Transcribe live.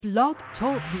Blog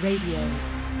Talk Radio.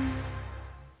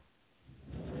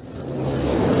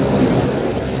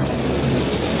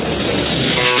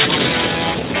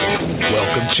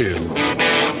 Welcome to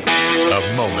A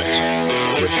Moment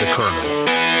with the Colonel.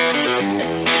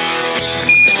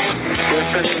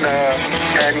 Listen,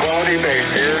 Tranquility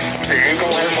Base here. The Eagle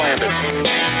has landed.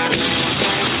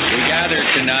 We gather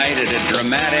tonight at a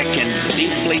dramatic and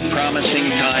deeply promising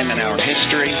time in our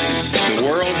history. The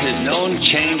world has known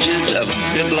changes of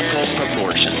biblical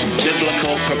proportions.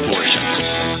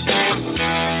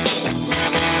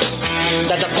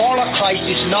 That the call of Christ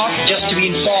is not just to be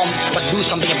informed, but do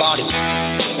something about it.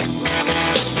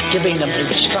 Giving them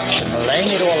instruction,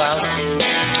 laying it all out.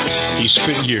 He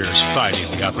spent years fighting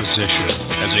the opposition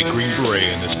as a Green Beret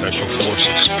in the Special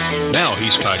Forces. Now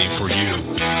he's fighting for you.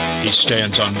 He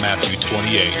stands on Matthew 28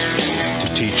 to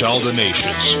teach all the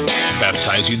nations,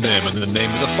 baptizing them in the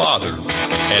name of the Father,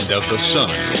 and of the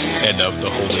Son, and of the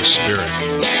Holy Spirit.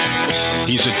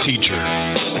 He's a teacher.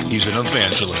 He's an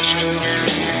evangelist.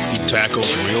 He tackles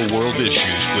real-world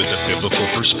issues with a biblical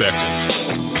perspective.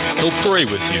 He'll pray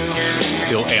with you.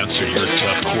 He'll answer your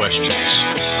tough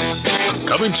questions.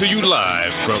 Coming to you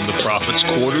live from the Prophet's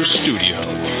Quarters studio,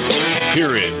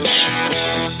 here is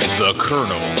the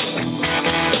Colonel.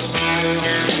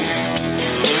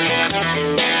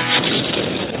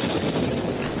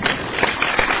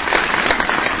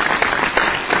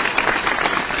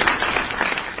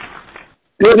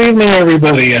 Good evening,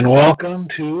 everybody, and welcome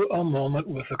to A Moment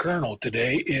with the Colonel.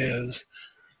 Today is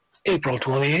April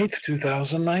 28th,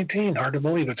 2019. Hard to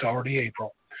believe it's already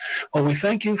April. Well, we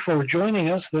thank you for joining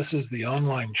us. This is the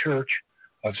online church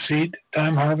of Seed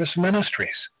Time Harvest Ministries,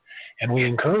 and we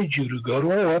encourage you to go to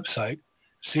our website,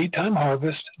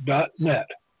 seedtimeharvest.net.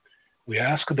 We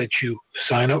ask that you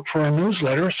sign up for our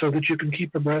newsletter so that you can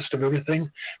keep abreast of everything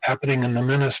happening in the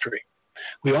ministry.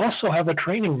 We also have a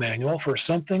training manual for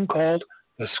something called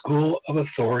the School of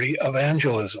Authority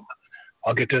Evangelism.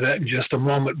 I'll get to that in just a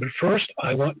moment, but first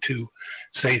I want to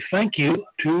say thank you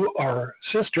to our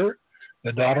sister,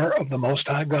 the daughter of the Most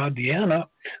High God, Deanna,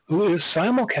 who is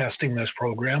simulcasting this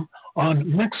program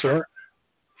on Mixer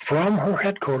from her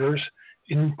headquarters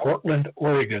in Portland,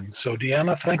 Oregon. So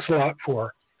Deanna, thanks a lot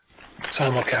for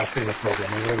simulcasting the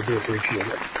program. We really do appreciate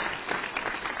it.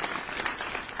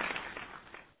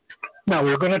 Now,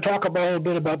 we're going to talk a little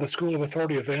bit about the School of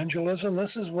Authority Evangelism.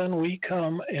 This is when we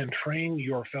come and train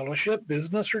your fellowship,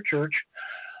 business, or church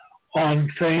on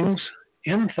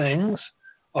things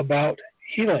about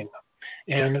healing.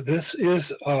 And this is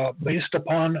based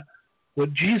upon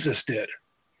what Jesus did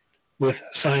with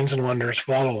signs and wonders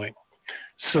following.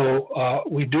 So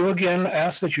we do again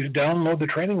ask that you download the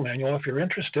training manual if you're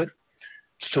interested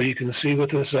so you can see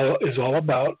what this is all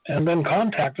about, and then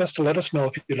contact us to let us know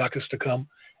if you'd like us to come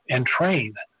and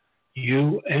train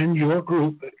you and your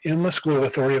group in the School of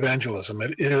Authority Evangelism.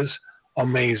 It is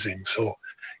amazing. So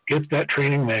get that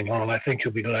training manual, and I think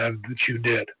you'll be glad that you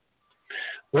did.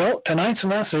 Well, tonight's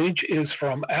message is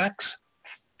from Acts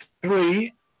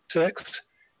 3:6.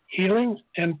 Healing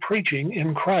and preaching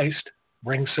in Christ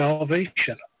bring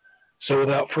salvation. So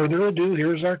without further ado,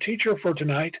 here's our teacher for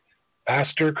tonight,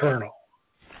 Pastor Colonel.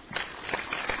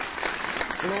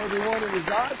 Hello, everyone. It is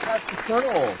I, Pastor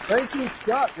Colonel. Thank you,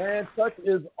 Chuck, man. Chuck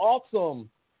is awesome.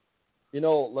 You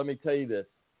know, let me tell you this.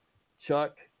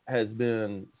 Chuck has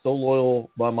been so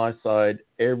loyal by my side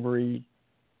every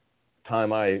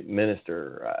time I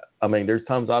minister. I mean, there's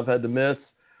times I've had to miss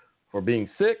for being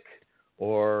sick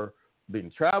or being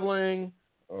traveling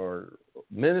or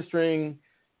ministering,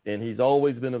 and he's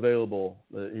always been available.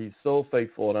 He's so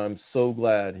faithful, and I'm so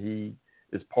glad he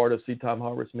is part of Seed Time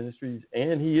Harvest Ministries,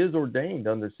 and he is ordained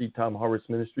under Seed Time Harvest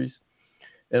Ministries.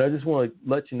 And I just want to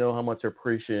let you know how much I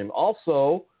appreciate him.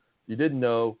 Also, you didn't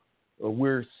know,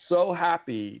 we're so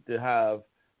happy to have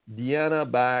Deanna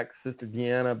back, Sister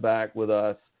Deanna back with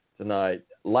us tonight.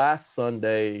 Last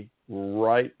Sunday,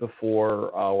 right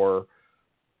before our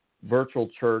virtual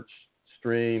church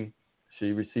stream,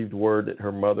 she received word that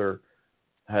her mother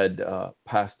had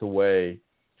passed away.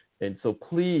 And so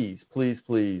please, please,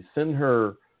 please send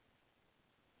her,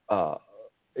 a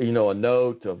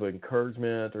note of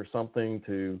encouragement or something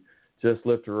to just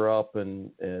lift her up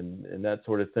and that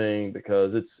sort of thing,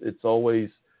 because it's always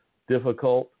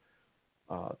difficult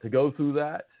to go through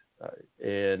that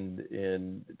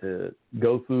and to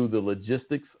go through the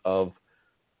logistics of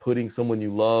putting someone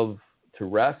you love to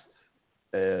rest.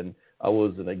 And I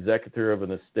was an executor of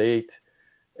an estate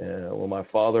when my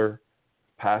father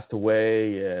passed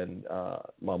away, and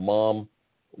my mom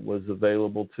was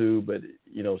available too, but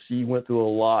she went through a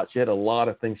lot. She had a lot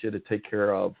of things she had to take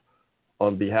care of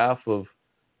on behalf of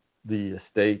the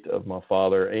estate of my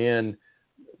father and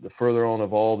the further on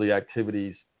of all the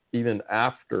activities even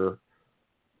after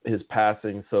his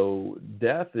passing. So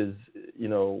death is,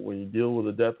 when you deal with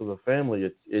the death of a family,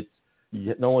 it's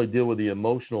you not only deal with the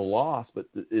emotional loss, but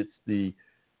it's the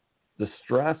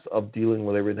stress of dealing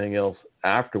with everything else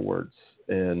afterwards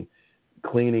and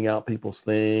cleaning out people's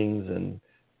things and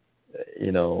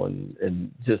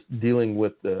just dealing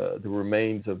with the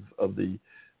remains of the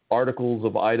articles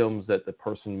of items that the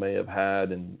person may have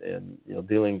had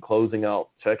and closing out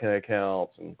checking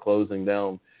accounts and closing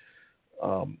down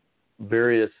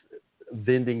various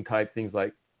vending type things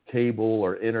like cable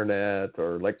or internet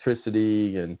or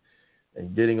electricity and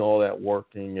getting all that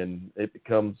working. And it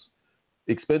becomes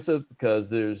expensive because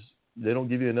they don't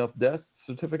give you enough death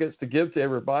certificates to give to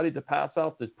everybody to pass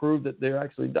out to prove that they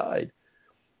actually died.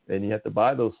 And you have to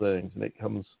buy those things, and it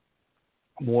becomes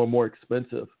more and more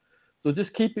expensive. So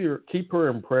just keep her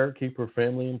in prayer, keep her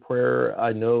family in prayer.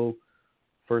 I know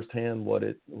firsthand what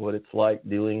it's like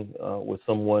dealing with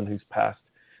someone who's passed,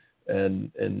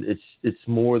 and it's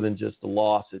more than just the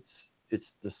loss. It's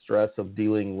the stress of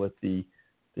dealing with the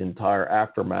entire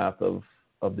aftermath of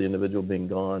the individual being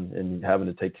gone and having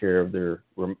to take care of the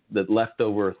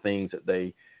leftover things that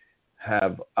they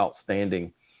have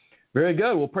outstanding. Very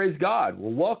good. Well, praise God.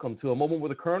 Well, welcome to A Moment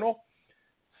with a Colonel,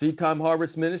 Seed Time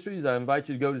Harvest Ministries. I invite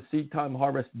you to go to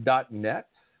seedtimeharvest.net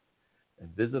and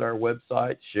visit our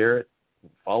website, share it,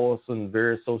 and follow us on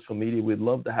various social media. We'd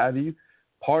love to have you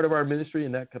part of our ministry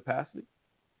in that capacity.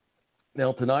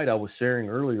 Now, tonight I was sharing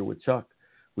earlier with Chuck,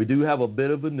 we do have a bit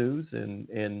of a news,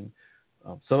 and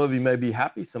some of you may be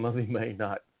happy, some of you may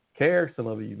not care, some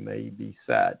of you may be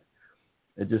sad.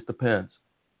 It just depends.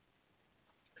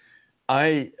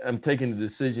 I am taking the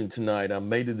decision tonight. I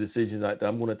made the decision that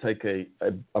I'm going to take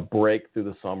a break through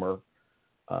the summer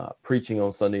preaching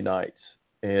on Sunday nights.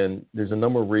 And there's a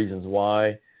number of reasons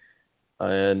why.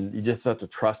 And you just have to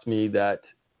trust me that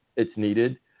it's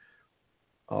needed.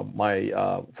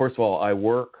 First of all, I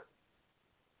work,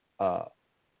 a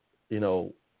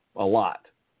lot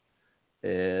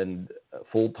and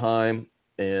full time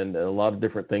and a lot of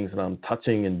different things that I'm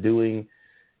touching and doing.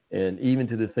 And even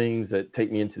to the things that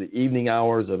take me into the evening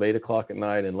hours of 8 o'clock at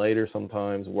night and later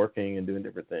sometimes working and doing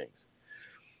different things.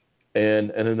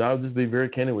 And I'll just be very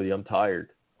candid with you. I'm tired.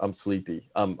 I'm sleepy.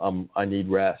 I need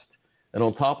rest. And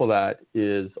on top of that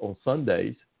is on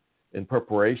Sundays, in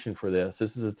preparation for this is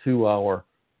a 2-hour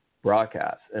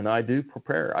broadcast. And I do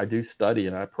prepare. I do study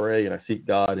and I pray and I seek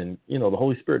God. And, the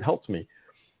Holy Spirit helps me.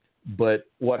 But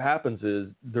what happens is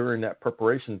during that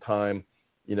preparation time,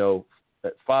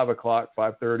 at 5 o'clock,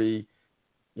 5:30,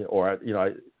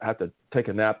 I have to take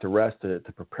a nap to rest to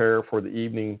prepare for the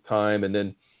evening time, and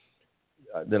then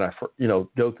I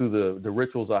go through the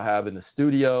rituals I have in the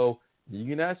studio. You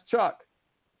can ask Chuck.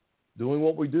 Doing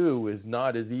what we do is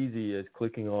not as easy as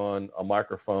clicking on a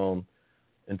microphone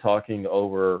and talking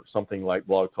over something like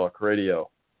Blog Talk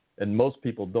Radio. And most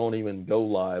people don't even go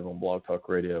live on Blog Talk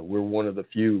Radio. We're one of the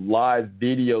few live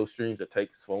video streams that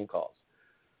takes phone calls.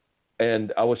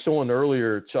 And I was showing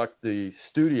earlier, Chuck, the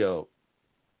studio,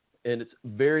 and it's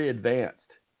very advanced.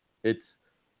 It's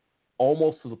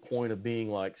almost to the point of being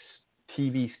like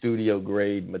TV studio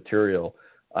grade material.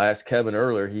 I asked Kevin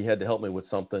earlier, he had to help me with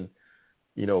something,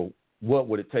 what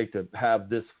would it take to have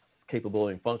this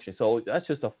capability and function? So that's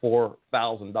just a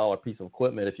 $4,000 piece of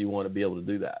equipment if you want to be able to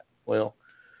do that. Well,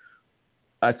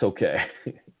 that's okay.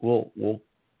 We'll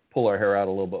pull our hair out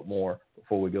a little bit more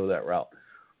before we go that route.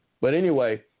 But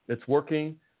anyway, it's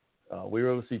working. We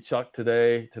were able to see Chuck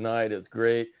tonight. It's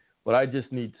great. But I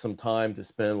just need some time to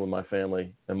spend with my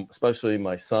family, and especially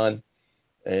my son.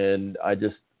 And I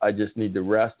just need to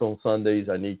rest on Sundays.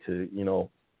 I need to,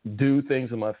 do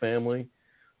things with my family.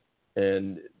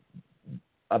 And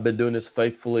I've been doing this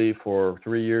faithfully for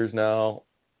 3 years now,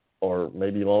 or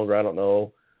maybe longer, I don't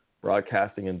know,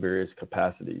 broadcasting in various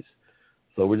capacities.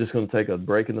 So we're just going to take a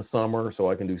break in the summer so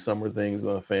I can do summer things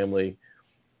with my family.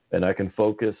 And I can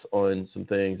focus on some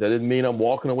things. That doesn't mean I'm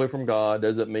walking away from God.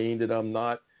 Doesn't mean that I'm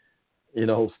not,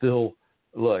 still.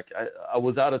 Look, I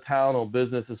was out of town on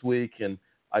business this week, and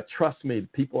trust me, the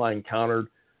people I encountered,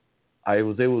 I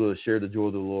was able to share the joy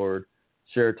of the Lord,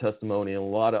 share testimony, and a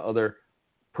lot of other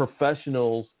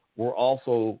professionals were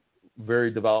also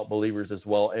very devout believers as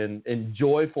well, and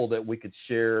joyful that we could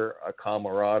share a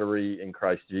camaraderie in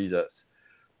Christ Jesus.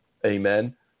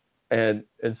 Amen. And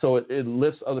so it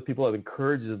lifts other people up,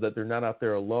 encourages that they're not out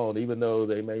there alone, even though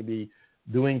they may be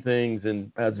doing things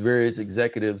and as various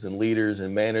executives and leaders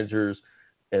and managers,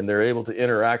 and they're able to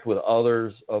interact with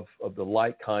others of the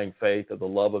like kind faith of the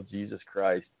love of Jesus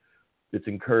Christ. It's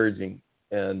encouraging.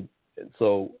 And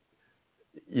so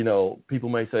people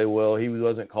may say, well, he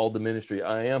wasn't called to ministry.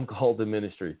 I am called to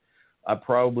ministry. I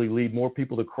probably lead more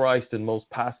people to Christ than most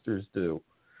pastors do.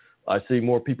 I see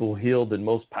more people healed than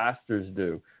most pastors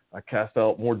do. I cast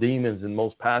out more demons than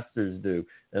most pastors do,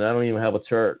 and I don't even have a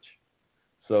church.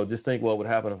 So just think what would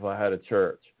happen if I had a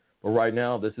church. But right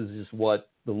now, this is just what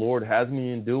the Lord has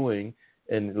me in doing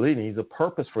and leading. He's a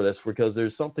purpose for this, because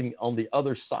there's something on the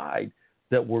other side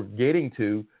that we're getting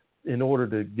to in order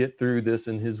to get through this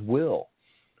in His will.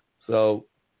 So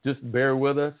just bear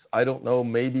with us. I don't know.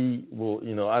 Maybe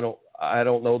I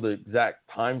don't know the exact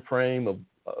time frame of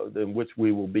in which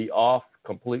we will be off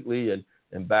completely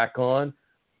and back on.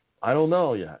 I don't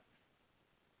know yet,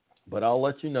 but I'll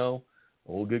let you know.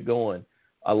 We'll get going.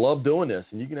 I love doing this,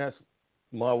 and you can ask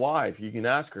my wife. You can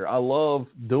ask her. I love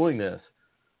doing this,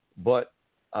 but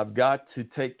I've got to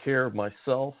take care of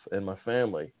myself and my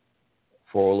family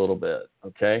for a little bit,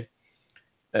 okay?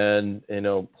 And,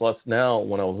 plus now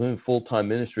when I was in full-time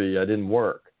ministry, I didn't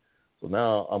work. So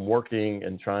now I'm working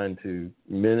and trying to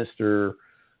minister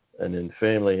and in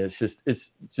family. It's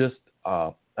just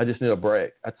I just need a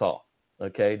break. That's all,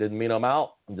 okay? Doesn't mean I'm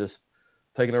out. I'm just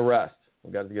taking a rest.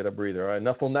 I've got to get a breather. All right,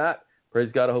 enough on that.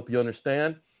 Praise God. I hope you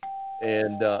understand.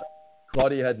 And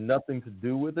Claudia had nothing to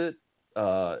do with it.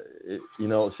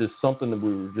 It's just something that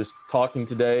we were just talking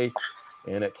today,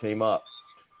 and it came up.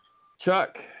 Chuck,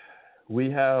 we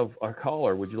have our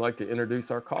caller. Would you like to introduce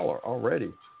our caller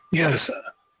already? Yes.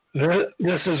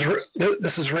 This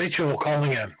is Rachel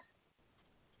calling in.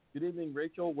 Good evening,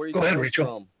 Rachel. Where are you Go ahead,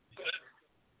 Rachel.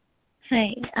 from?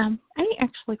 Hi. I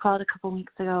actually called a couple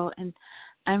weeks ago, and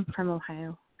I'm from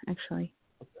Ohio, actually.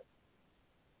 Okay.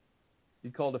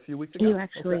 You called a few weeks ago? You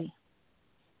actually, okay.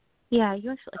 Yeah, I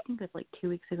think it was like 2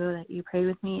 weeks ago that you prayed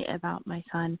with me about my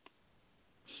son,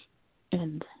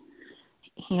 and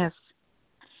he has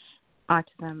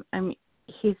autism.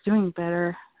 He's doing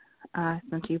better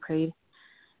since you prayed.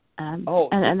 And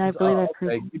I believe I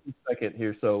prayed. Okay, give me a second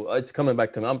here. So it's coming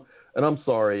back to me. I'm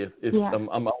sorry if yeah.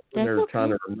 I'm out there trying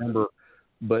to remember,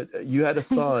 but you had a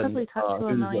son. I probably talked to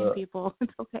a million people.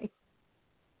 It's okay.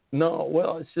 No,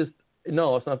 well,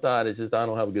 it's not that. It's just I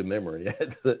don't have a good memory.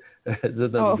 It has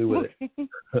nothing to do with it.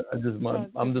 I'm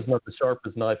just not the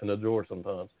sharpest knife in the drawer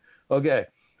sometimes. Okay,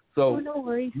 so no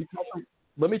worries.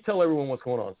 Let me tell everyone what's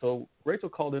going on. So Rachel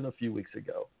called in a few weeks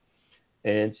ago,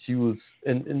 and she was,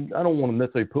 and I don't want to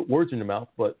necessarily put words in your mouth,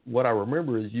 but what I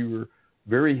remember is you were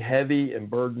very heavy and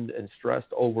burdened and stressed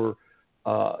over,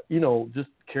 just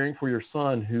caring for your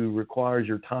son who requires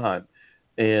your time.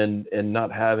 And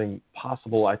not having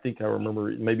possible, I think I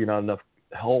remember maybe not enough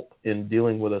help in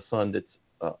dealing with a son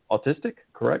that's autistic,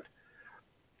 correct?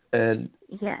 And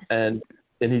yes. And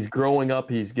he's growing up.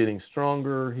 He's getting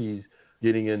stronger. He's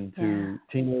getting into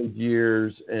teenage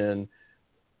years, and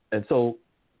so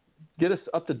get us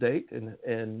up to date, and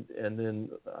then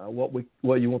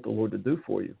what you want the Lord to do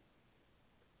for you.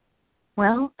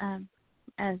 Well,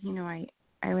 as you know, I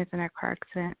was in a car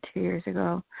accident 2 years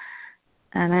ago.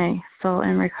 And I still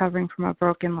am recovering from a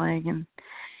broken leg, and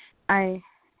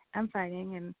I'm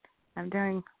fighting, and I'm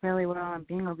doing really well. I'm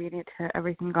being obedient to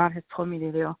everything God has told me to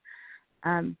do.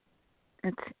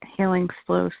 It's healing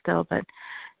slow still, but,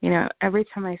 every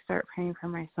time I start praying for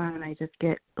my son, I just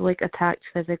get, attacked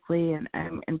physically, and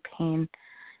I'm in pain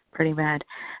pretty bad.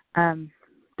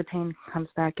 The pain comes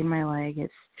back in my leg.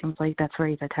 It seems like that's where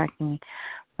he's attacking me.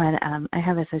 But I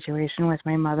have a situation with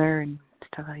my mother and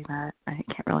stuff like that. I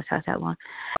can't really talk that long.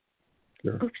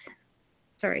 Sure. Oops.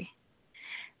 Sorry.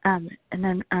 And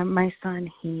then my son,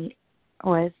 he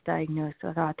was diagnosed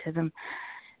with autism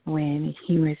when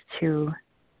he was 2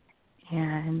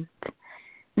 and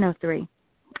 3.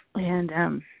 And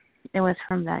it was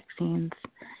from vaccines.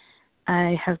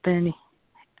 I have been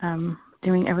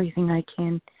doing everything I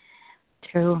can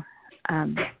to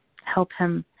help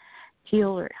him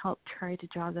heal or help try to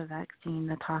draw the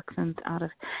toxins out of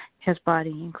his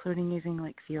body, including using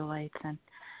zeolites and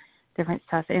different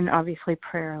stuff, and obviously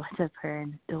prayer, lots of prayer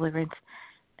and deliverance.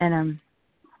 And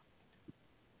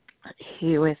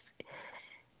he was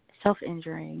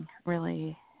self-injuring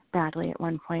really badly at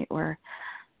one point where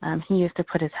he used to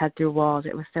put his head through walls.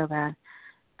 It was so bad.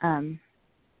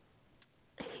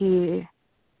 He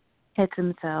hits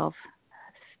himself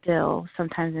still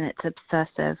sometimes, and it's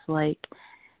obsessive,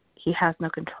 he has no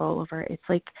control over it. It's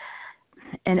like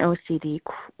an OCD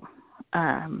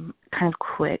kind of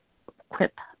quip.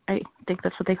 I think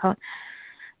that's what they call it.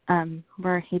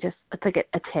 Where it's like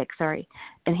a tick, sorry.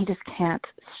 And he just can't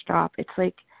stop. It's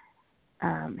like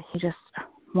he just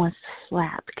wants to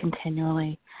slap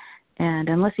continually. And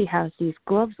unless he has these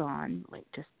gloves on,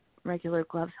 just regular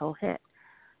gloves, he'll hit.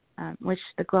 Which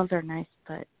the gloves are nice,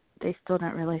 but they still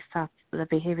don't really stop the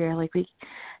behavior. Like, we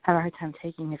have a hard time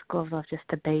taking his gloves off just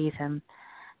to bathe him,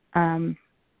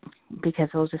 because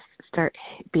he'll just start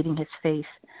beating his face.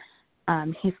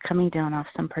 He's coming down off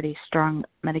some pretty strong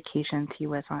medications. He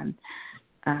was on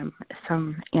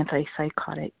some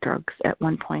antipsychotic drugs at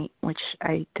one point, which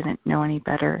I didn't know any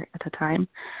better at the time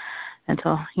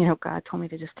until, God told me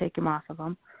to just take him off of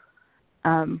them.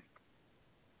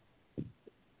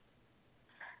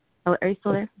 Oh, are you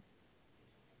still there?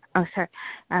 Oh, sorry.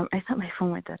 I thought my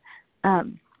phone went dead.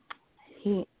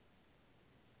 He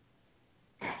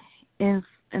is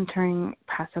entering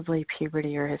possibly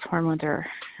puberty, or his hormones are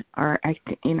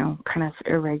kind of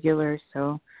irregular,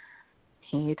 so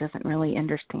he doesn't really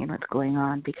understand what's going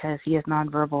on because he is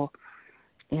nonverbal,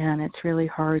 and it's really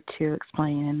hard to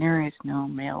explain, and there is no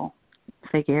male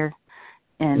figure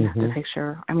in the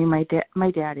picture. I mean, my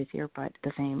dad is here, but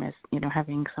the same as,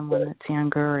 having someone that's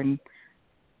younger and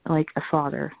like a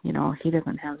father, he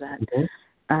doesn't have that.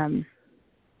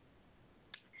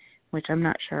 Which I'm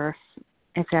not sure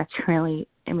if that's really,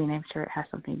 I'm sure it has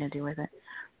something to do with it.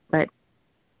 But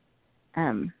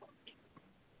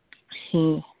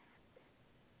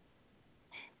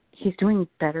he's doing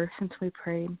better since we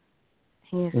prayed.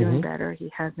 He is doing better.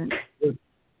 He hasn't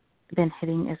been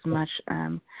hitting as much.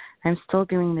 I'm still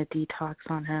doing the detox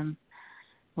on him,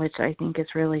 which I think is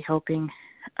really helping.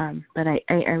 But I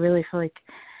really feel like,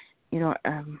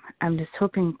 I'm just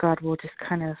hoping God will just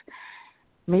kind of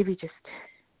maybe just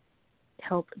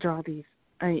help draw these.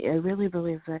 I really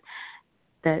believe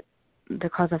that the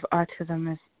cause of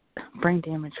autism is brain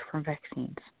damage from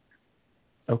vaccines.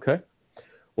 Okay.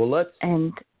 Well,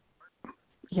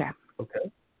 yeah.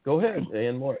 Okay. Go ahead.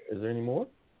 And what? Is there any more?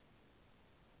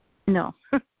 No.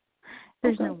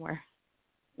 There's no more.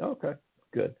 Okay.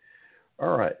 Good.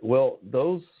 All right. Well,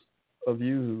 those of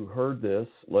you who heard this,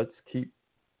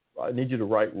 I need you to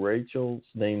write Rachel's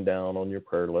name down on your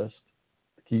prayer list.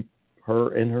 Keep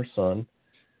her and her son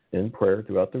in prayer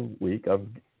throughout the week.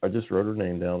 I just wrote her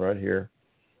name down right here.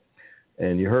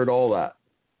 And you heard all that.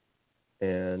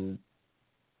 And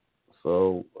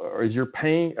so is your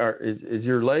pain, or is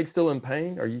your leg still in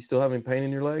pain? Are you still having pain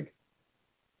in your leg?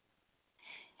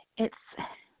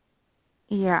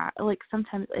 Like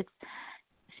sometimes it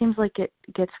seems like it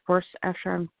gets worse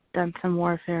after I'm done some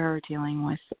warfare or dealing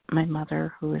with my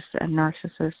mother, who is a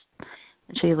narcissist.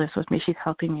 She lives with me. She's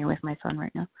helping me with my son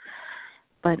right now.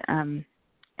 But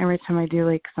every time I do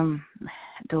like some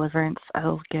deliverance,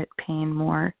 I'll get pain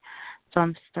more. So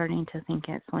I'm starting to think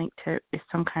it's linked to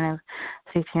some kind of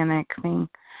satanic thing.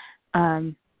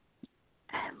 I'm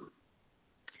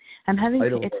having,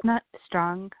 it's not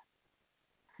strong.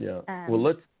 Yeah. Well,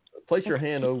 let's place your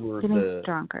hand over the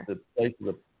place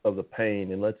of the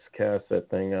pain, and let's cast that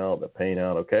thing out, the pain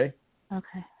out, okay?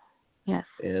 Okay. Yes.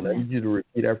 And I need you to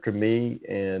repeat after me,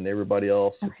 and everybody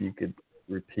else, if you could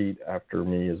repeat after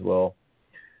me as well.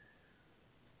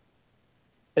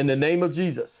 In the name of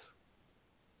Jesus.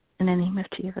 In the name of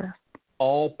Jesus.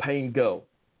 All pain go.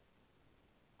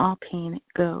 All pain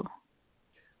go.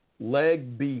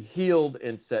 Leg be healed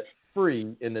and set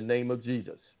free in the name of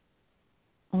Jesus.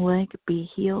 Leg be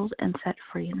healed and set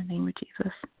free in the name of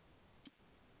Jesus.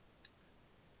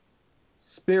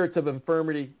 Spirits of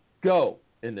infirmity, go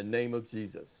in the name of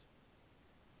Jesus.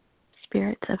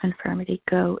 Spirits of infirmity,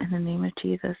 go in the name of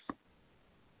Jesus.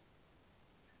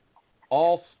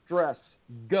 All stress,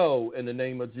 go in the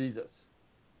name of Jesus.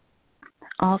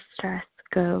 All stress,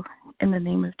 go in the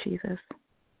name of Jesus.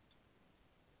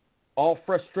 All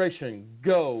frustration,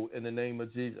 go in the name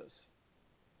of Jesus.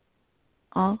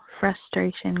 All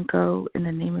frustration, go in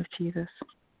the name of Jesus.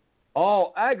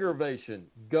 All aggravation,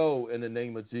 go in the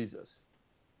name of Jesus.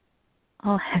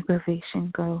 All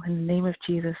aggravation, go in the name of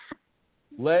Jesus.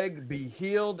 Leg be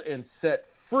healed and set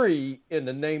free in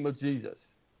the name of Jesus.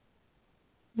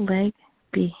 Leg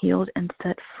be healed and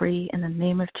set free in the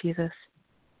name of Jesus.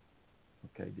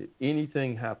 Okay, did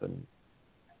anything happen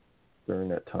during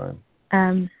that time?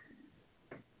 I'm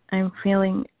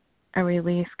feeling a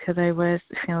release because I was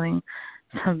feeling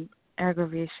some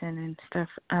aggravation and stuff.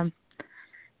 And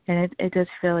it does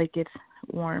feel like it's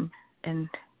warm and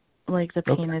like the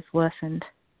pain is lessened.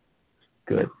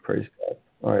 Good, praise God.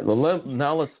 All right, well,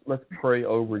 now let's pray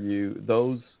over you.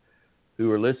 Those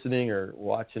who are listening or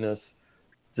watching us,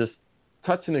 just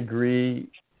touch and agree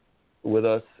with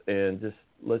us, and just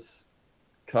let's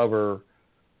cover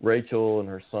Rachel and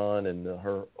her son and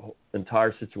her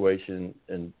entire situation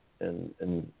in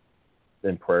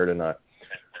prayer tonight.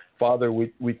 Father,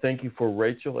 we thank you for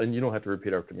Rachel, and you don't have to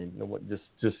repeat after me. You know what? Just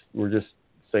we're just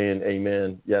saying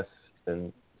amen, yes,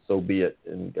 and so be it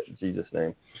in Jesus'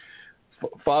 name.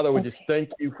 Father, we just thank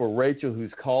you for Rachel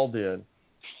who's called in.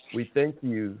 We thank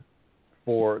you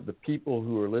for the people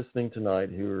who are listening tonight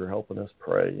who are helping us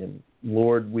pray. And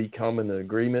Lord, we come in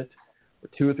agreement where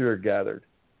 2 or 3 are gathered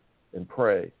and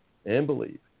pray and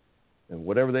believe. And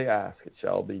whatever they ask, it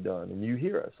shall be done. And you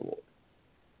hear us, Lord.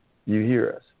 You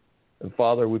hear us. And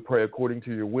Father, we pray according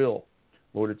to your will,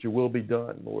 Lord, that your will be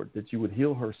done, Lord, that you would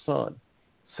heal her son,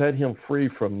 set him free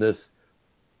from this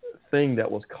thing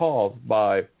that was caused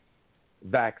by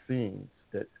vaccines,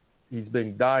 that he's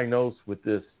been diagnosed with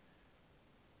this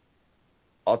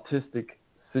autistic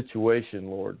situation,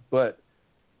 Lord. But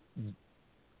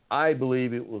I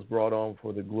believe it was brought on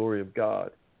for the glory of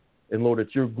God. And, Lord,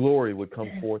 that your glory would come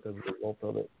forth as a result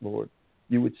of it, Lord.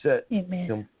 You would set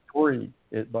him free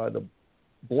by the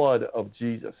blood of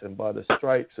Jesus and by the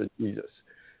stripes of Jesus.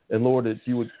 And, Lord, that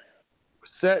you would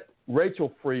set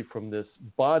Rachel free from this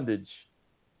bondage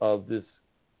of this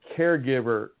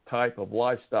caregiver type of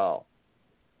lifestyle.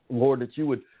 Lord, that you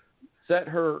would set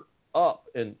her up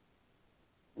and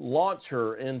launch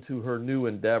her into her new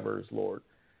endeavors, Lord.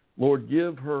 Lord,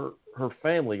 give her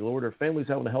family, Lord, her family's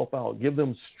having to help out. Give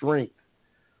them strength.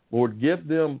 Lord, give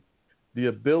them the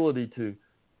ability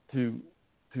to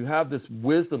have this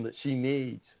wisdom that she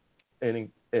needs and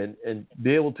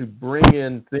be able to bring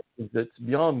in things that's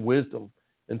beyond wisdom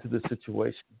into the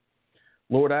situation.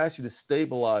 Lord, I ask you to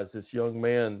stabilize this young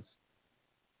man's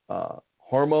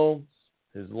hormones,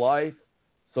 his life,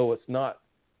 so it's not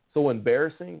so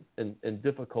embarrassing and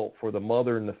difficult for the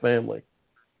mother and the family.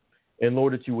 And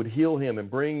Lord, that you would heal him and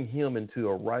bring him into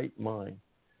a right mind,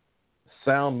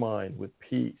 sound mind with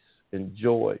peace and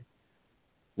joy.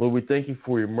 Lord, we thank you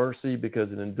for your mercy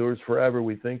because it endures forever.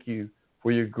 We thank you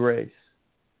for your grace,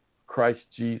 Christ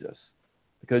Jesus,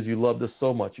 because you loved us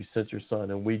so much, you sent your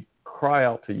son. And we cry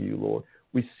out to you, Lord.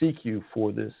 We seek you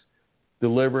for this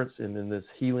deliverance and in this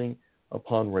healing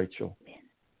upon Rachel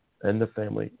and the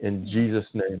family. In Jesus'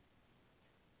 name,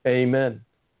 amen.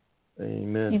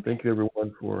 Amen. Thank you,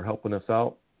 everyone, for helping us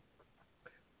out.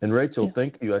 And Rachel,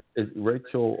 thank you. Is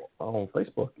Rachel on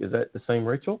Facebook? Is that the same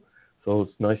Rachel? So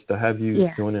it's nice to have you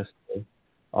join us today.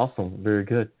 Awesome. Very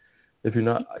good. If you're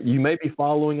not, you may be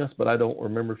following us, but I don't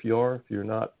remember if you are. If you're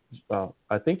not,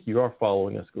 I think you are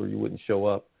following us or you wouldn't show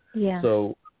up. Yeah.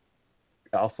 So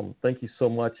awesome. Thank you so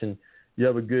much. And you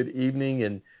have a good evening.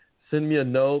 And send me a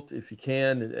note if you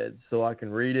can so I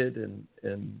can read it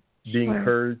and be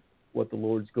encouraged what the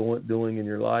Lord's doing in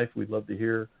your life. We'd love to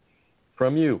hear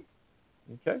from you.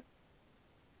 Okay?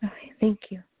 Okay, thank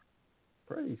you.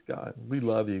 Praise God. We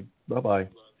love you. Bye-bye.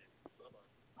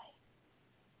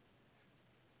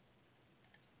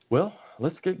 Well,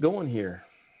 let's get going here.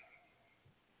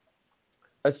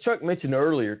 As Chuck mentioned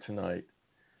earlier tonight,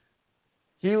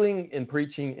 healing and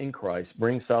preaching in Christ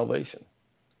brings salvation.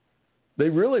 They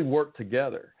really work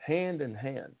together, hand in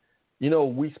hand. You know,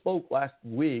 we spoke last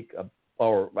week,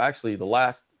 or actually the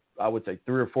last, I would say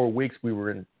 3 or 4 weeks, we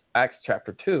were in Acts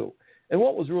chapter 2. And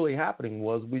what was really happening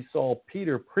was we saw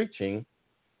Peter preaching,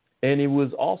 and it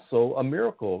was also a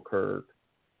miracle occurred,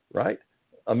 right?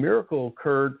 A miracle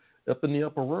occurred up in the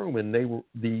upper room, and they were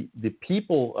the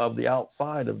people of the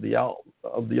outside of the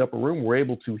upper room were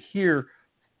able to hear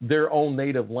their own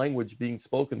native language being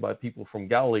spoken by people from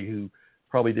Galilee who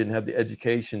probably didn't have the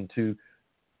education to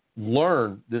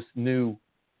learn this new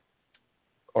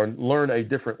or learn a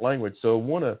different language. So I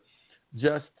want to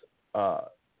just,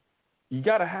 you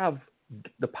got to have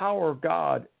the power of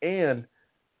God and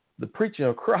the preaching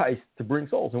of Christ to bring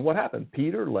souls. And what happened?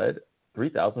 Peter led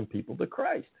 3,000 people to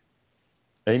Christ.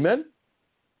 Amen?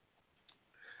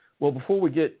 Well, before we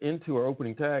get into our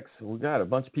opening text, we got a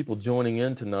bunch of people joining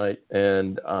in tonight.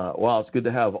 And, wow, it's good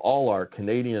to have all our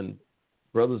Canadian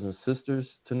brothers and sisters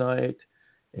tonight.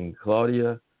 And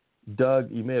Claudia,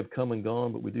 Doug, you may have come and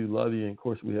gone, but we do love you. And, of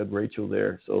course, we had Rachel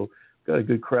there. So got a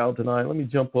good crowd tonight. Let me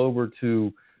jump over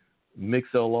to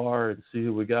MixLR and see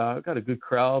who we got. I've got a good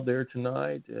crowd there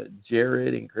tonight.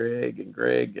 Jared and Greg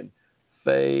and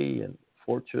Faye and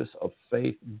Fortress of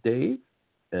Faith Dave.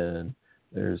 And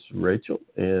there's Rachel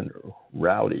and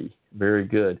Rowdy. Very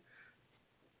good.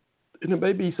 And there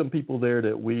may be some people there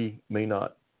that we may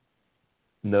not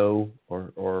know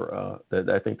or that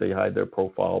I think they hide their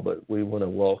profile, but we want to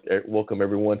welcome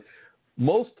everyone.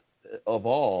 Most of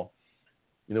all,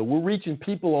 you know, we're reaching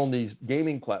people on these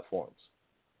gaming platforms.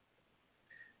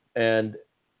 And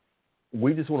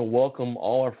we just want to welcome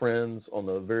all our friends on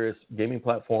the various gaming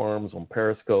platforms, on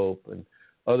Periscope and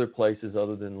other places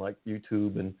other than like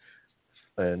YouTube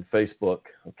and Facebook.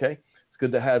 Okay? It's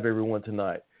good to have everyone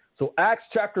tonight. So Acts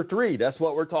chapter 3, that's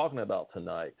what we're talking about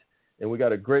tonight. And we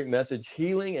got a great message.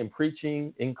 Healing and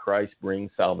preaching in Christ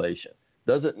brings salvation.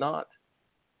 Does it not?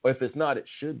 Or if it's not, it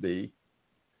should be.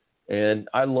 And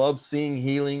I love seeing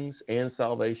healings and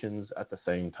salvations at the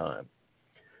same time.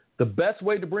 The best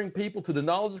way to bring people to the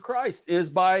knowledge of Christ is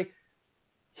by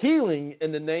healing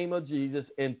in the name of Jesus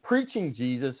and preaching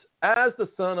Jesus as the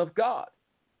Son of God.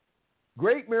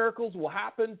 Great miracles will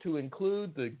happen to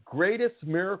include the greatest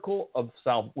miracle of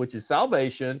which is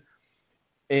salvation.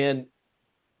 And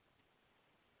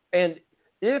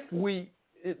if we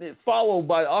followed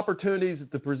by opportunities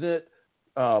to present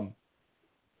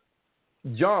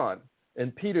John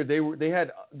and Peter,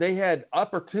 they had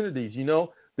opportunities. You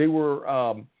know, they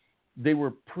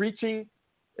were preaching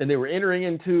and they were entering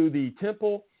into the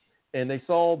temple, and they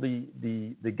saw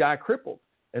the guy crippled,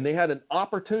 and they had an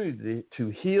opportunity to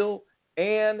heal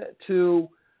and to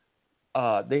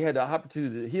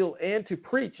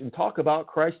preach and talk about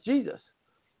Christ Jesus.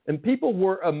 And people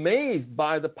were amazed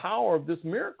by the power of this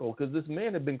miracle, because this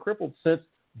man had been crippled since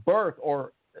birth,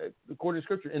 or according to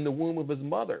Scripture, in the womb of his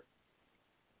mother.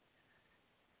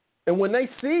 And when they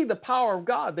see the power of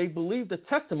God, they believe the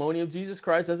testimony of Jesus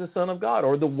Christ as the Son of God,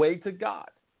 or the way to God.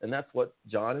 And that's what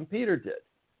John and Peter did.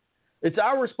 It's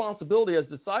our responsibility as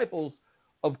disciples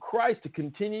of Christ to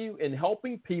continue in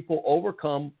helping people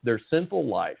overcome their sinful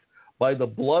life by the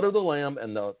blood of the Lamb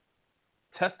and the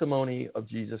testimony of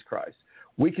Jesus Christ.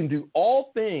 We can do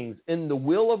all things in the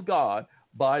will of God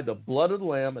by the blood of the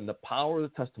Lamb and the power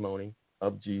of the testimony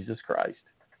of Jesus Christ.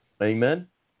 Amen.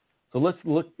 So let's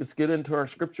get into our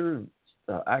scripture,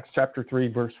 Acts chapter 3,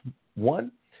 verse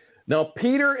 1. Now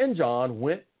Peter and John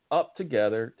went up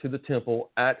together to the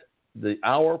temple at the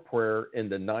hour of prayer in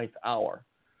the 9th hour.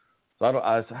 So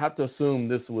I have to assume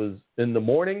this was in the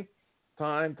morning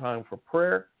time for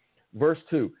prayer. Verse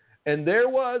 2, and there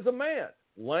was a man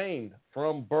lame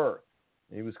from birth.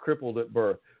 He was crippled at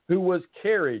birth, who was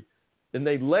carried, and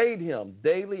they laid him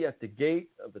daily at the gate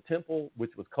of the temple,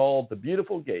 which was called the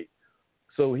Beautiful Gate,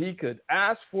 so he could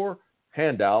ask for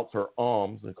handouts or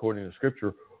alms, according to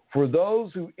Scripture, for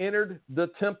those who entered the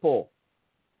temple.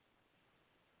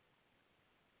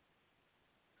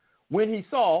 When he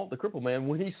saw, the crippled man,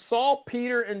 when he saw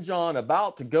Peter and John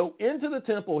about to go into the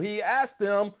temple, he asked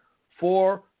them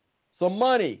for some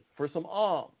money, for some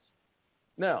alms.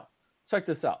 Now, check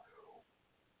this out.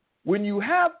 When you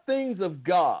have things of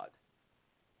God,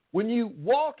 when you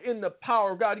walk in the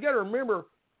power of God, you got to remember,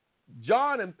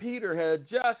 John and Peter had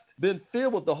just been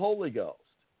filled with the Holy Ghost.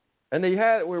 And they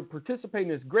were participating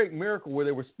in this great miracle where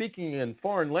they were speaking in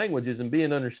foreign languages and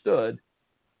being understood,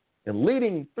 and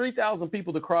leading 3,000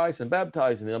 people to Christ and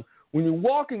baptizing them. When you're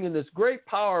walking in this great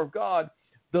power of God,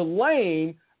 the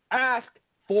lame ask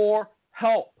for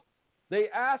help. They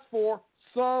ask for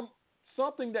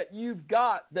something that you've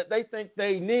got that they think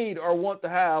they need or want to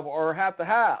have or have to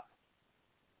have.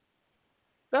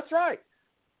 That's right.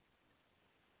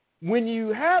 When you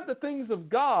have the things of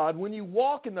God, when you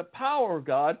walk in the power of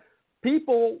God,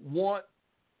 people want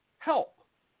help.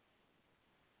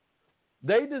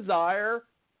 They desire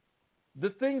the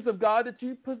things of God that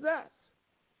you possess,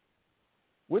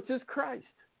 which is Christ.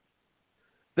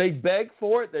 They beg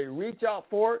for it. They reach out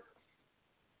for it.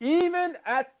 Even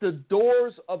at the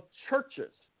doors of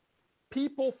churches,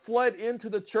 people fled into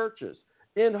the churches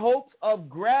in hopes of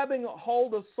grabbing a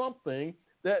hold of something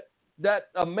that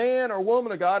a man or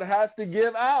woman of God has to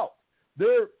give out.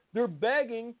 They're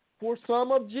begging for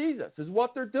some of Jesus, is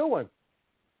what they're doing.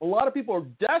 A lot of people are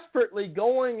desperately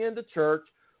going into church,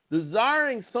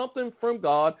 desiring something from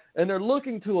God, and they're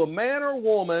looking to a man or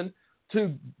woman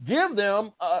to give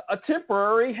them a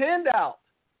temporary handout.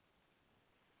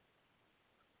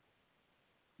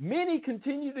 Many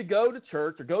continue to go to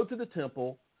church or go to the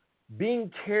temple being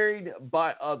carried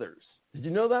by others. Did you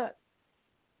know that?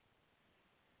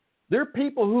 There are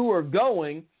people who are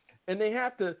going, and they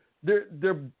have to.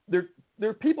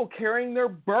 They're people carrying their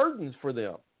burdens for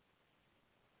them.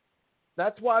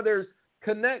 That's why there's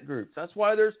connect groups. That's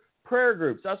why there's prayer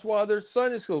groups. That's why there's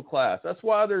Sunday school class. That's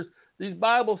why there's these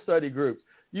Bible study groups.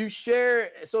 You share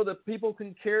so that people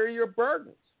can carry your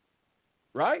burdens,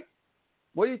 right?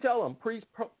 What do you tell them?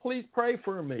 Please pray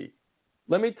for me.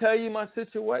 Let me tell you my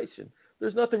situation.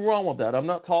 There's nothing wrong with that. I'm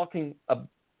not talking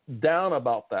down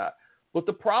about that. But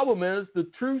the problem is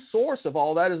the true source of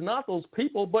all that is not those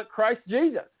people, but Christ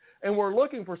Jesus. And we're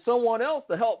looking for someone else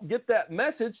to help get that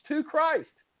message to Christ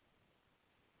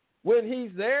when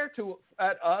he's there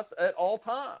at us at all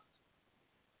times.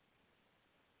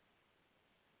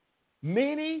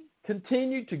 Many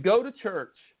continue to go to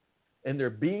church, and they're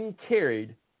being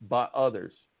carried by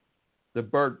others, the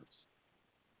burdens,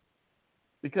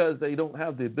 because they don't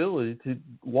have the ability to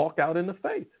walk out in the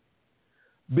faith.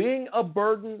 being a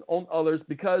burden on others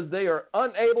because they are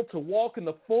unable to walk in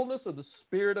the fullness of the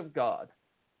Spirit of God.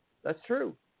 That's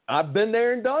true. I've been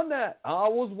there and done that. I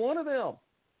was one of them.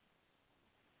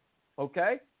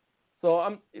 Okay?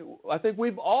 So I think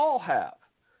we've all have.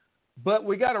 But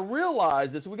we got to realize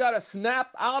this. We got to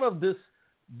snap out of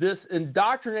this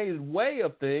indoctrinated way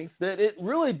of things, that it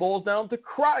really boils down to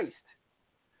Christ.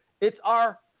 It's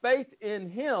our faith in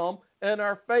Him and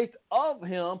our faith of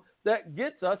Him that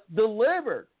gets us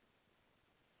delivered.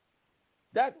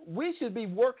 That we should be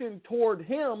working toward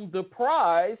Him, the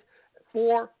prize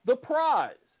for the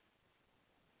prize.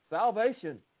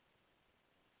 Salvation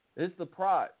is the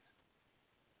prize.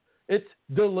 It's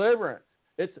deliverance.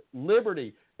 It's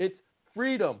liberty. It's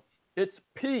freedom. It's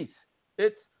peace.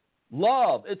 It's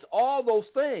love. It's all those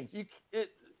things.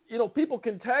 People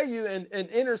can tell you and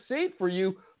intercede for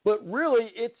you, but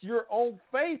really it's your own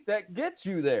faith that gets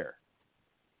you there.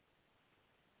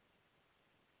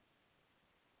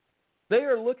 They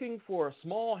are looking for a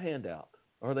small handout,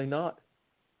 are they not?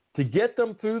 To get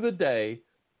them through the day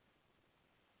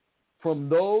from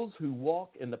those who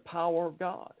walk in the power of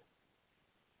God.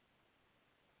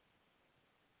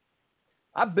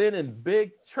 I've been in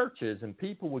big churches and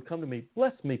people would come to me,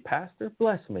 bless me, Pastor,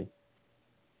 bless me.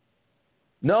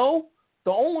 No,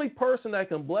 the only person that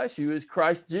can bless you is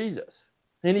Christ Jesus.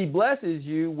 And He blesses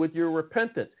you with your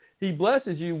repentance. He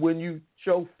blesses you when you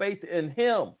show faith in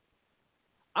Him.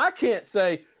 I can't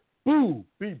say, boo,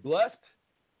 be blessed.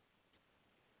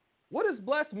 What does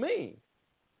blessed mean?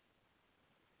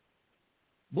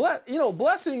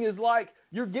 Blessing is like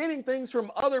you're getting things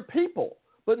from other people.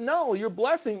 But no, your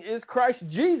blessing is Christ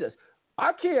Jesus.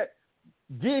 I can't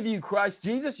give you Christ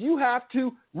Jesus. You have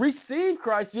to receive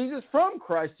Christ Jesus from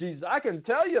Christ Jesus. I can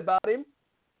tell you about Him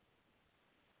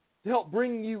to help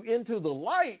bring you into the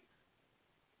light,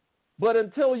 but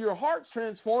until your heart's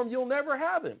transformed, you'll never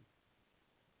have Him.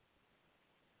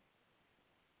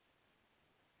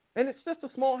 And it's just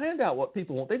a small handout what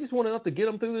people want. They just want enough to get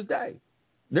them through the day.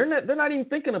 They're not even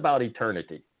thinking about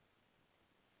eternity.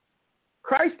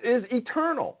 Christ is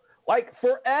eternal, like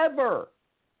forever.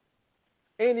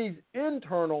 And He's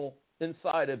internal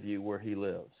inside of you where He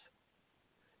lives.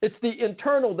 It's the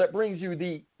internal that brings you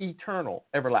the eternal,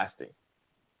 everlasting.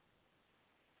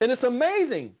 And it's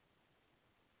amazing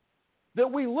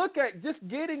that we look at just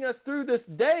getting us through this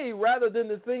day rather than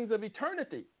the things of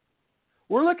eternity.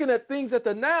 We're looking at things at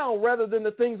the now rather than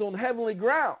the things on heavenly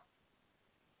ground.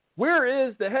 Where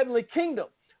is the heavenly kingdom?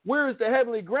 Where is the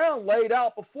heavenly ground laid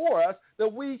out before us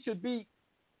that we should be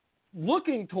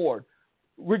looking toward?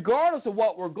 Regardless of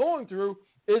what we're going through,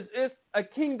 is this a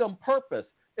kingdom purpose?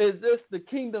 Is this the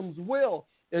kingdom's will?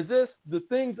 Is this the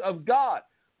things of God?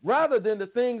 Rather than the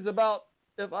things about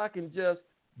if I can just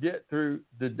get through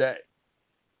the day.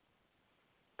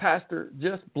 Pastor,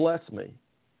 just bless me.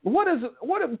 What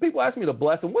if people ask me to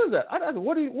bless them? What is that? I ask them,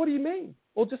 what do you mean?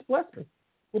 Well, just bless me.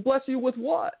 Well, bless you with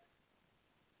what?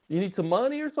 You need some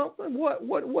money or something?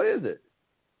 What is it?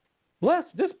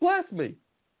 Just bless me.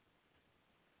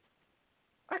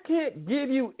 I can't give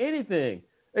you anything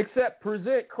except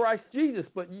present Christ Jesus.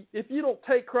 But if you don't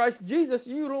take Christ Jesus,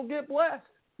 you don't get blessed.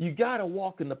 You got to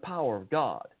walk in the power of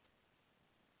God.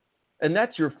 And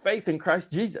that's your faith in Christ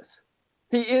Jesus.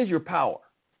 He is your power.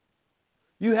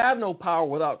 You have no power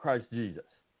without Christ Jesus.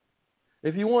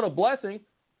 If you want a blessing,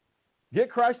 get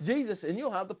Christ Jesus and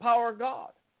you'll have the power of God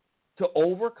to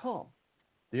overcome.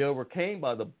 They overcame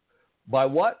by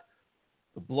what?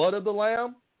 The blood of the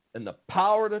Lamb and the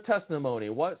power of the testimony.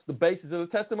 What's the basis of the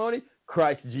testimony?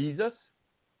 Christ Jesus.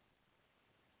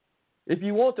 If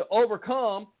you want to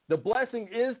overcome, the blessing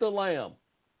is the Lamb.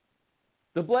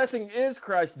 The blessing is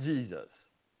Christ Jesus.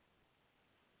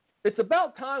 It's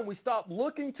about time we stop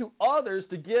looking to others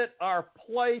to get our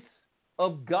place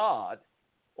of God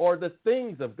or the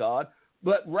things of God,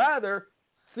 but rather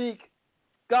seek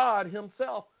God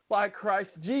Himself by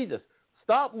Christ Jesus.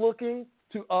 Stop looking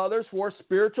to others for a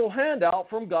spiritual handout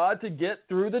from God to get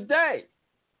through the day.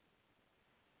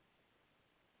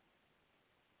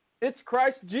 It's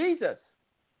Christ Jesus.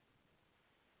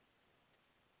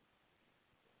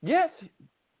 Yes,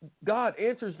 God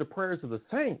answers the prayers of the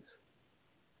saints.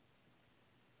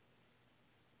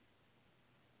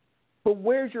 But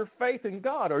where's your faith in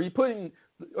God? Are you putting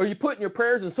your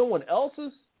prayers in someone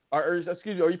else's? Are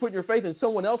you putting your faith in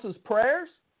someone else's prayers?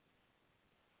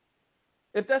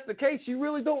 If that's the case, you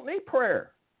really don't need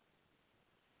prayer.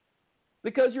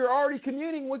 Because you're already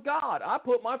communing with God. I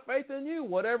put my faith in you,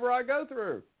 whatever I go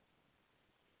through.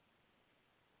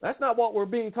 That's not what we're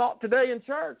being taught today in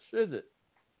church, is it?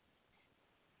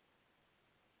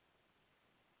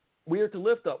 We are to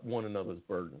lift up one another's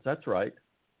burdens. That's right.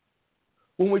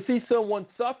 When we see someone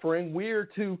suffering, we're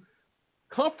to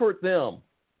comfort them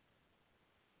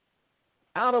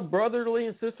out of brotherly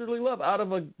and sisterly love, out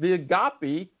of the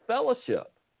agape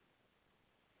fellowship.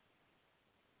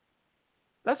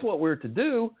 That's what we're to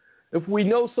do. If we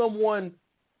know someone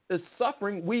is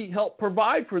suffering, we help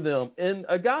provide for them in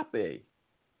agape.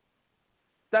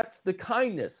 That's the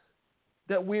kindness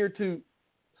that we're to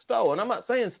stow. And I'm not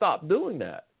saying stop doing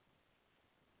that.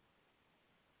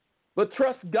 But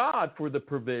trust God for the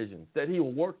provisions, that He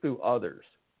will work through others.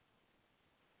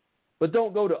 But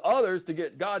don't go to others to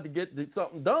get God to get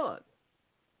something done.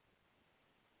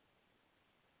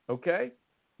 Okay?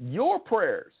 Your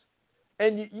prayers.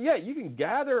 And you can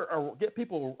gather or get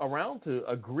people around to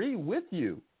agree with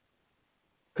you,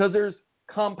 because there's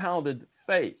compounded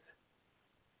faith.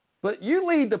 But you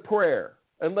lead the prayer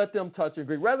and let them touch and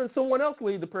agree, rather than someone else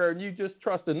lead the prayer and you just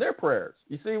trust in their prayers.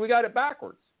 You see, we got it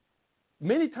backwards.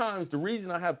 Many times the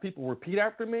reason I have people repeat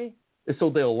after me is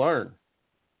so they'll learn.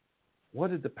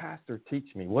 What did the pastor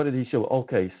teach me? What did he show?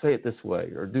 Okay, say it this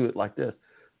way or do it like this.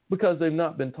 Because they've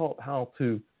not been taught how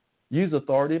to use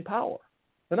authority and power.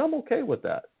 And I'm okay with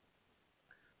that.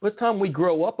 But it's time we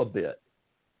grow up a bit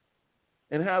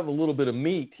and have a little bit of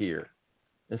meat here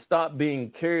and stop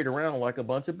being carried around like a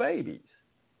bunch of babies.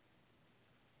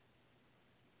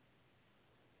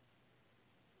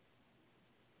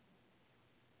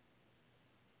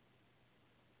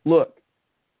 Look,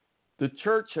 the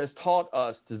church has taught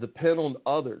us to depend on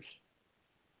others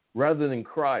rather than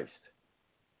Christ.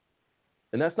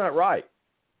 And that's not right.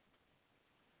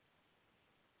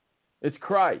 It's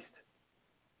Christ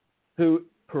who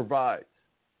provides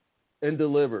and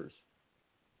delivers.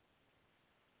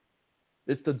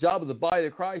 It's the job of the body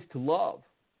of Christ to love.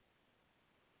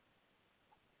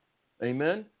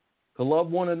 Amen? To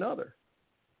love one another.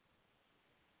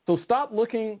 So stop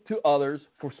looking to others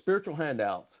for spiritual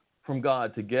handouts from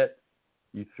God to get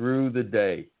you through the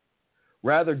day.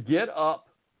 Rather, get up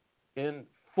in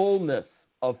fullness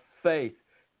of faith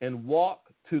and walk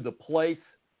to the place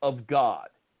of God.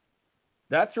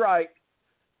 That's right.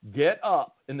 Get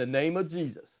up in the name of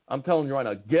Jesus. I'm telling you right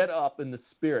now, get up in the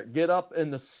spirit, get up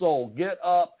in the soul, get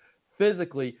up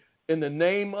physically in the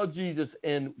name of Jesus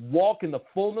and walk in the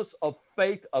fullness of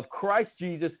faith of Christ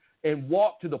Jesus and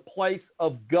walk to the place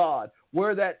of God,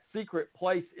 where that secret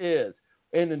place is,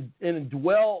 and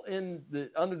dwell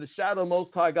under the shadow of the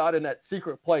Most High God in that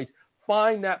secret place.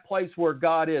 Find that place where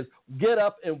God is. Get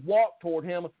up and walk toward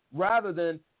Him rather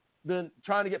than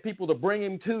trying to get people to bring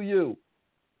Him to you.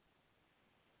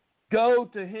 Go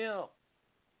to Him,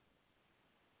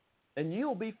 and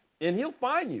He'll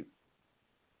find you.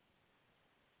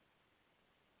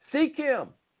 Seek Him.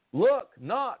 Look,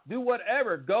 knock, do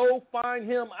whatever. Go find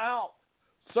Him out.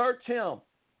 Search Him.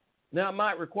 Now, it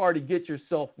might require to get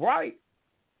yourself right.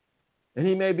 And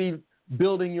He may be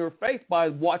building your faith by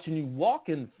watching you walk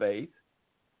in faith.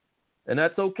 And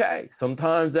that's okay.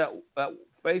 Sometimes that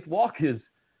faith walk is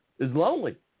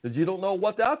lonely because you don't know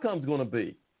what the outcome's going to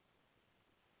be.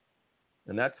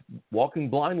 And that's walking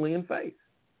blindly in faith.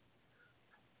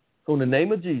 So in the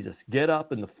name of Jesus, get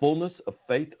up in the fullness of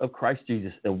faith of Christ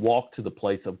Jesus and walk to the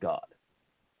place of God.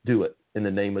 Do it in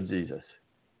the name of Jesus.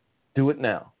 Do it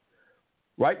now.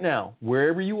 Right now,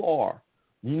 wherever you are,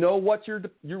 you know what you're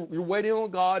waiting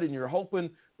on God and you're hoping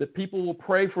that people will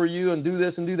pray for you and do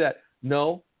this and do that.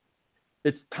 No,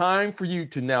 it's time for you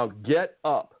to now get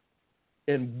up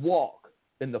and walk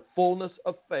in the fullness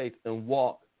of faith and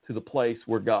walk to the place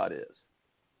where God is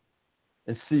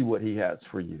and see what He has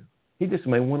for you. He just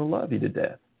may want to love you to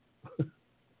death.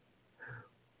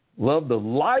 Love the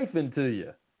life into you.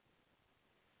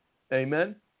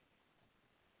 Amen.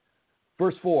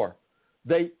 Verse 4.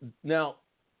 The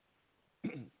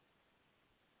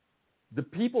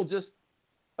people just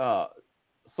saw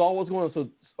what's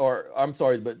going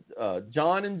on. But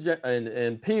John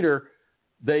and Peter,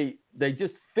 they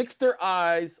just fixed their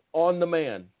eyes on the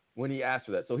man when he asked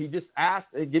for that. So he just asked,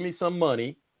 hey, give me some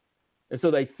money. And so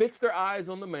they fixed their eyes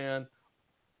on the man.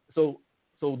 So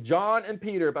John and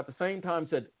Peter, about the same time,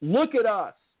 said, look at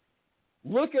us.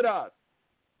 Look at us.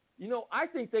 You know, I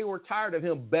think they were tired of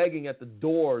him begging at the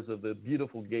doors of the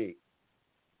beautiful gate.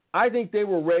 I think they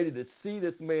were ready to see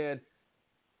this man.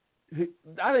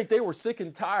 I think they were sick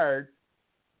and tired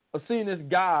of seeing this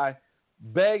guy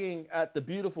begging at the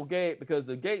beautiful gate, because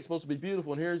the gate's supposed to be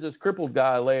beautiful, and here's this crippled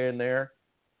guy laying there,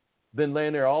 been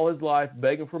laying there all his life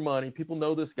begging for money. People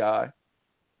know this guy.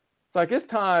 It's like it's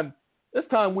time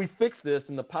we fix this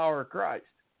in the power of Christ.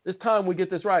 It's time we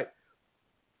get this right.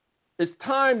 It's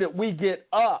time that we get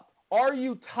up. Are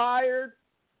you tired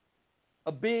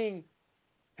of being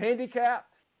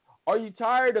handicapped? Are you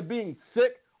tired of being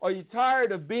sick? Are you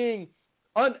tired of being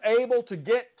unable to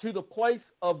get to the place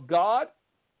of God?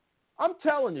 I'm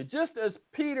telling you, just as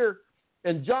Peter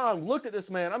and John looked at this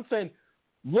man, I'm saying,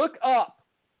 look up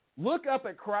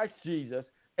at Christ Jesus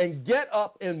and get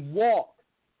up and walk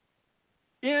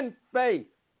in faith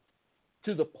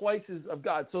to the places of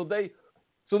God. So they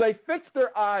fixed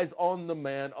their eyes on the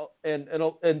man, and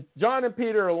John and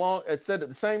Peter along said at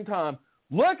the same time,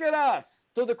 look at us.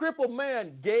 So the crippled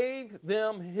man gave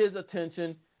them his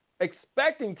attention,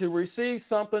 expecting to receive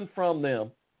something from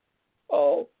them.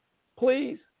 Oh,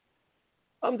 please.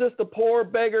 I'm just a poor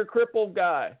beggar, crippled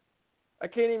guy. I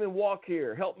can't even walk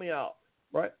here. Help me out,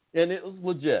 right? And it was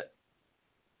legit.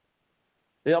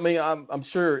 I mean, I'm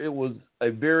sure it was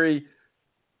a very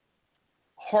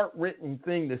heart-wrenching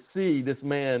thing to see this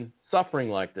man suffering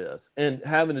like this and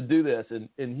having to do this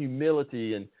in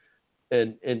humility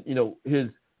and his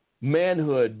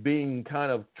manhood being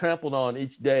kind of trampled on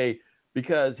each day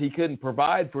because he couldn't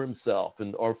provide for himself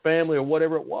or family or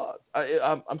whatever it was.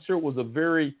 I'm sure it was a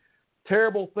very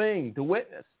terrible thing to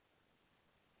witness.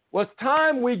 Well, it's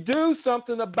time we do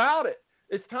something about it.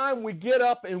 It's time we get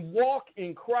up and walk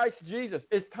in Christ Jesus.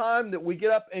 It's time that we get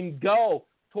up and go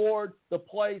toward the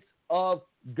place of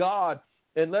God.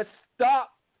 And let's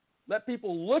stop. Let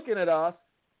people looking at us,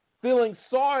 feeling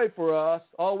sorry for us.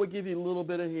 Oh, we give you a little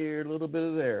bit of here, a little bit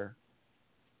of there.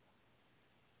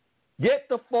 Get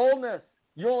the fullness.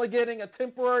 You're only getting a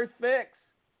temporary fix.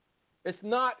 It's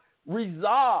not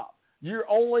resolved. You're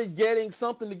only getting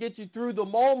something to get you through the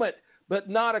moment, but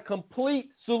not a complete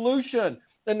solution.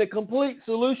 And the complete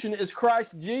solution is Christ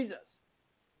Jesus.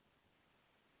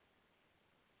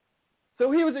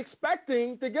 So he was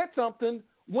expecting to get something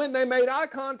when they made eye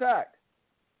contact.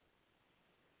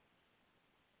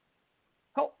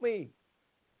 Help me.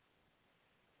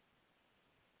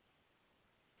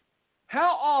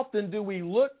 How often do we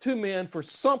look to men for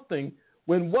something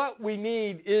when what we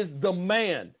need is the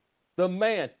man,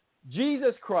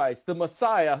 Jesus Christ, the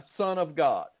Messiah, Son of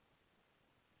God?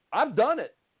 I've done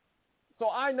it, so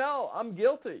I know I'm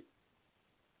guilty.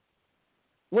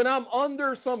 When I'm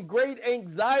under some great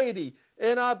anxiety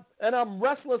and I'm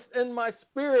restless in my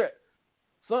spirit,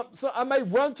 so I may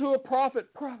run to a prophet.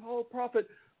 Oh, prophet,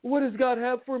 what does God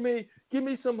have for me? Give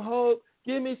me some hope.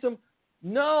 Give me some.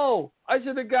 No, I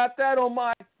should have got that on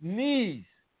my knees.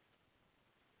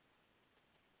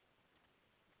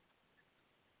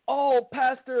 Oh,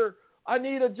 pastor, I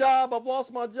need a job. I've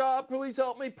lost my job. Please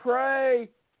help me pray.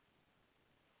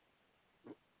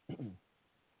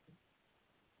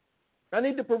 I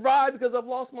need to provide because I've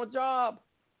lost my job.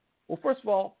 Well, first of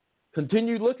all,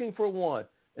 continue looking for one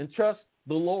and trust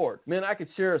the Lord. Man, I could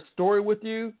share a story with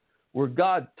you where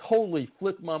God totally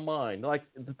flipped my mind. Like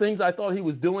the things I thought he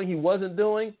was doing, he wasn't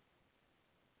doing.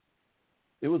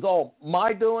 It was all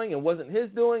my doing. It wasn't his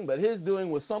doing, but his doing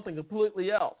was something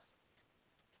completely else.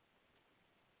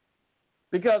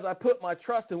 Because I put my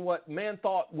trust in what man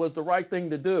thought was the right thing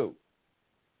to do.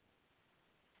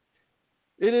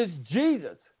 It is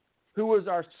Jesus who is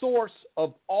our source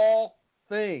of all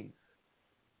things.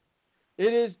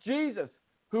 It is Jesus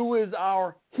who is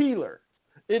our healer.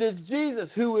 It is Jesus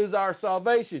who is our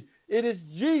salvation. It is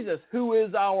Jesus who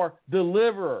is our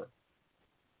deliverer.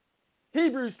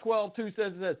 Hebrews 12:2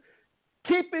 says this,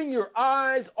 keeping your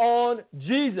eyes on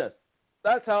Jesus.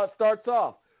 That's how it starts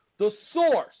off. The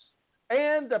source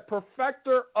and the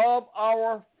perfecter of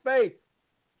our faith.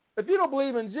 If you don't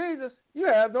believe in Jesus, you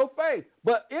have no faith.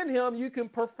 But in him you can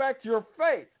perfect your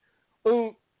faith.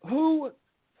 Who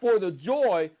for the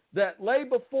joy that lay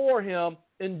before him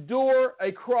endure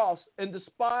a cross and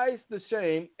despise the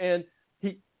shame, and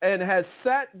has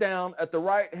sat down at the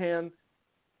right hand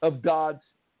of God's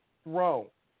throne.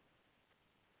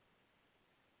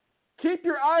 Keep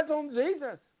your eyes on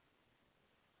Jesus.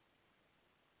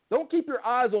 Don't keep your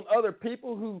eyes on other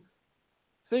people who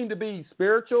seem to be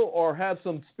spiritual or have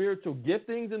some spiritual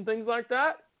giftings and things like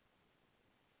that.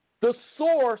 The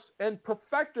source and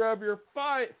perfecter of your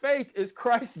faith is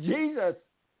Christ Jesus,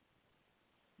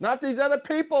 not these other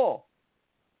people.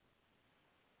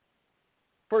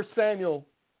 1 Samuel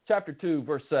chapter 2,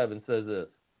 verse 7 says this.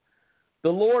 The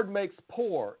Lord makes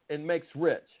poor and makes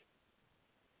rich.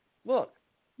 Look,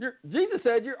 Jesus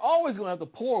said you're always going to have the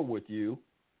poor with you,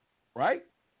 right?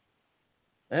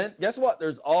 And guess what?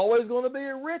 There's always going to be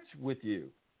a rich with you,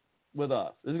 with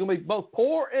us. There's going to be both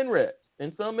poor and rich,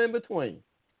 and some in between.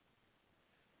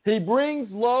 He brings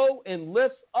low and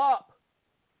lifts up.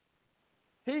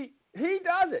 He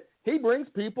does it. He brings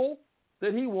people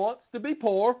that he wants to be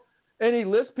poor, and he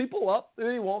lifts people up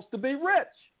that he wants to be rich.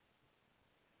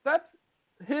 That's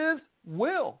his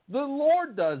will. The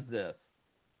Lord does this.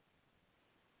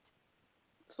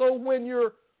 So when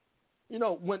you're,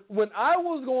 when I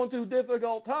was going through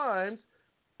difficult times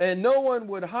and no one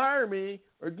would hire me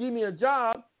or give me a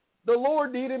job, the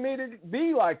Lord needed me to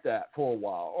be like that for a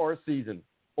while or a season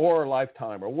or a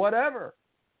lifetime or whatever.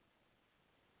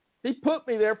 He put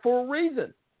me there for a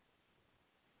reason.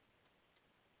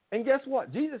 And guess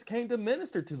what? Jesus came to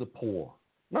minister to the poor,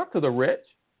 not to the rich.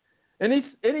 And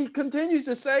he continues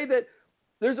to say that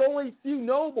there's only few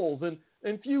nobles and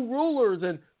few rulers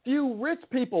and few rich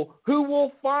people who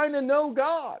will find and know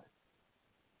God.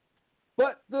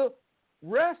 But the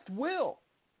rest will.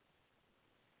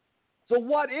 So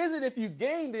what is it if you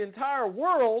gain the entire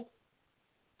world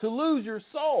to lose your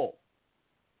soul?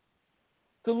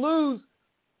 To lose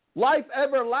life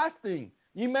everlasting.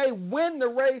 You may win the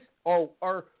race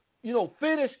or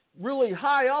finish really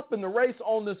high up in the race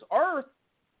on this earth,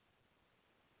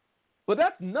 but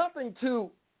that's nothing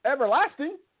to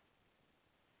everlasting.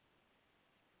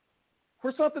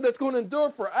 For something that's going to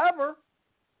endure forever,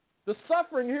 the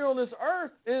suffering here on this earth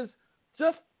is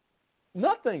just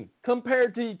nothing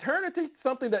compared to eternity,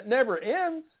 something that never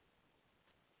ends.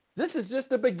 This is just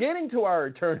the beginning to our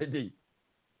eternity.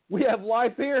 We have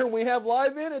life here and we have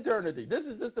life in eternity. This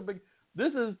is just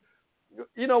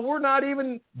we're not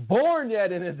even born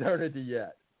yet in eternity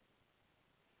yet.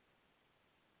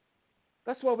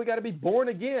 That's why we got to be born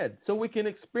again, so we can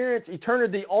experience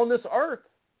eternity on this earth,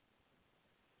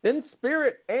 in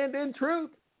spirit and in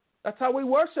truth. That's how we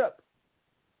worship.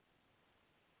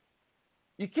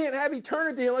 You can't have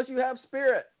eternity unless you have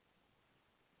spirit.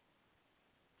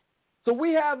 So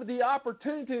we have the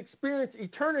opportunity to experience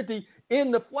eternity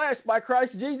in the flesh by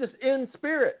Christ Jesus in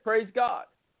spirit. Praise God.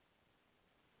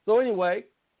 So anyway,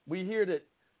 we hear that,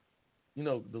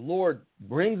 the Lord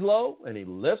brings low and he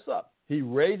lifts up. He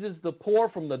raises the poor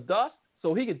from the dust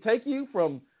so he can take you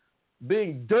from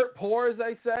being dirt poor, as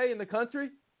they say in the country,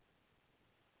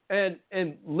 and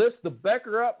lifts the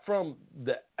beggar up from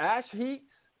the ash heaps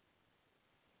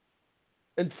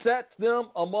and sets them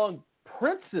among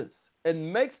princes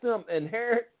and makes them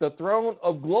inherit the throne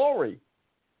of glory.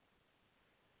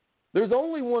 There's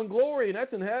only one glory, and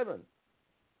that's in heaven.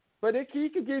 But he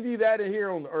could give you that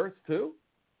here on the earth too.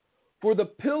 For the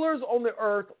pillars on the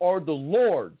earth are the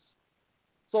Lord's.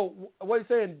 So what he's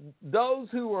saying, those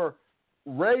who are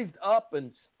raised up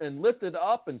and lifted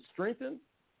up and strengthened,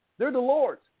 they're the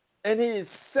Lord's. And he has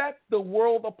set the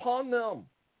world upon them.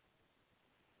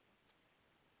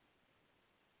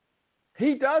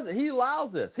 He does it. He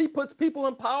allows this. He puts people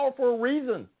in power for a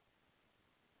reason.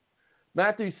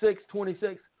 Matthew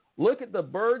 6:26. Look at the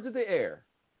birds of the air,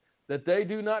 that they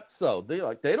do not sow. They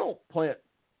don't plant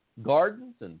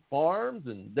gardens and farms,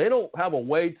 and they don't have a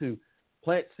way to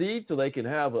plant seeds so they can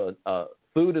have a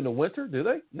food in the winter, do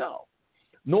they? No.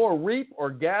 Nor reap or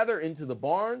gather into the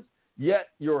barns, yet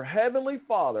your heavenly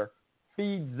Father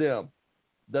feeds them.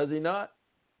 Does he not?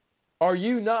 Are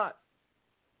you not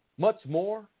much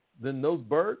more than those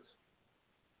birds?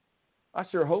 I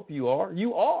sure hope you are.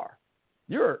 You are.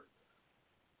 You're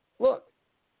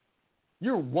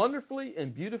wonderfully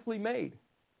and beautifully made.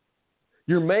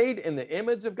 You're made in the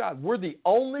image of God. We're the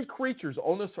only creatures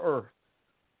on this earth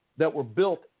that were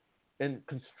built and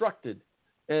constructed,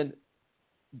 and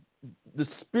the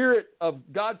Spirit of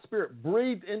God's Spirit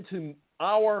breathed into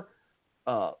our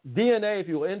DNA, if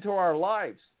you will, into our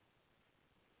lives.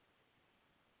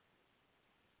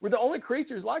 We're the only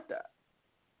creatures like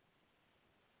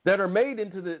that are made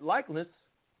into the likeness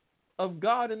of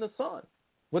God and the Son.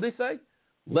 What do they say?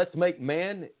 Let's make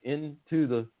man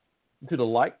into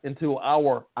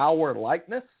our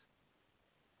likeness.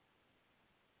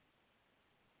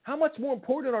 How much more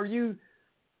important are you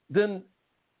than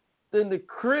the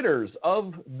critters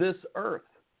of this earth?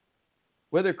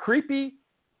 Whether creepy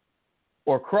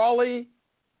or crawly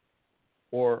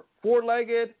or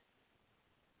four-legged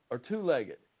or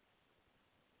two-legged.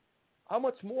 How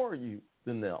much more are you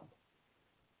than them?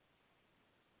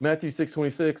 Matthew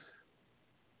 6:26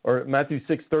 or Matthew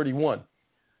 6:31.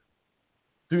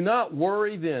 Do not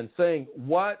worry then, saying,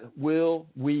 what will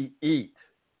we eat?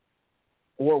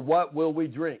 Or what will we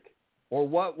drink? Or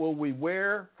what will we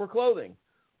wear for clothing?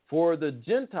 For the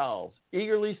Gentiles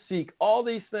eagerly seek all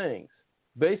these things.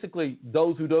 Basically,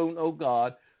 those who don't know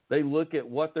God, they look at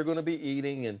what they're going to be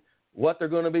eating and what they're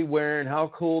going to be wearing,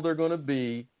 how cool they're going to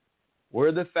be,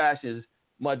 where the fashions.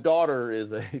 My daughter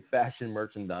is a fashion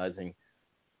merchandising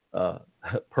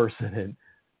person, and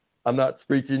I'm not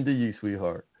preaching to you,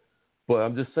 sweetheart, but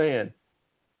I'm just saying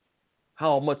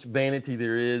how much vanity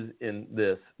there is in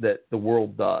this that the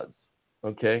world does,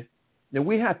 okay? Now,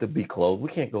 we have to be clothed. We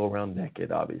can't go around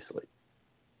naked, obviously.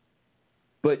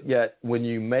 But yet, when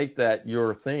you make that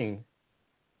your thing,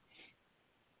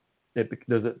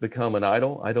 Does it become an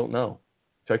idol? I don't know.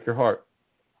 Check your heart.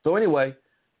 So anyway,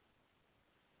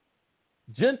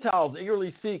 Gentiles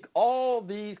eagerly seek all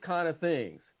these kind of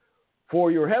things.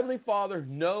 For your heavenly Father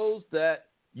knows that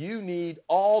you need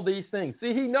all these things.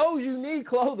 See, he knows you need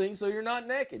clothing so you're not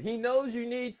naked. He knows you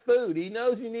need food. He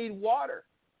knows you need water.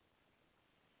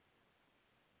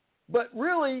 But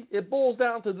really, it boils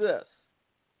down to this.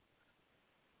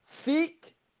 Seek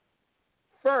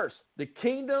first the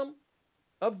kingdom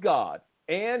of God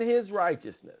and his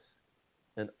righteousness,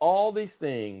 and all these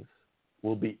things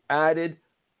will be added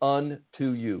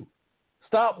unto you.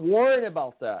 Stop worrying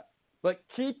about that, but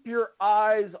keep your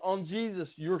eyes on Jesus,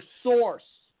 your source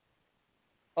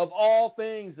of all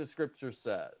things, the Scripture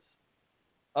says.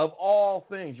 Of all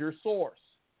things, your source.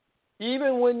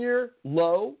 Even when you're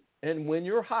low and when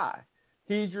you're high,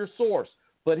 he's your source.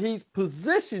 But he's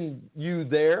positioned you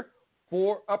there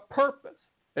for a purpose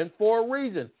and for a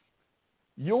reason.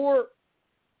 Your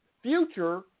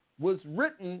future was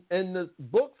written in the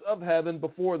books of heaven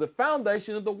before the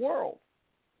foundation of the world.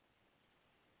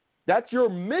 That's your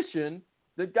mission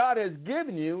that God has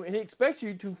given you, and he expects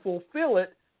you to fulfill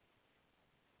it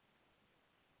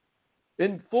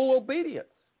in full obedience,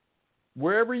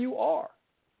 wherever you are.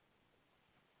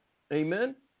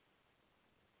 Amen?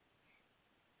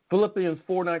 Philippians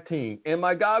 4:19, and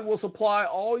my God will supply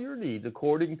all your needs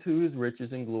according to his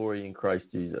riches and glory in Christ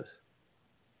Jesus.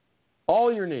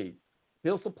 All your needs,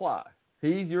 he'll supply.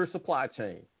 He's your supply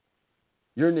chain.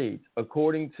 Your needs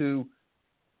according to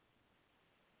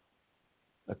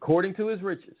his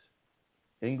riches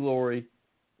in glory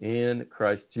in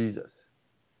Christ Jesus.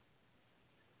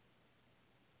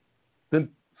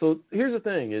 So here's the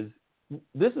thing is,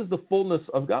 this is the fullness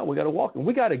of God we got to walk in.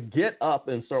 We got to get up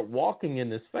and start walking in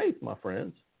this faith, my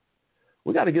friends.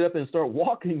 We got to get up and start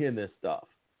walking in this stuff.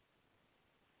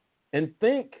 And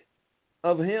think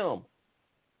of him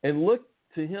and look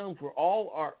to him for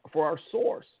our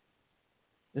source.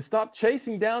 And stop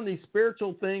chasing down these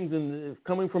spiritual things and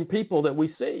coming from people that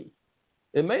we see.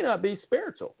 It may not be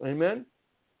spiritual. Amen.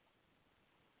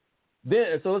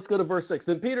 So let's go to verse 6.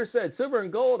 Then Peter said, silver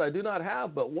and gold I do not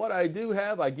have, but what I do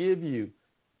have I give you.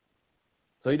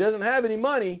 So he doesn't have any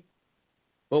money,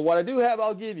 but what I do have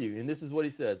I'll give you. And this is what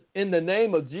he says. In the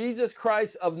name of Jesus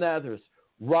Christ of Nazareth,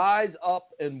 rise up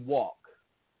and walk.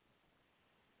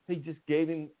 He just gave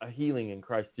him a healing in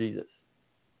Christ Jesus.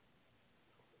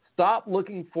 Stop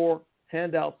looking for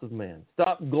handouts of man.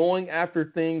 Stop going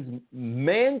after things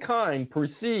mankind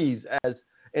perceives as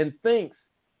and thinks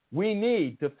we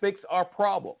need to fix our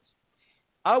problems.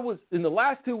 In the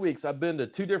last 2 weeks, I've been to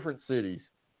 2 different cities,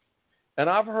 and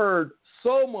I've heard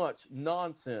so much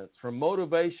nonsense from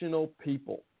motivational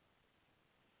people.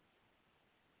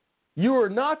 You are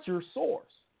not your source.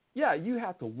 Yeah, you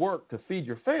have to work to feed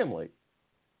your family.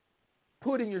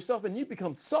 Putting yourself in, you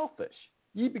become selfish.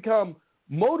 You become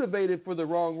motivated for the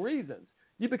wrong reasons.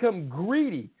 You become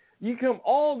greedy. You become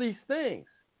all these things.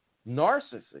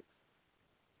 Narcissistic.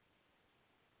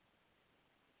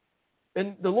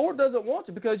 And the Lord doesn't want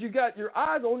you because you got your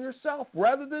eyes on yourself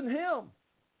rather than him.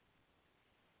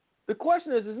 The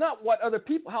question is not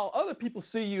how other people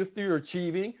see you if you're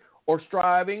achieving or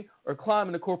striving or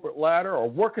climbing the corporate ladder or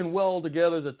working well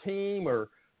together as a team or,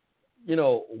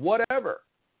 whatever.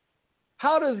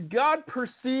 How does God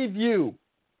perceive you?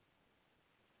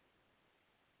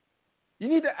 You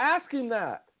need to ask him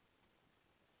that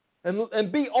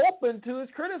and be open to his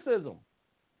criticism.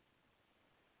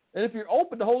 And if you're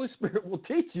open, the Holy Spirit will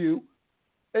teach you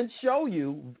and show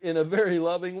you in a very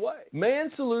loving way.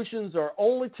 Man's solutions are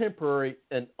only temporary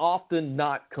and often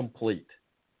not complete.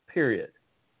 Period.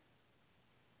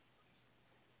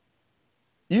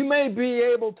 You may be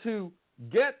able to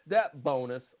get that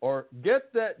bonus or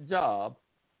get that job,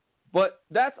 but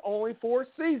that's only for a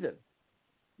season.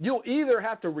 You'll either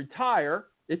have to retire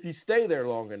if you stay there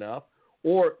long enough,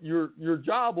 or your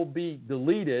job will be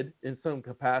deleted in some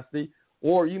capacity,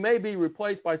 or you may be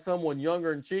replaced by someone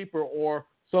younger and cheaper or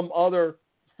some other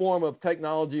form of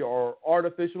technology or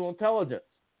artificial intelligence.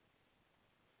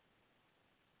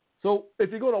 So if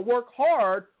you're going to work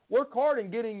hard in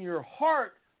getting your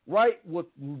heart right with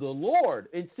the Lord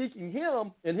and seeking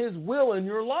him and his will in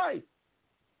your life.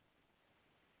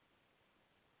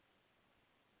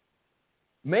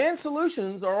 Man's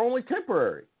solutions are only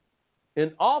temporary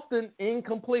and often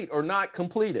incomplete or not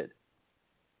completed.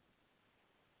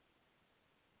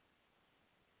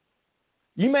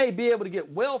 You may be able to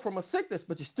get well from a sickness,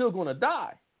 but you're still going to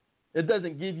die. It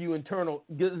doesn't give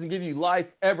you life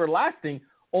everlasting,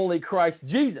 only Christ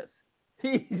Jesus.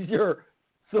 He's your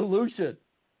solution.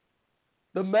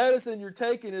 The medicine you're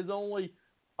taking is only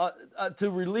to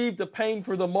relieve the pain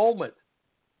for the moment,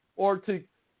 or to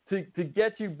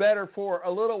get you better for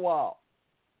a little while.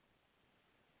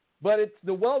 But it's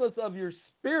the wellness of your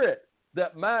spirit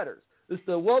that matters. It's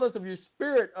the wellness of your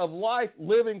spirit of life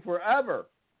living forever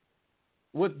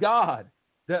with God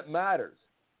that matters.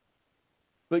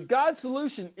 But God's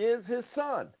solution is His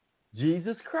Son,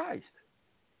 Jesus Christ.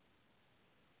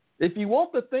 If you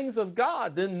want the things of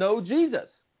God, then know Jesus.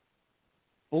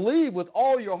 Believe with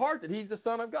all your heart that He's the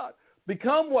Son of God.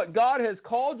 Become what God has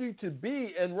called you to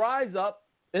be and rise up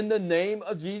in the name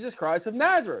of Jesus Christ of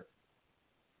Nazareth.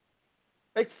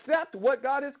 Accept what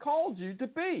God has called you to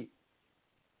be.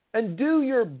 And do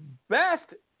your best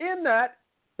in that,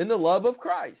 in the love of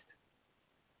Christ.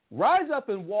 Rise up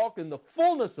and walk in the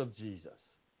fullness of Jesus,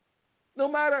 no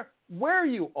matter where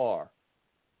you are.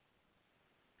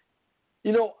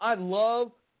 You know, I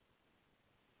love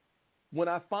when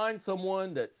I find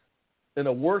someone that's in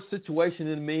a worse situation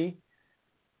than me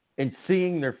and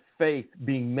seeing their faith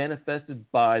being manifested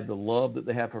by the love that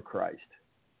they have for Christ.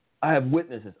 I have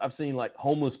witnesses. I've seen like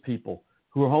homeless people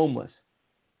who are homeless,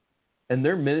 and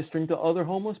they're ministering to other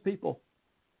homeless people,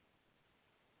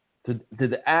 to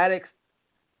the addicts,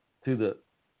 to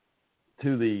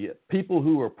the people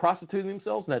who are prostituting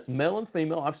themselves, and that's male and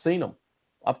female. I've seen them.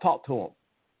 I've talked to them.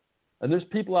 And there's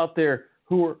people out there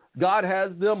who are, God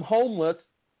has them homeless,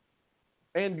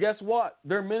 and guess what?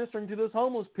 They're ministering to those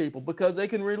homeless people because they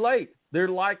can relate. They're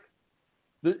like,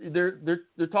 they're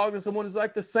talking to someone who's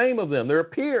like the same of them. They're a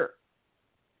peer.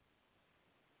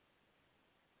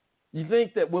 You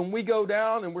think that when we go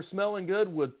down and we're smelling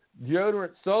good with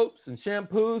deodorant soaps and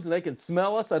shampoos and they can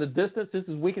smell us at a distance just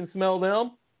as we can smell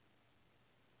them?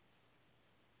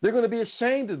 They're going to be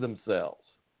ashamed of themselves.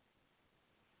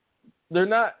 They're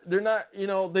not, you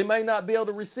know, they may not be able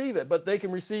to receive it, but they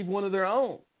can receive one of their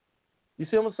own. You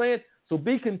see what I'm saying? So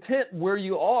be content where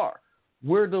you are,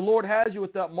 where the Lord has you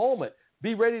at that moment.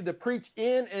 Be ready to preach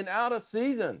in and out of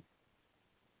season.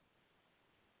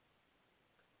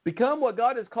 Become what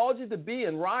God has called you to be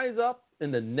and rise up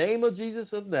in the name of Jesus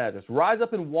of Nazareth. Rise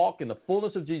up and walk in the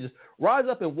fullness of Jesus. Rise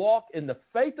up and walk in the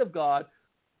faith of God,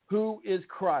 who is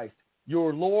Christ,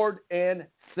 your Lord and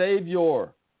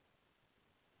Savior.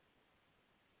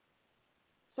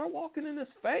 Start walking in this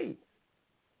faith.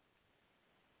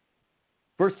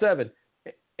 Verse 7,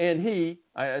 and he,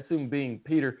 I assume being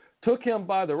Peter, took him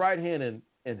by the right hand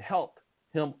and helped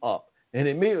him up. And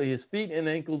immediately his feet and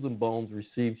ankles and bones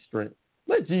received strength.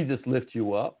 Let Jesus lift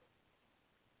you up.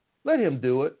 Let Him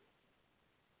do it.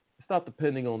 Stop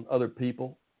depending on other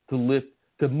people to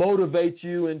motivate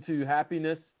you into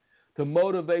happiness, to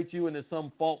motivate you into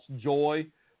some false joy,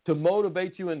 to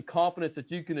motivate you in confidence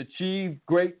that you can achieve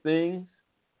great things.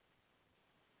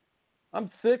 I'm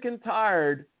sick and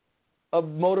tired of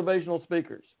motivational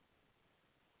speakers.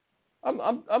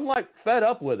 I'm like fed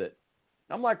up with it.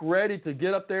 I'm like ready to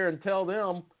get up there and tell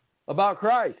them about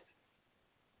Christ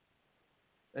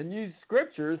and use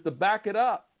scriptures to back it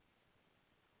up.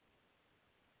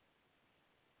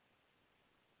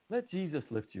 Let Jesus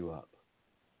lift you up.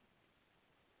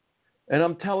 And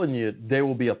I'm telling you, there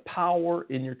will be a power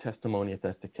in your testimony if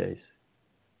that's the case.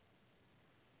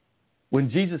 When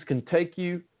Jesus can take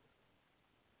you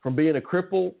from being a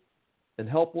cripple and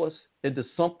helpless into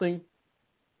something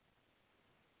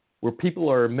where people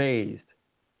are amazed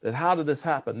that how did this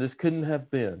happen? This couldn't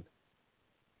have been.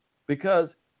 Because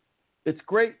it's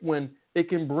great when it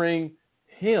can bring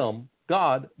Him,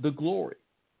 God, the glory.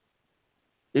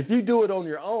 If you do it on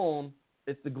your own,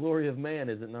 it's the glory of man,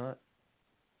 is it not?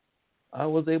 I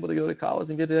was able to go to college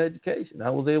and get an education. I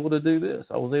was able to do this.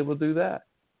 I was able to do that.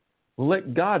 Well,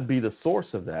 let God be the source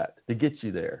of that to get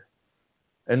you there.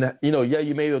 And, that, you know, yeah,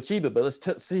 you may achieve it, but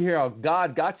let's see here how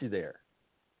God got you there.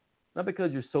 Not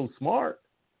because you're so smart,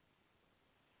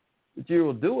 but you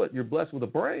will do it. You're blessed with a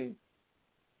brain.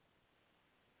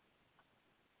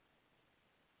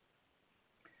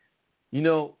 You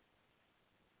know,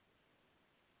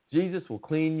 Jesus will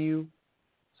clean you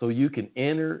so you can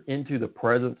enter into the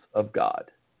presence of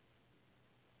God.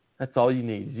 That's all you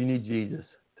need. You need Jesus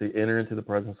to enter into the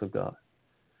presence of God.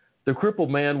 The crippled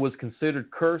man was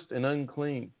considered cursed and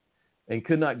unclean and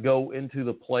could not go into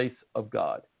the place of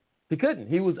God. He couldn't.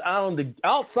 He was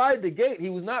outside the gate. He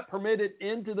was not permitted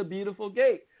into the beautiful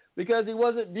gate because he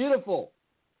wasn't beautiful.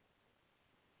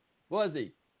 Was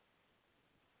he?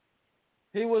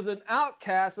 He was an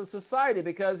outcast of society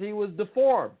because he was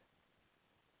deformed.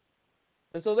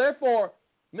 And so therefore,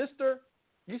 mister,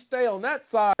 you stay on that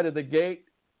side of the gate.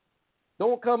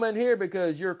 Don't come in here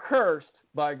because you're cursed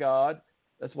by God.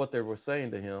 That's what they were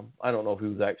saying to him. I don't know if he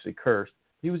was actually cursed.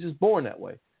 He was just born that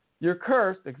way. You're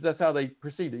cursed because that's how they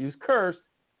perceived it. He was cursed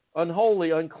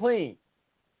unholy, unclean.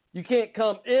 You can't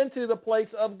come into the place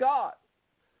of God.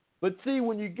 But see,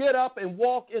 when you get up and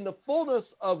walk in the fullness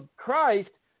of Christ,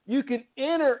 you can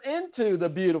enter into the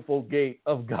beautiful gate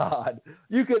of God.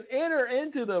 You can enter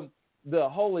into the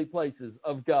holy places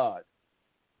of God.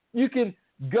 You can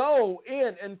go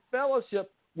in and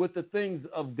fellowship with the things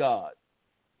of God.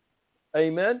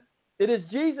 Amen. It is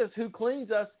Jesus who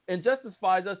cleans us and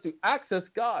justifies us to access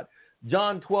God.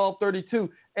 John 12:32.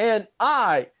 And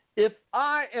if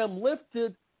I am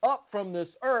lifted up from this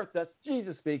earth, that's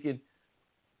Jesus speaking,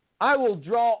 I will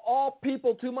draw all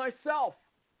people to myself.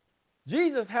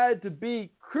 Jesus had to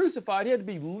be crucified. He had to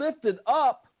be lifted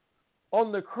up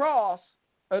on the cross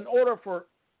in order for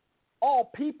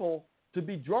all people to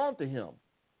be drawn to him.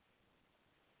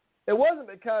 It wasn't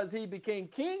because he became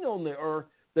king on the earth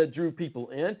that drew people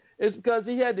in. It's because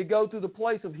he had to go through the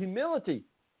place of humility,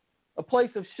 a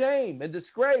place of shame and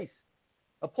disgrace,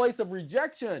 a place of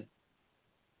rejection.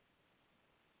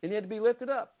 And he had to be lifted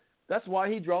up. That's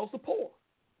why he draws the poor.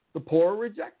 The poor are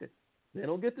rejected. They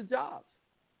don't get the jobs.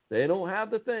 They don't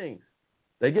have the things.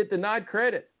 They get denied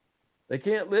credit. They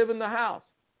can't live in the house.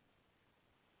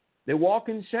 They walk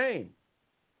in shame.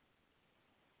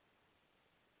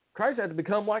 Christ had to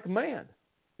become like man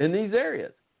in these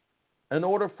areas in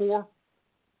order for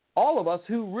all of us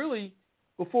who really,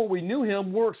 before we knew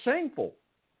him, were shameful.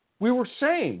 We were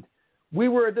shamed. We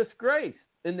were a disgrace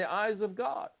in the eyes of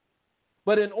God.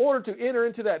 But in order to enter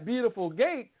into that beautiful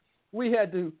gate, we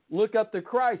had to look up to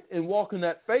Christ and walk in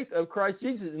that faith of Christ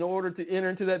Jesus in order to enter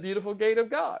into that beautiful gate of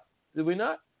God. Did we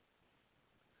not?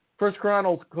 1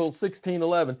 Chronicles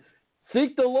 16:11.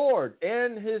 Seek the Lord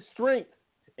and his strength.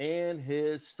 And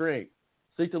his strength.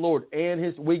 Seek the Lord and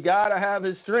his. We got to have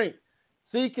his strength.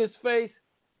 Seek his face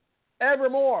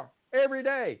evermore, every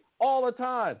day, all the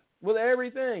time, with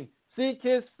everything. Seek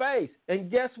his face. And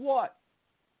guess what?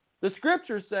 The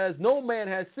scripture says no man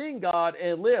has seen God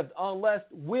and lived unless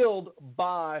willed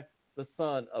by the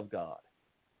Son of God.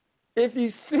 If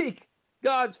you seek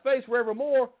God's face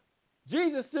forevermore,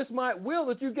 Jesus just might will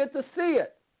that you get to see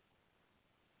it.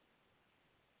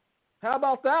 How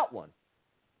about that one?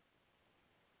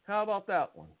 How about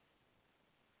that one?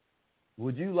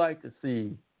 Would you like to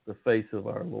see the face of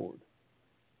our Lord?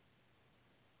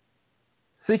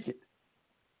 Seek it.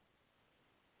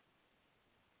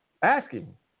 Ask him,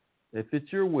 if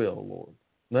it's your will, Lord,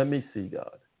 let me see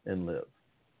God and live.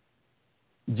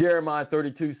 Jeremiah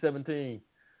 32:17.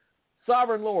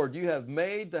 Sovereign Lord, you have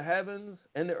made the heavens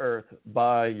and the earth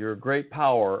by your great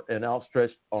power and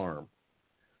outstretched arm.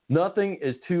 Nothing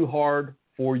is too hard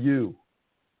for you.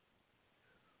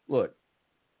 Look,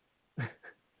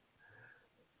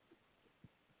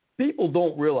 people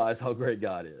don't realize how great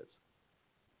God is.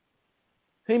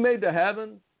 He made the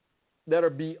heavens that are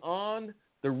beyond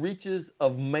the reaches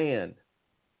of man.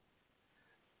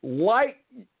 Light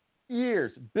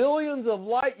years, billions of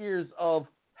light years of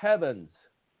heavens.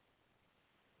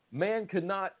 Man could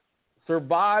not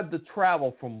survive the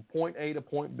travel from point A to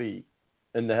point B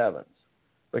in the heavens.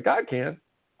 But God can.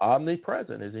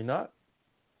 Omnipresent, is he not?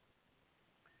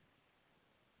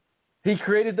 He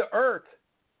created the earth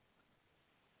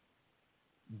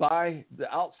by the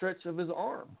outstretch of his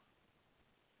arm.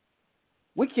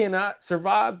 We cannot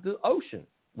survive the ocean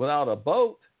without a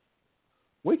boat.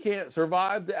 We can't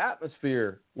survive the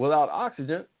atmosphere without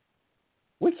oxygen.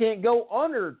 We can't go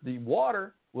under the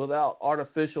water without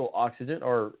artificial oxygen,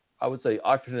 or I would say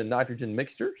oxygen and nitrogen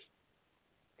mixtures.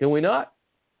 Can we not?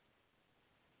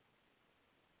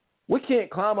 We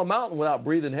can't climb a mountain without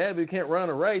breathing heavy. We can't run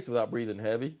a race without breathing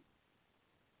heavy.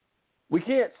 We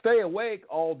can't stay awake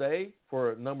all day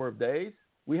for a number of days.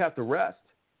 We have to rest.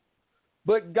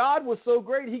 But God was so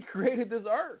great, he created this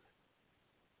earth.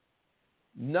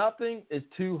 Nothing is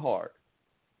too hard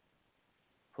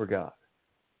for God.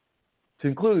 To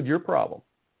include your problem.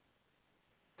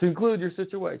 To include your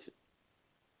situation.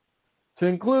 To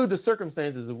include the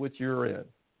circumstances of which you're in.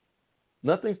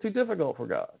 Nothing's too difficult for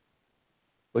God.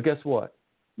 But guess what?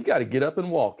 You got to get up and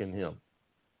walk in him.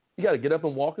 You got to get up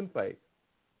and walk in faith.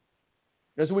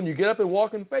 It's when you get up and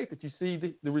walk in faith that you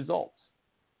see the results.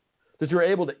 That you're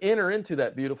able to enter into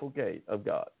that beautiful gate of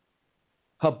God.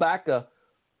 Habakkuk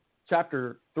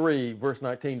chapter 3, verse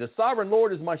 19. The sovereign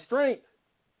Lord is my strength.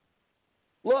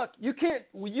 Look,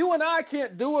 you and I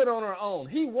can't do it on our own.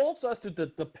 He wants us to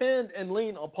depend and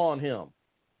lean upon him.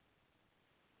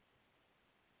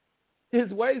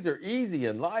 His ways are easy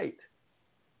and light.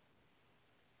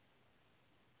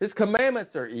 His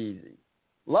commandments are easy.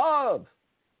 Love.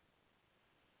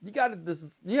 You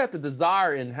have to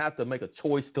desire and have to make a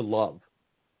choice to love.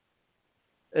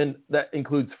 And that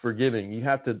includes forgiving. You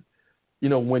have to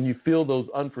when you feel those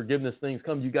unforgiveness things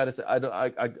come, you got to say,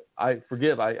 I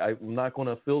forgive. I'm not going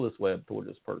to feel this way toward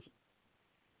this person.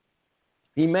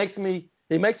 He makes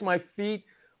my feet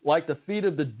like the feet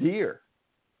of the deer.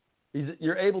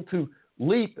 You're able to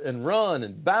leap and run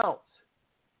and bounce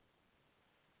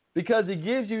because he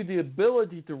gives you the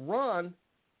ability to run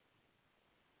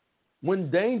when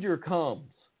danger comes.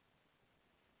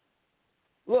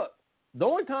 Look, the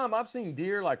only time I've seen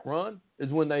deer run is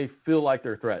when they feel like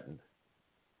they're threatened.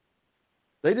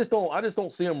 I just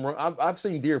don't see them run. I've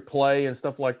seen deer play and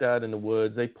stuff like that in the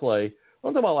woods. They play.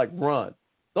 I'm talking about run.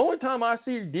 The only time I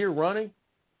see deer running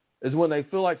is when they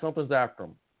feel like something's after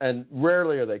them, and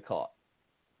rarely are they caught.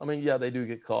 I mean, yeah, they do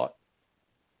get caught,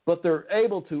 but they're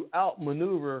able to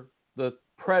outmaneuver the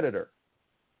predator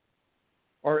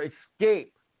or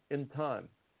escape in time,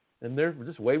 and they're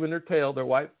just waving their tail. That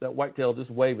white tail,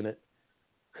 just waving it.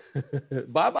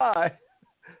 Bye bye.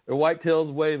 Their white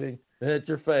tail's waving at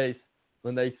your face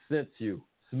when they sense you,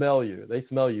 smell you. They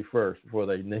smell you first before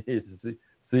they need to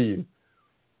see you.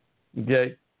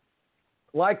 Okay.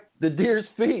 Like the deer's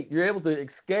feet, you're able to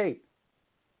escape.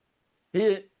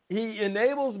 He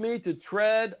enables me to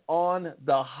tread on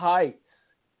the heights.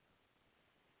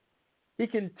 He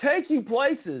can take you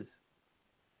places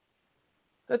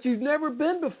that you've never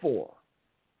been before.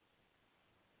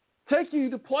 Take you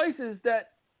to places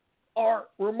that are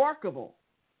remarkable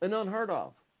and unheard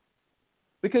of.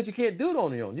 Because you can't do it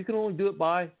on your own. You can only do it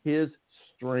by his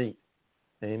strength.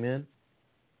 Amen.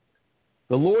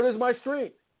 The Lord is my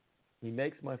strength. He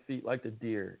makes my feet like the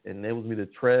deer and enables me to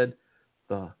tread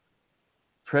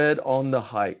on the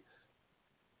heights.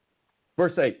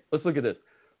 Verse 8. Let's look at this.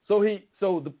 So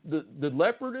the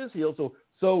leopard is healed.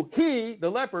 So he, the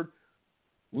leopard,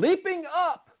 leaping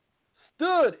up,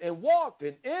 stood and walked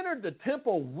and entered the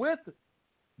temple with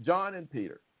John and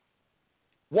Peter.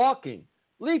 Walking,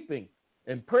 leaping,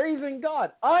 and praising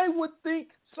God. I would think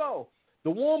so.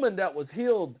 The woman that was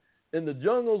healed in the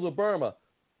jungles of Burma,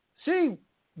 she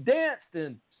danced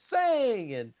and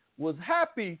sang and was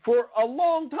happy for a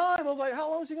long time. I was like, how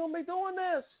long is she going to be doing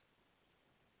this?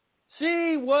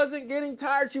 She wasn't getting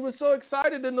tired. She was so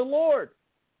excited in the Lord.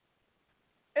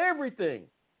 Everything.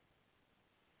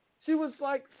 She was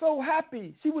so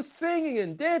happy. She was singing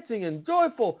and dancing and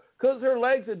joyful because her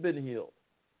legs had been healed.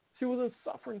 She wasn't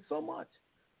suffering so much.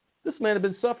 This man had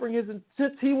been suffering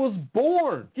since he was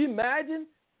born. Can you imagine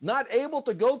not able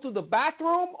to go to the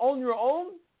bathroom on your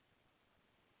own?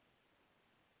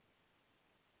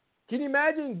 Can you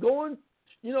imagine going,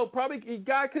 probably a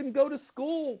guy couldn't go to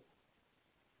school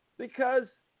because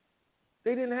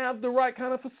they didn't have the right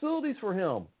kind of facilities for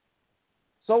him.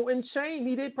 So in shame,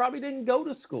 he probably didn't go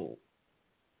to school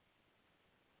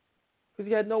because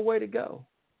he had no way to go.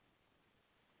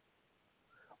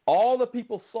 All the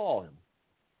people saw him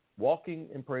walking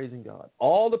and praising God.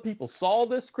 All the people saw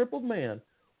this crippled man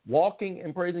walking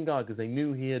and praising God because they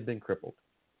knew he had been crippled.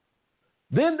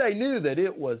 Then they knew that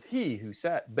it was he who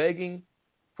sat begging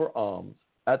for alms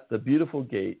at the beautiful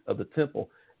gate of the temple.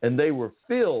 And they were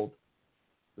filled,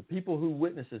 the people who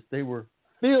witnessed this, they were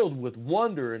filled with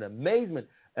wonder and amazement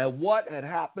at what had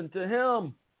happened to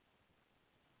him.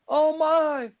 Oh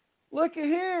my, look at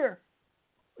here.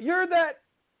 You're that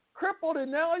crippled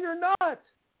and now you're not.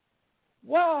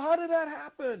 Wow, how did that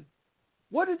happen?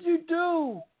 What did you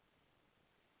do?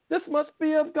 This must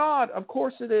be of God. Of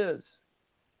course it is.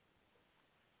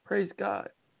 Praise God.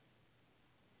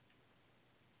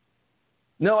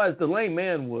 Now, as the lame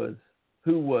man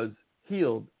who was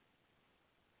healed,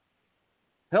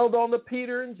 held on to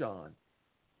Peter and John,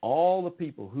 all the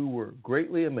people who were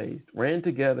greatly amazed ran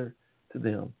together to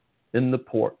them in the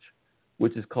porch,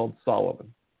 which is called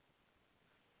Solomon.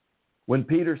 When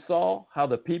Peter saw how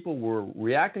the people were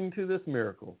reacting to this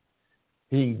miracle,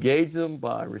 he engaged them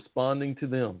by responding to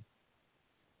them.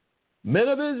 Men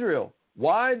of Israel,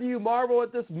 why do you marvel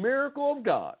at this miracle of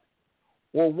God?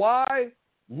 Or why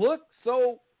look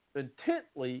so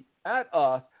intently at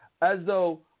us as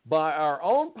though by our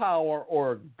own power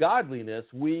or godliness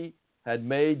we had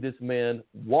made this man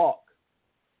walk?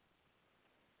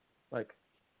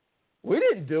 We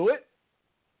didn't do it.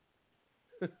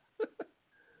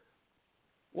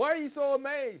 Why are you so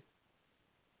amazed?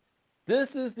 This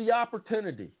is the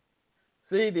opportunity.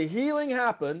 See, the healing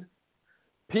happened.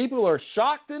 People are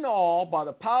shocked and awed by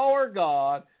the power of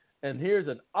God, and here's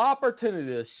an opportunity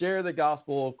to share the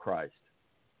gospel of Christ.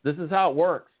 This is how it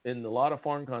works in a lot of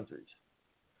foreign countries.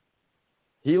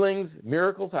 Healings,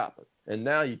 miracles happen, and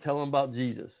now you tell them about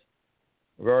Jesus,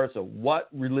 regardless of what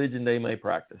religion they may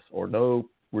practice or no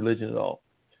religion at all.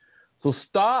 So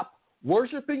stop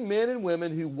worshiping men and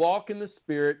women who walk in the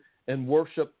Spirit and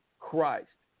worship Christ.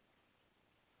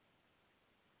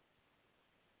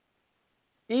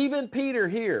 Even Peter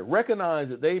here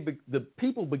recognized that the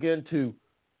people began to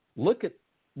look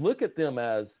at them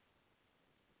as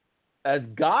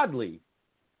godly.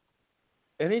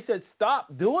 And he said,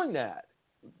 stop doing that.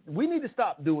 We need to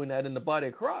stop doing that in the body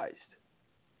of Christ.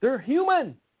 They're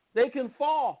human. They can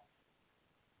fall.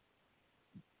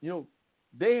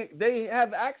 They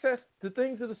have access to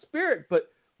things of the Spirit, but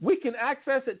we can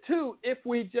access it too if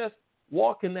we just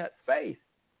walk in that faith.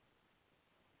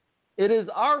 It is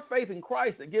our faith in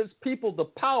Christ that gives people the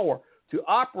power to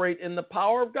operate in the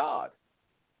power of God.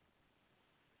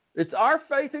 It's our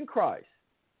faith in Christ.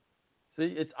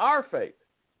 See, it's our faith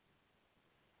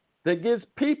that gives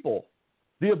people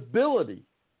the ability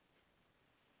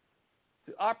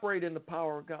to operate in the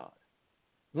power of God.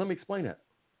 Let me explain that.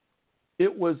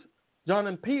 It was John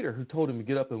and Peter who told him to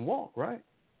get up and walk, right?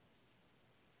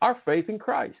 Our faith in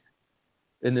Christ.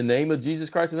 In the name of Jesus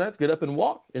Christ of Nazareth, get up and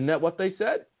walk. Isn't that what they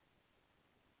said?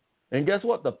 And guess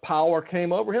what? The power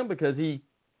came over him because he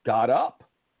got up.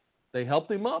 They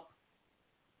helped him up.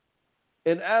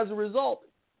 And as a result,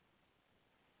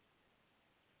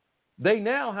 they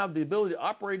now have the ability to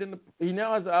operate he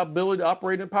now has the ability to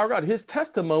operate in the power of God. His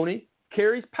testimony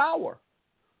carries power.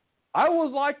 I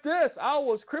was like this. I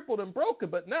was crippled and broken,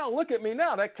 but now look at me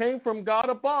now. That came from God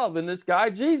above in this guy,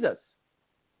 Jesus.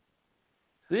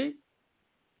 See?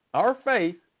 Our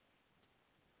faith,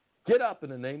 get up in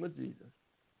the name of Jesus.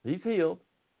 He's healed.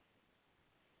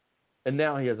 And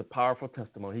now he has a powerful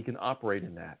testimony. He can operate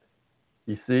in that.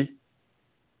 You see?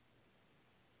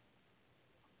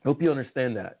 Hope you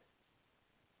understand that.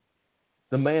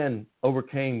 The man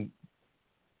overcame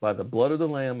by the blood of the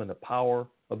Lamb and the power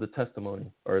of the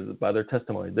testimony, or by their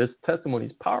testimony. This testimony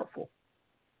is powerful.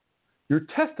 Your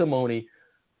testimony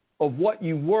of what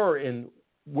you were and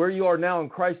where you are now in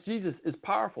Christ Jesus is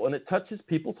powerful, and it touches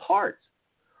people's hearts,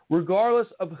 regardless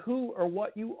of who or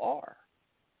what you are.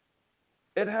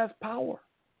 It has power.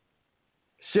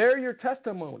 Share your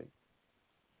testimony.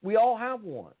 We all have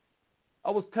one.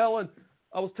 I was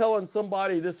telling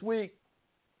somebody this week,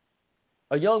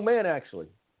 a young man actually,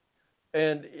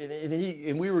 and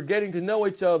we were getting to know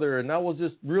each other, and I was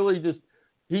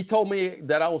he told me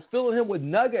that I was filling him with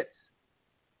nuggets.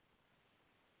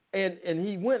 And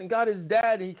he went and got his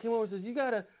dad, and he came over and says, "You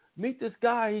got to meet this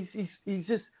guy. He's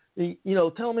just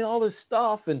telling me all this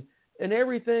stuff and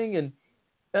everything."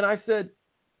 And I said,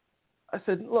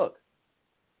 "Look,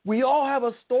 we all have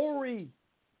a story.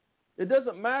 It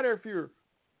doesn't matter if you're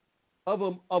of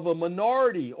a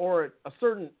minority or a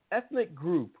certain ethnic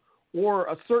group or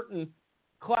a certain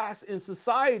class in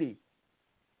society.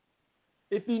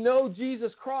 If you know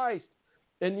Jesus Christ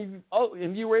and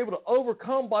you were able to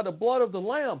overcome by the blood of the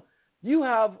Lamb, you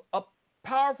have a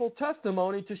powerful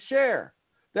testimony to share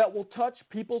that will touch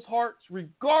people's hearts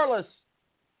regardless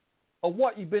of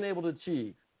what you've been able to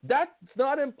achieve. That's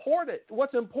not important.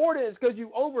 What's important is because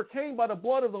you overcame by the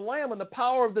blood of the Lamb and the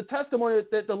power of the testimony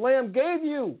that the Lamb gave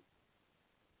you.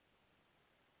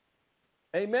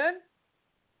 Amen?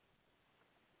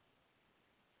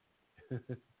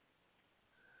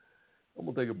 I'm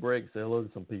going to take a break and say hello to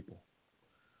some people.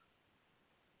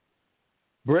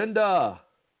 Brenda,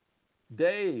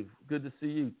 Dave, good to see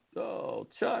you. Oh,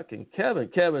 Chuck and Kevin.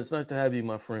 Kevin, it's nice to have you,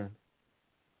 my friend.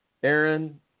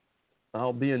 Aaron,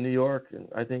 I'll be in New York, and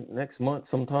I think next month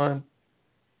sometime.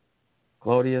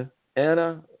 Claudia,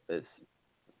 Anna, it's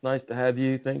nice to have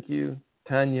you. Thank you.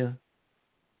 Tanya,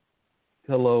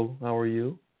 hello, how are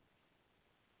you?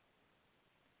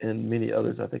 And many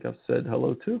others I think I've said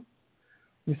hello to.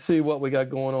 Let's see what we got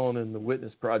going on in the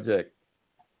Witness Project.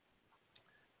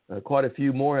 Quite a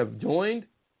few more have joined.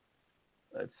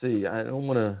 Let's see. I don't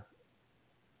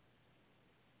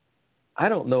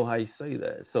know how you say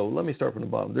that. So let me start from the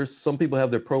bottom. There's some people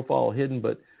have their profile hidden,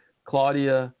 but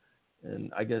Claudia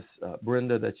and I guess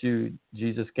Brenda, that's you,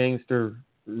 Jesus Gangster,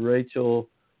 Rachel,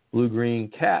 Blue Green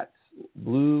Cats.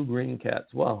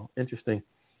 Wow, interesting.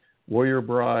 Warrior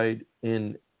Bride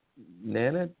in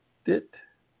Nanadit.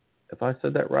 If I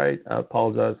said that right, I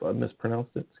apologize if I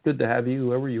mispronounced it. It's good to have you,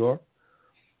 whoever you are.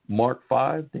 Mark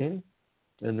 5, Danny,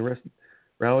 and the rest,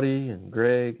 Rowdy and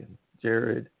Greg and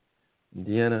Jared and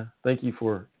Deanna. Thank you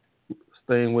for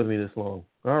staying with me this long.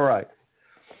 All right.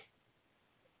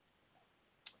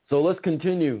 So let's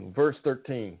continue. Verse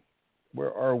 13.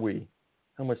 Where are we?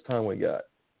 How much time we got?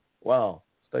 Wow,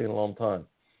 it's taking a long time.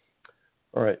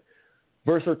 All right.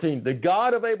 Verse 13. The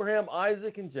God of Abraham,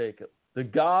 Isaac, and Jacob, the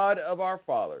God of our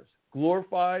fathers,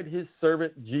 glorified his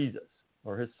servant Jesus,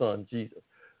 or his son Jesus,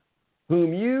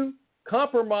 whom you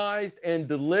compromised and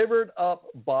delivered up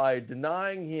by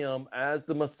denying him as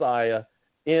the Messiah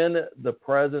in the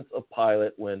presence of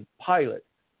Pilate when Pilate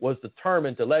was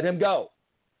determined to let him go.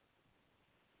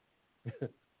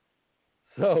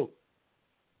 So,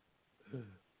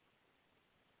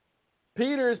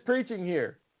 Peter is preaching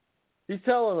here. He's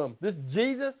telling them, this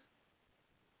Jesus,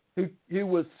 who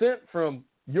was sent from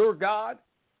your God,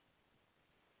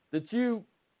 that you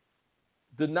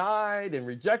denied and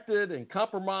rejected and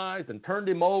compromised and turned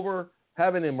him over,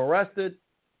 having him arrested,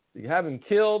 you have him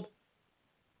killed,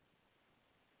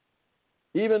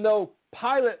 even though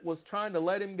Pilate was trying to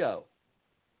let him go.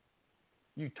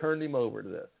 You turned him over to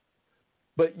this.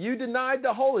 But you denied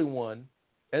the Holy One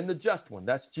and the Just One,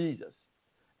 that's Jesus,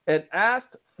 and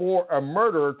asked for a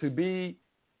murderer to be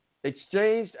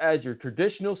exchanged as your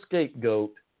traditional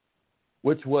scapegoat,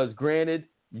 which was granted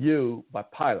you by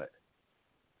Pilate.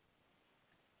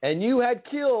 And you had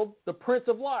killed the Prince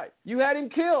of Life. You had him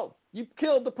killed. You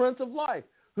killed the Prince of Life,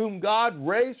 whom God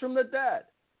raised from the dead.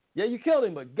 Yeah, you killed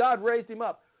him, but God raised him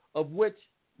up, of which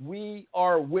we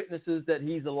are witnesses that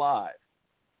he's alive.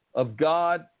 Of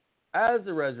God as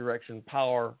the resurrection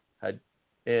power had,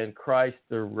 and Christ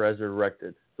the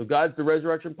resurrected. So God's the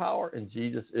resurrection power, and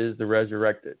Jesus is the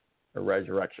resurrected, or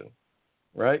resurrection.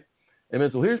 Right? Amen.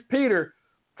 So here's Peter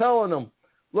telling them,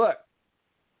 look,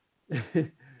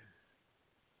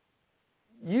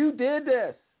 you did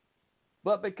this,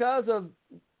 but because of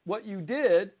what you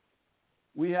did,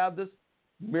 we have this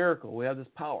miracle, we have this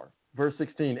power. Verse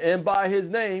 16, and by his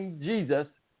name, Jesus,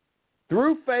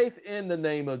 through faith in the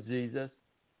name of Jesus,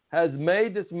 has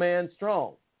made this man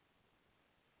strong.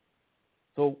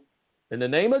 So, in the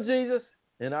name of Jesus,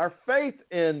 in our faith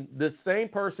in this same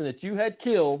person that you had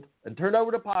killed and turned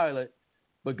over to Pilate,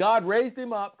 but God raised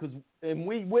him up, and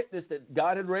we witnessed that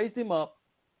God had raised him up,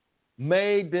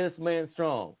 made this man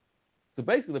strong. So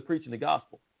basically they're preaching the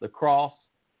gospel, the cross,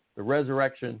 the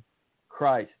resurrection,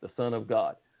 Christ, the Son of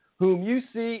God, whom you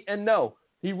see and know.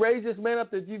 He raised this man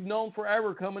up that you've known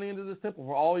forever, coming into this temple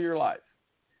for all your life.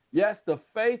 Yes, the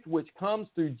faith which comes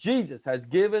through Jesus has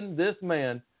given this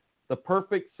man the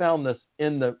perfect soundness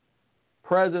in the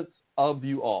presence of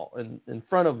you all, in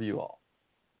front of you all.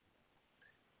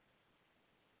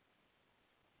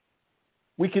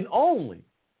 We can only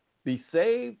be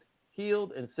saved,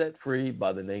 healed, and set free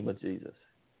by the name of Jesus.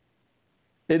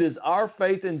 It is our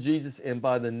faith in Jesus and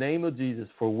by the name of Jesus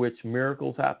for which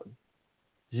miracles happen.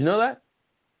 Did you know that?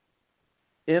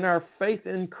 In our faith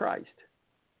in Christ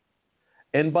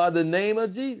and by the name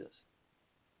of Jesus.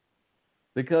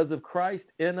 Because of Christ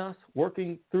in us,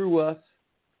 working through us,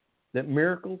 that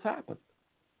miracles happen.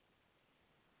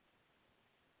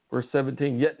 Verse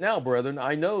 17, yet now, brethren,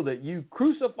 I know that you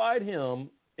crucified him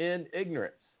in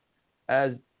ignorance,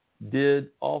 as did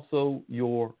also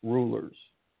your rulers.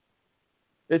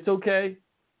 It's okay.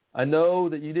 I know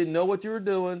that you didn't know what you were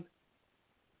doing,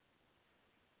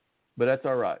 but that's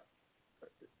all right.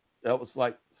 That was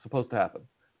like supposed to happen.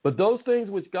 But those things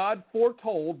which God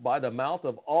foretold by the mouth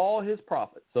of all his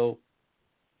prophets, so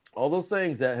all those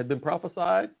things that had been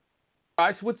prophesied,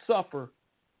 Christ would suffer,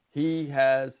 he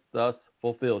has thus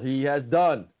fulfilled. He has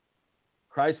done.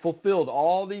 Christ fulfilled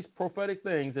all these prophetic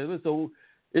things. So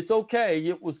it's okay.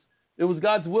 It was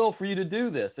God's will for you to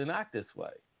do this and act this way.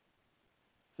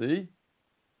 See?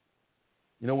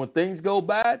 You know, when things go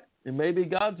bad, it may be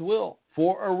God's will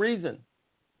for a reason.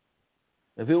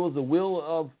 If it was the will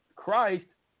of Christ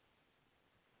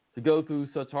to go through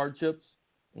such hardships,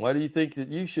 why do you think that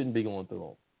you shouldn't be going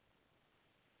through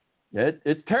them?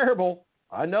 It's terrible.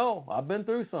 I know. I've been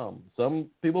through some. Some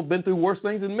people have been through worse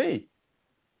things than me.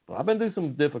 But I've been through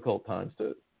some difficult times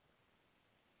too.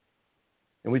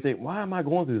 And we think, why am I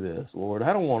going through this, Lord?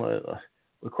 I don't want to.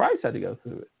 But Christ had to go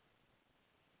through it.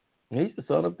 And he's the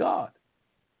Son of God.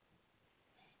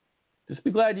 Just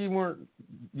be glad you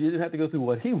didn't have to go through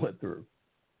what he went through.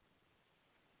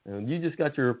 And you just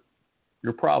got your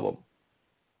problem.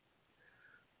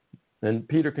 And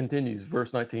Peter continues, verse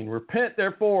 19, repent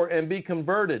therefore and be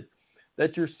converted,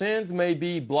 that your sins may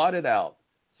be blotted out,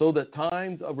 so that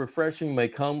times of refreshing may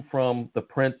come from the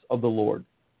Prince of the Lord.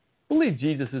 Believe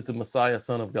Jesus is the Messiah,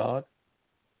 Son of God.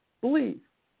 Believe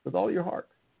with all your heart.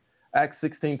 Acts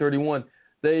 16:31,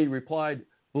 they replied,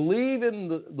 believe in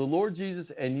the Lord Jesus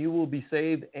and you will be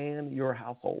saved and your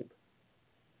household.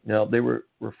 Now, they were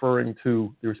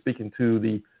speaking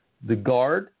to the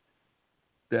guard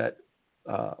that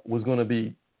was going to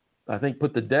be, I think,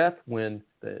 put to death when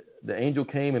the angel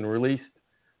came and released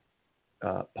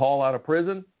Paul out of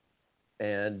prison.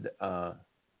 And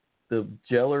the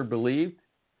jailer believed.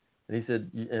 And he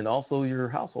said, and also your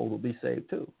household will be saved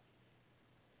too.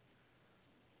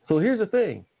 So here's the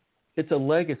thing. It's a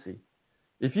legacy.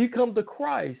 If you come to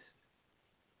Christ,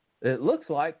 it looks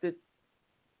like that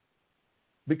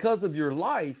because of your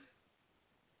life,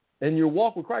 in your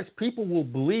walk with Christ, people will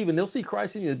believe and they'll see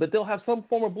Christ in you, but they'll have some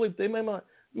form of belief. They may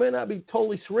not be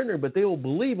totally surrendered, but they will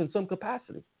believe in some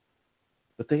capacity.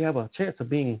 But they have a chance of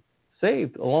being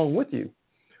saved along with you.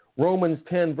 Romans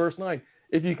 10, verse 9.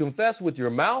 If you confess with your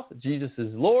mouth Jesus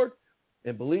is Lord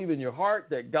and believe in your heart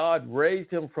that God raised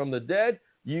him from the dead,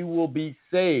 you will be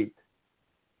saved.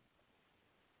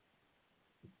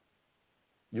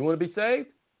 You want to be saved?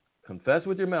 Confess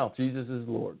with your mouth Jesus is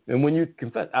Lord. And when you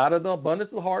confess, out of the abundance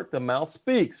of the heart, the mouth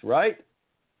speaks, right?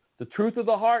 The truth of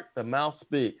the heart, the mouth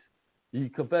speaks. You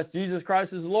confess Jesus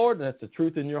Christ is Lord, and that's the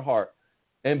truth in your heart.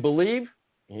 And believe,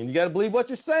 and you got to believe what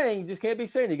you're saying. You just can't be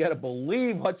saying. You got to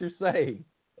believe what you're saying,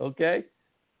 okay?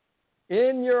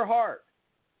 In your heart,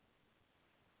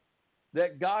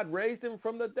 that God raised him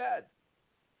from the dead.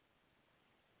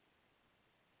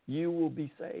 You will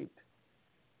be saved.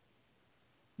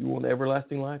 You want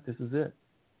everlasting life? This is it.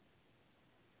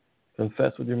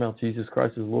 Confess with your mouth Jesus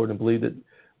Christ is Lord and believe that with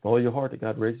all your heart that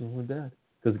God raised him from the dead.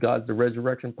 Because God's the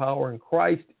resurrection power and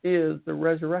Christ is the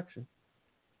resurrection.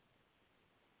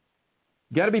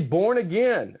 You got to be born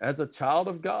again as a child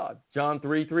of God. John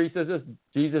 3:3 says this.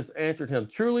 Jesus answered him,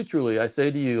 truly, truly, I say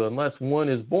to you, unless one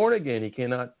is born again, he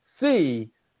cannot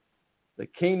see the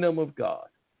kingdom of God.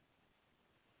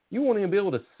 You won't even be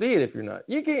able to see it if you're not.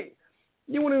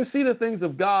 You won't even see the things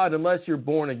of God unless you're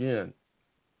born again.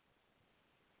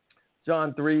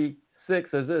 John 3:6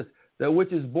 says this, that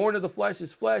which is born of the flesh is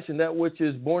flesh, and that which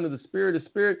is born of the spirit is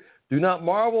spirit. Do not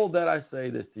marvel that I say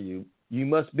this to you. You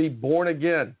must be born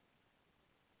again.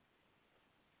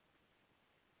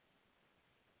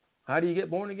 How do you get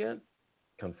born again?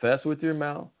 Confess with your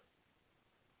mouth.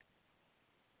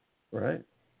 Right?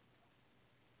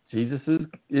 Jesus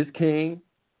is King,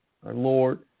 our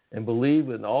Lord, and believe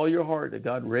in all your heart that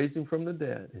God raised him from the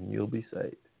dead, and you'll be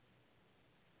saved.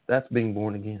 That's being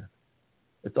born again.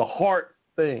 It's a heart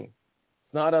thing.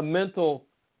 It's not a mental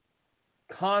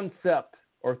concept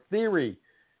or theory.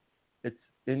 It's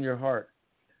in your heart.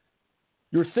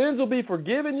 Your sins will be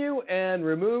forgiven you and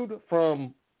removed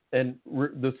from,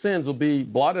 the sins will be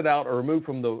blotted out or removed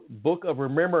from the book of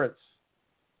remembrance.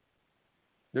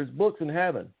 There's books in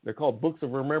heaven. They're called books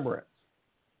of remembrance.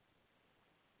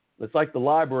 It's like the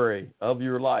library of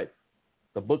your life.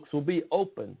 The books will be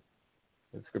open,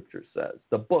 as Scripture says.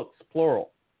 The books,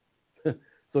 plural.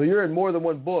 So you're in more than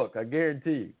one book, I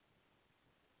guarantee you.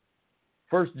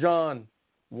 1 John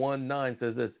 1:9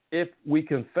 says this, if we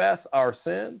confess our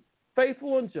sins,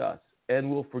 faithful and just, and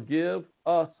will forgive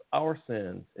us our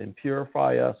sins and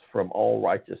purify us from all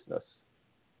righteousness.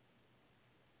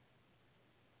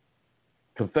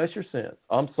 Confess your sins.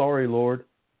 I'm sorry, Lord.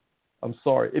 I'm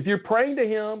sorry. If you're praying to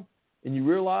him and you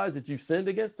realize that you've sinned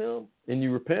against him and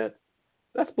you repent,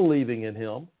 that's believing in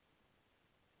him.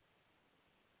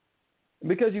 And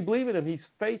because you believe in him, he's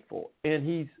faithful and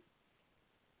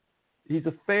he's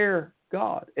a fair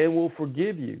God and will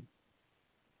forgive you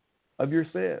of your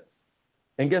sins.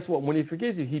 And guess what? When he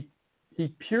forgives you, he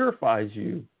purifies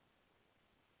you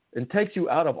and takes you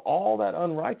out of all that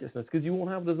unrighteousness because you won't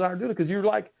have a desire to do it because you're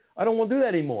like, I don't want to do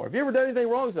that anymore. If you ever done anything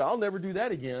wrong, say, I'll never do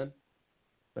that again.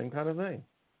 Same kind of thing.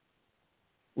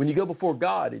 When you go before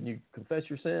God and you confess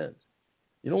your sins,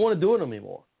 you don't want to do it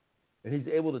anymore. And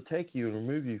he's able to take you and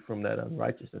remove you from that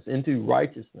unrighteousness into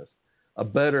righteousness, a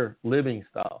better living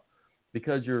style,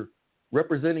 because you're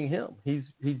representing him. He's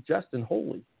just and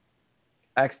holy.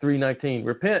 Acts 3:19,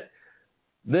 repent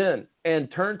then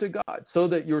and turn to God so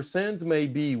that your sins may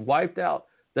be wiped out,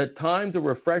 that times of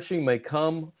refreshing may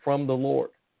come from the Lord.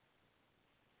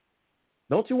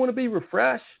 Don't you want to be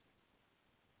refreshed?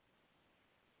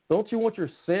 Don't you want your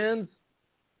sins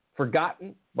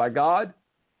forgotten by God?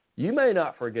 You may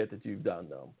not forget that you've done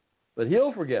them, but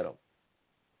he'll forget them.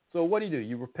 So what do?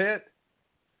 You repent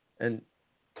and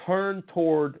turn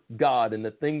toward God and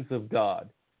the things of God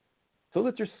so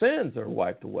that your sins are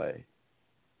wiped away,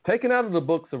 taken out of the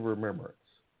books of remembrance,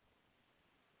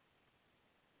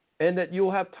 and that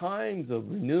you'll have times of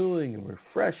renewing and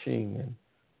refreshing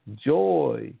and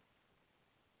joy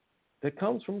that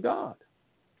comes from God.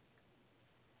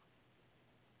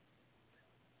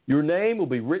 Your name will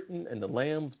be written in the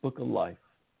Lamb's book of life.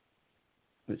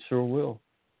 It sure will.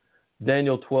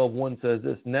 Daniel 12:1 says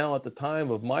this, now at the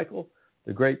time of Michael,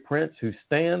 the great prince who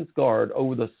stands guard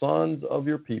over the sons of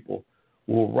your people,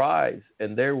 will rise,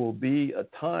 and there will be a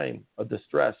time of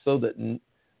distress, so that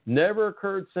never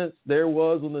occurred since there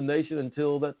was on the nation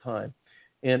until that time.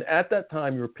 And at that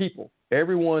time, your people,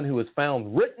 everyone who is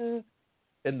found written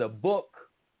in the book,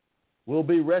 will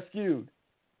be rescued.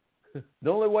 The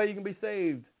only way you can be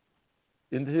saved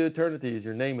into eternity is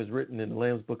your name is written in the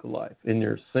Lamb's book of life, and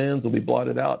your sins will be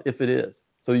blotted out, if it is.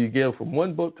 So you go from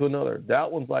one book to another.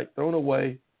 That one's like thrown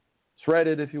away,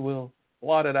 shredded, if you will,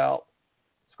 blotted out,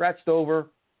 scratched over,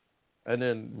 and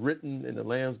then written in the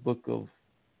Lamb's book of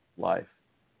life.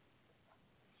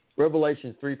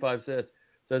 Revelation 3:5 says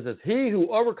this, he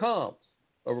who overcomes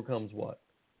what?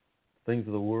 Things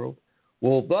of the world,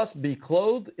 will thus be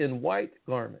clothed in white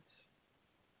garments.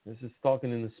 This is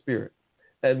talking in the spirit.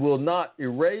 And will not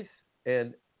erase,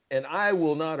 and I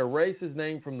will not erase his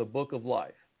name from the book of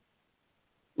life.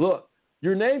 Look,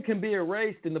 your name can be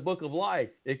erased in the book of life.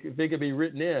 It could be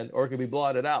written in, or it could be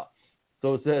blotted out.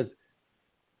 So it says,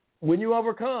 when you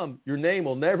overcome, your name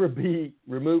will never be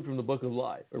removed from the book of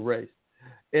life, erased.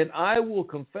 And I will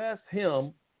confess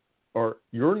him, or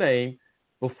your name,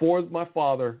 before my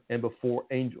Father and before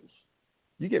angels.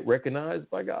 You get recognized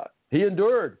by God. He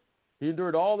endured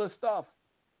all this stuff.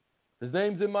 His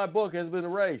name's in my book, has been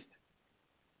erased.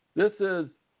 This is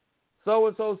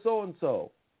so-and-so,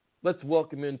 so-and-so. Let's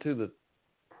welcome into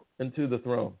the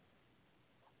throne.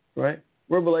 Right?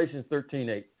 Revelation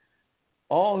 13:8.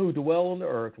 All who dwell on the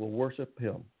earth will worship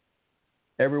him.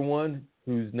 Everyone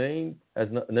whose name has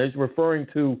not, and he's referring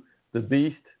to the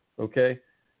beast, okay?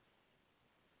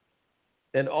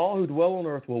 And all who dwell on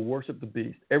earth will worship the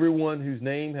beast. Everyone whose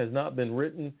name has not been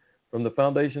written from the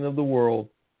foundation of the world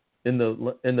in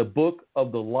the book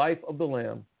of the life of the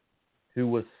Lamb who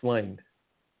was slain.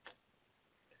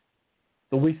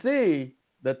 So we see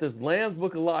that this Lamb's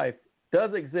book of life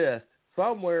does exist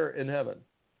somewhere in heaven.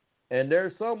 And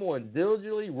there's someone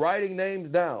diligently writing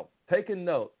names down, taking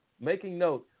note, making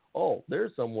note. Oh,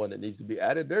 there's someone that needs to be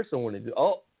added. There's someone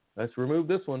that let's remove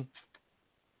this one.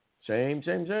 Shame,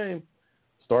 shame, shame.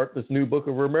 Start this new book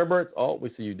of remembrance. Oh,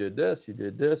 we see you did this, you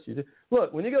did this, you did.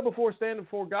 Look, when you go stand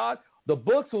before God, the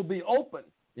books will be open,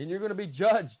 and you're going to be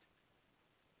judged.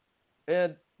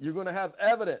 And you're going to have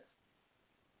evidence.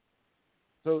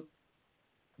 So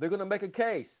they're going to make a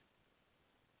case.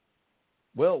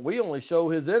 Well, we only show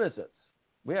his innocence.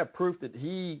 We have proof that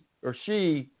he or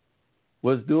she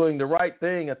was doing the right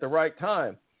thing at the right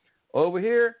time. Over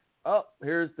here,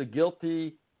 here's the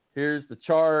guilty, here's the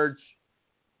charge,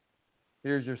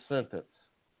 here's your sentence.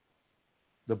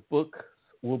 The books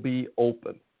will be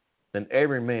open, and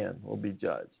every man will be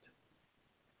judged.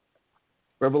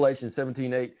 Revelation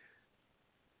 17:8.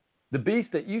 The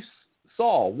beast that you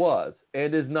saw was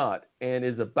and is not and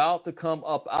is about to come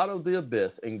up out of the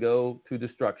abyss and go to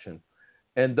destruction.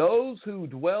 And those who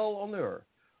dwell on the earth,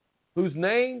 whose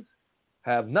names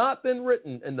have not been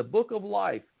written in the book of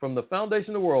life from the foundation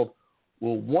of the world,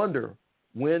 will wonder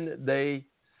when they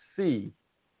see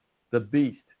the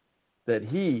beast that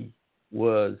he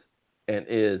was and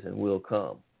is and will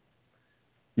come.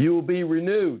 You will be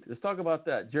renewed. Let's talk about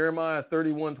that. Jeremiah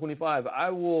 31:25. I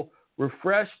will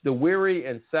refresh the weary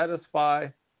and satisfy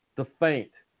the faint.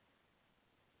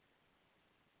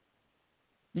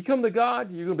 You come to God,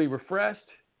 you're going to be refreshed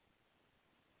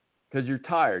because you're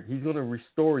tired. He's going to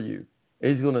restore you.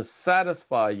 He's going to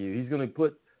satisfy you. He's going to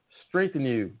put strength in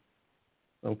you.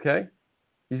 Okay?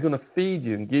 He's going to feed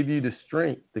you and give you the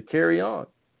strength to carry on.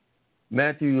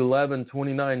 Matthew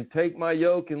 11:29. Take my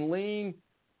yoke and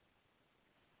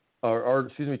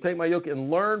take my yoke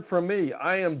and learn from me.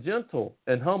 I am gentle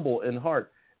and humble in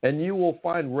heart, and you will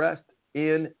find rest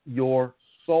in your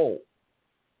soul.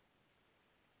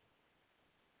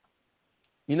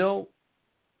 You know,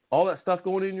 all that stuff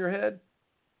going in your head,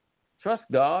 trust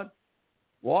God,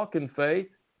 walk in faith,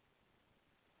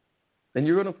 and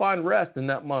you're going to find rest in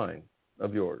that mind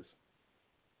of yours.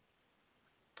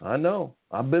 I know.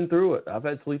 I've been through it. I've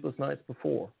had sleepless nights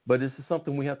before, but this is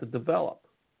something we have to develop.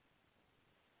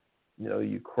 You know,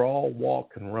 you crawl,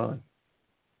 walk, and run.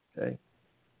 Okay?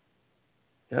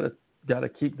 Got to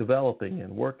keep developing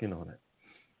and working on it.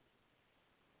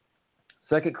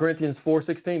 2 Corinthians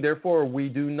 4:16. Therefore, we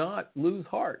do not lose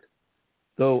heart.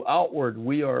 Though outward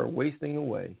we are wasting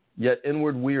away, yet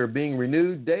inward we are being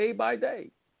renewed day by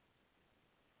day.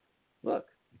 Look,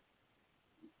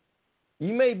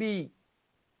 you may be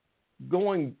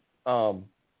going,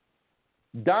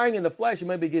 dying in the flesh. You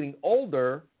may be getting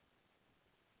older.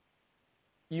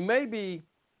 You may be,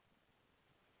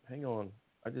 hang on,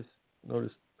 I just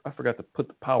noticed, I forgot to put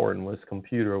the power in this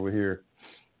computer over here.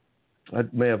 I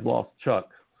may have lost Chuck.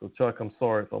 So Chuck, I'm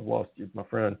sorry if I've lost you, my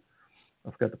friend.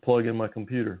 I forgot to plug in my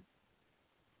computer.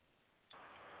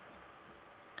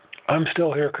 I'm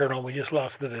still here, Colonel. We just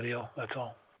lost the video. That's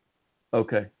all.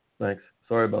 Okay, thanks.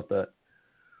 Sorry about that.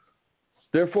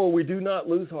 Therefore, we do not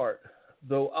lose heart.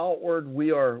 Though outward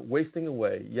we are wasting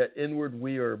away, yet inward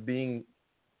we are being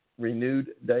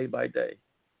renewed day by day.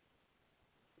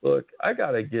 Look, I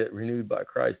got to get renewed by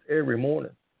Christ every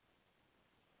morning.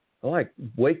 I like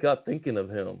wake up thinking of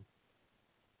him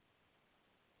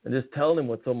and just telling him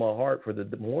what's on my heart for the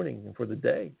morning and for the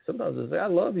day. Sometimes I say, I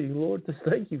love you, Lord. Just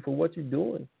thank you for what you're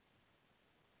doing.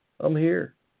 I'm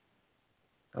here.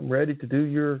 I'm ready to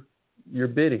do your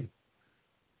bidding.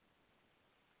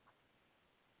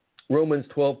 Romans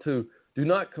 12:2. Do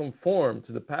not conform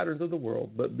to the patterns of the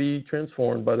world, but be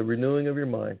transformed by the renewing of your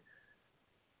mind.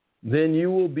 Then you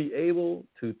will be able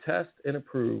to test and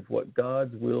approve what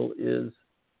God's will is,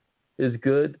 his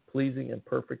good, pleasing, and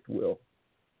perfect will.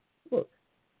 Look,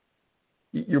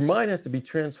 your mind has to be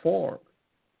transformed.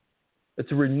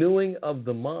 It's a renewing of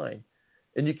the mind.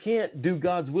 And you can't do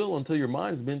God's will until your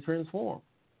mind's been transformed.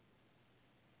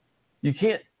 You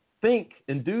can't think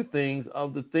and do things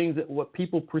of the things that what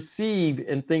people perceive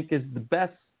and think is the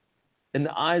best in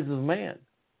the eyes of man.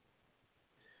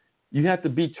 You have to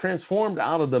be transformed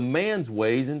out of the man's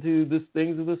ways into the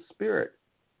things of the Spirit.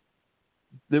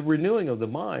 The renewing of the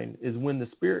mind is when the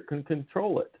Spirit can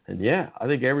control it. And yeah, I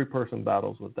think every person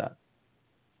battles with that.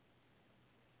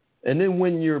 And then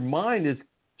when your mind is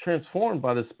transformed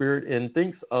by the Spirit and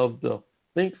thinks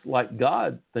like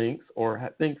God thinks,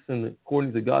 or thinks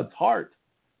according to God's heart,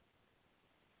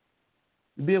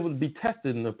 you'll be able to be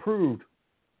tested and approved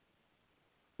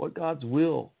what God's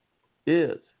will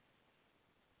is.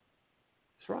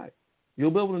 That's right.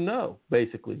 You'll be able to know,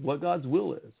 basically, what God's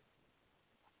will is.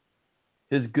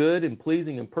 His good and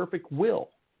pleasing and perfect will.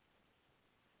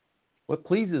 What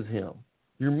pleases him?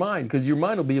 Your mind, because your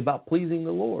mind will be about pleasing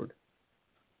the Lord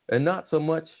and not so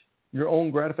much your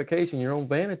own gratification, your own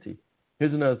vanity.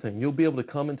 Here's another thing. You'll be able to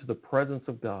come into the presence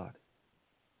of God.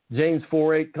 James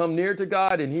 4:8, come near to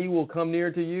God and he will come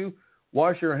near to you.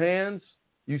 Wash your hands,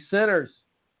 you sinners.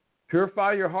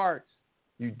 Purify your hearts,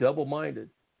 you double-minded.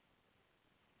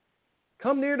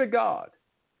 Come near to God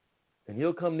and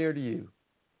he'll come near to you.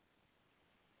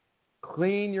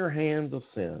 Clean your hands of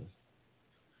sin.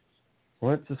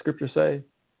 What's the scripture say?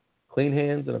 Clean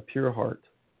hands and a pure heart.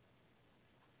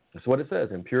 That's what it says.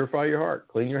 And purify your heart.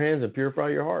 Clean your hands and purify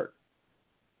your heart.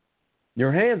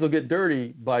 Your hands will get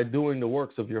dirty by doing the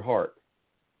works of your heart.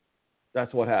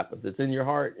 That's what happens. It's in your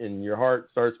heart, and your heart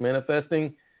starts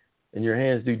manifesting, and your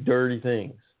hands do dirty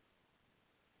things.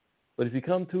 But if you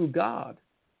come to God,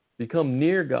 become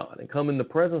near God, and come in the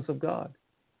presence of God,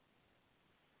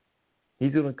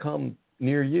 he's going to come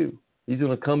near you. He's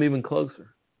going to come even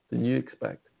closer than you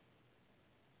expect.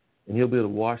 And he'll be able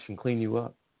to wash and clean you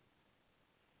up.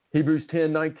 Hebrews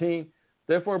 10:19.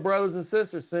 Therefore, brothers and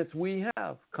sisters, since we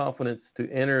have confidence to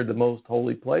enter the most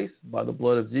holy place by the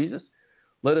blood of Jesus,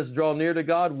 let us draw near to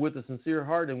God with a sincere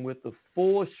heart and with the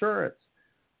full assurance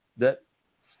that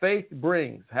faith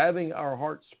brings, having our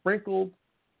hearts sprinkled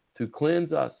to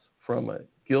cleanse us from a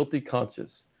guilty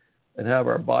conscience and have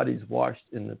our bodies washed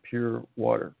in the pure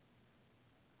water.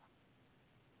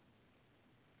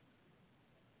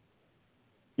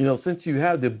 You know, since you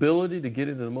have the ability to get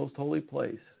into the most holy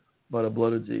place by the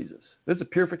blood of Jesus, there's a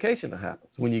purification that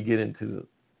happens when you get into the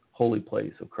holy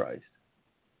place of Christ.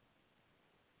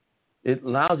 It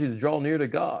allows you to draw near to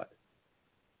God.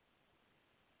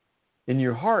 And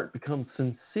your heart becomes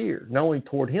sincere, not only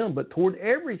toward him, but toward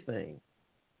everything.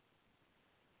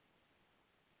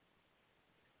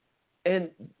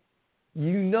 And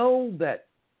you know that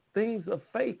things of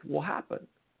faith will happen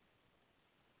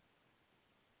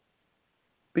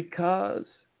because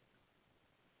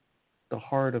the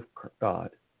heart of God,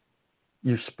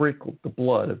 you sprinkled the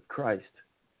blood of Christ,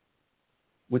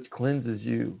 which cleanses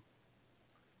you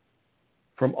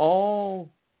from all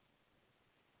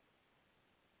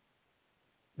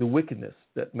the wickedness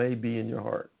that may be in your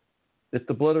heart. It's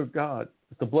the blood of God,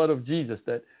 it's the blood of Jesus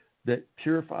that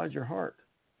purifies your heart.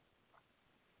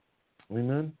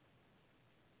 Amen.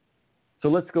 So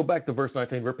let's go back to verse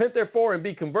 19. Repent therefore and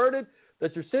be converted,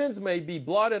 that your sins may be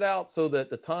blotted out, so that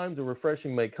the times of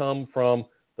refreshing may come from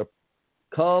the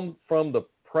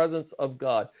presence of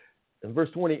God. In verse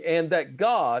 20, and that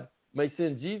God may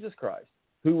send Jesus Christ,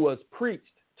 who was preached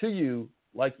to you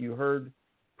like you heard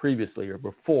previously or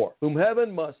before, whom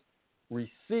heaven must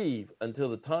receive until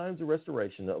the times of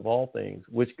restoration of all things,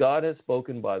 which God has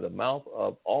spoken by the mouth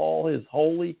of all his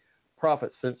holy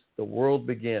prophets since the world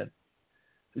began.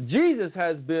 Jesus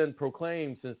has been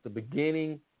proclaimed since the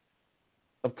beginning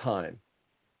of time.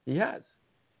 He has.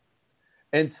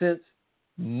 And since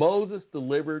Moses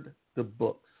delivered the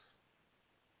books,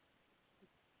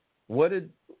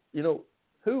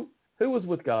 who was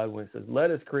with God when he says,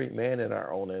 let us create man in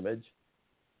our own image?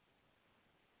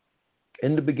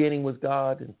 In the beginning was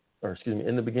God,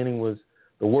 in the beginning was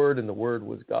the Word, and the Word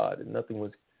was God, and nothing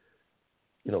was,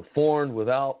 formed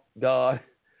without God.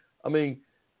 I mean,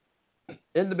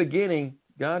 in the beginning,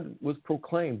 God was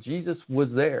proclaimed. Jesus was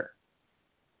there.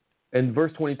 And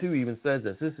verse 22 even says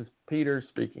this. This is Peter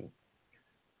speaking.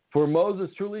 For Moses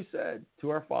truly said to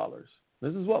our fathers,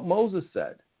 this is what Moses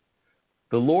said,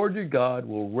 the Lord your God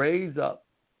will raise up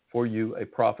for you a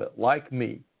prophet like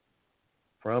me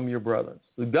from your brethren.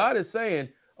 So God is saying,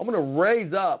 I'm going to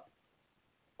raise up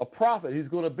a prophet who's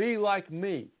going to be like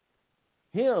me.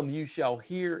 Him you shall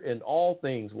hear in all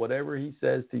things, whatever he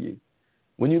says to you.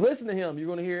 When you listen to him, you're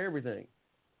going to hear everything.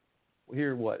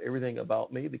 Hear what? Everything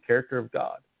about me, the character of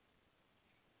God.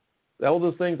 All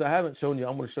those things I haven't shown you,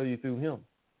 I'm going to show you through him.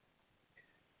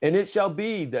 And it shall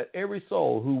be that every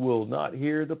soul who will not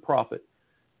hear the prophet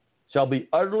shall be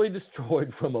utterly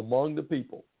destroyed from among the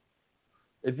people.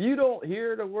 If you don't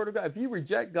hear the word of God, if you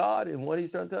reject God and what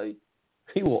he's trying to tell you,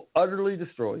 he will utterly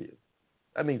destroy you.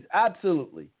 That means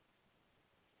absolutely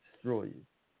destroy you.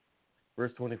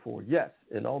 Verse 24, yes,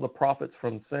 and all the prophets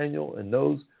from Samuel and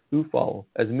those who follow,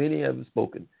 as many have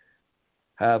spoken,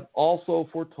 have also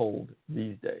foretold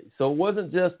these days. So it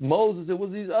wasn't just Moses, it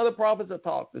was these other prophets that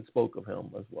talked and spoke of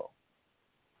him as well.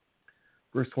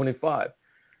 Verse 25,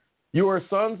 you are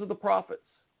sons of the prophets.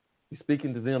 He's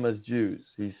speaking to them as Jews.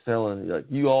 He's telling, like,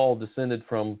 you all descended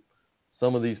from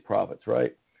some of these prophets,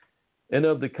 right? And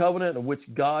of the covenant of which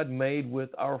God made with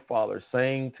our fathers,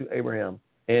 saying to Abraham,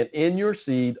 and in your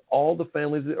seed all the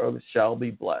families of the earth shall be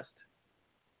blessed.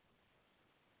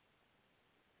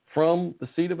 From the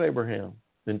seed of Abraham,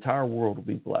 the entire world will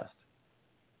be blessed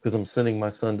because I'm sending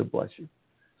my son to bless you.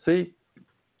 See,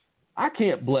 I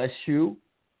can't bless you.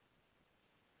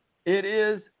 It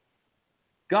is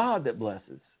God that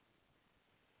blesses.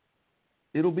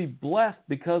 It'll be blessed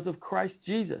because of Christ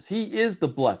Jesus. He is the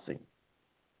blessing.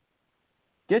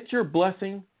 Get your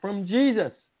blessing from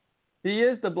Jesus. He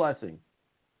is the blessing.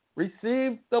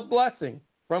 Receive the blessing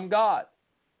from God.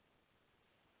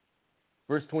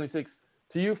 Verse 26,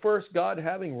 to you first God,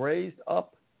 having raised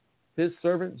up his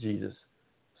servant Jesus,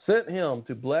 sent him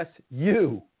to bless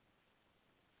you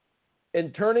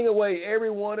and turning away every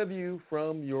one of you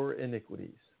from your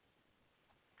iniquities.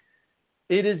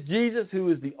 It is Jesus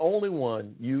who is the only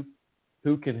one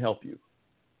who can help you.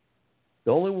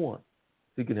 The only one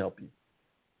who can help you.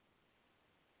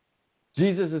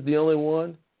 Jesus is the only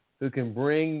one who can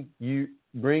bring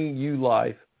you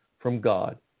life from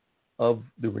God of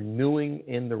the renewing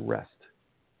and the rest.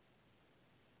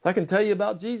 If I can tell you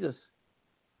about Jesus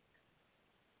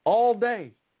all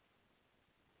day,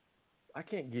 I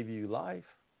can't give you life.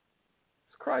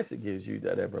 It's Christ that gives you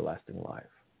that everlasting life.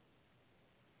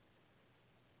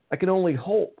 I can only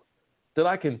hope that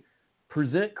I can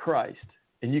present Christ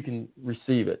and you can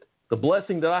receive it. The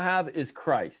blessing that I have is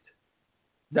Christ.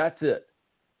 That's it.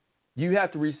 You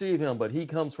have to receive him, but he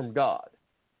comes from God.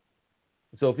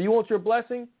 So if you want your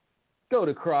blessing, go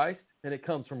to Christ, and it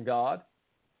comes from God.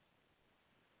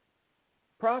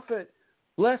 Prophet,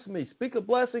 bless me. Speak a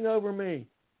blessing over me.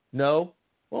 No.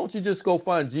 Why don't you just go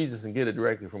find Jesus and get it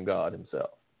directly from God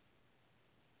himself?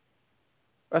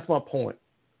 That's my point.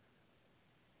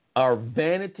 Our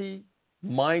vanity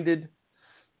mind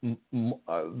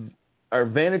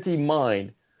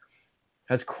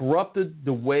has corrupted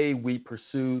the way we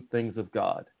pursue things of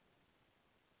God.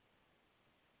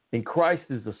 And Christ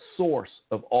is the source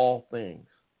of all things.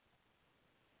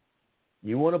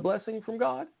 You want a blessing from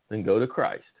God? Then go to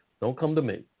Christ. Don't come to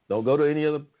me. Don't go to any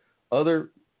other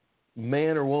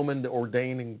man or woman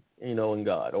ordaining, in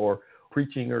God, or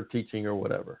preaching or teaching or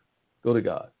whatever. Go to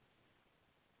God.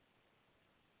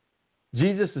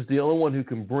 Jesus is the only one who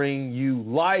can bring you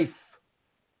life.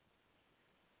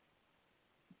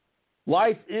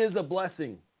 Life is a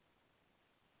blessing.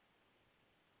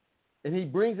 And he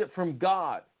brings it from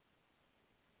God.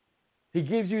 He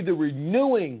gives you the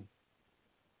renewing.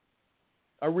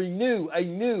 A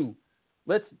new.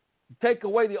 Let's take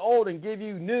away the old and give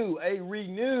you new, a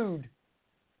renewed.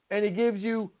 And he gives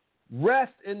you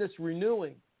rest in this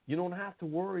renewing. You don't have to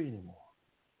worry anymore.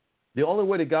 The only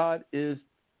way to God is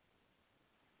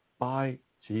by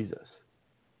Jesus.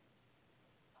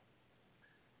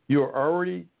 You are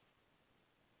already.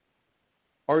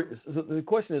 So the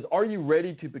question is, are you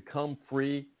ready to become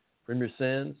free from your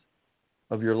sins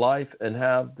of your life and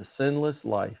have the sinless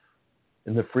life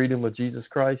in the freedom of Jesus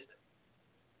Christ?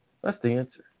 That's the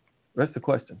answer. That's the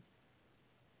question.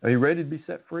 Are you ready to be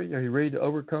set free? Are you ready to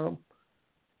overcome?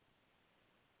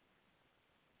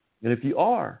 And if you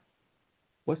are,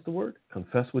 what's the word?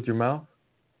 Confess with your mouth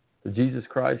that Jesus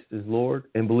Christ is Lord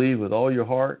and believe with all your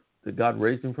heart that God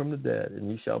raised him from the dead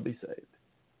and you shall be saved.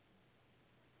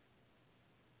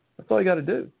 That's all you got to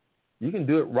do. You can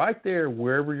do it right there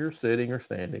wherever you're sitting or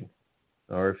standing.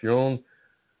 Or if you're on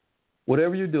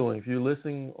Whatever you're doing, if you're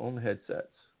listening on headsets,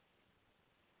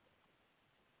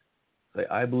 say,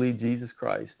 I believe Jesus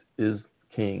Christ is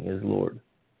King, is Lord.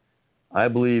 I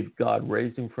believe God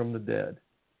raised him from the dead.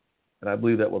 And I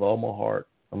believe that with all my heart.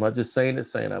 I'm not just saying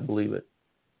I believe it.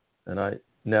 And I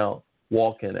now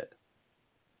walk in it.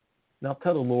 Now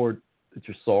tell the Lord that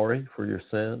you're sorry for your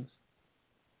sins.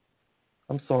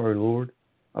 I'm sorry, Lord.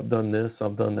 I've done this.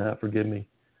 I've done that. Forgive me.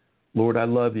 Lord, I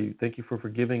love you. Thank you for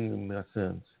forgiving my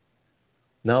sins.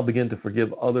 Now begin to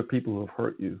forgive other people who have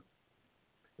hurt you.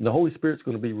 And the Holy Spirit's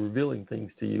going to be revealing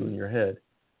things to you in your head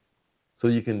so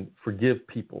you can forgive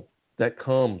people. That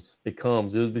comes. It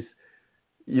comes.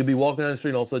 You'll be walking down the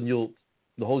street and all of a sudden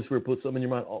the Holy Spirit puts something in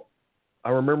your mind. Oh, I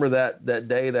remember that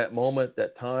day, that moment,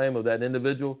 that time of that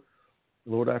individual.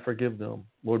 Lord, I forgive them.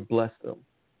 Lord, bless them.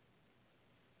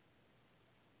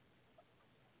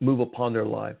 Move upon their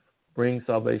life. Bring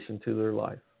salvation to their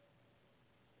life.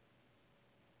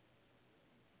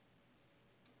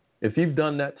 If you've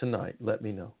done that tonight, let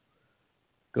me know.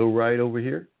 Go right over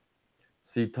here,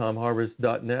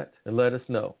 seedtimeharvest.net, and let us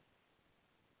know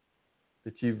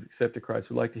that you've accepted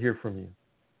Christ. We'd like to hear from you.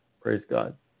 Praise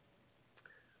God.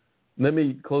 Let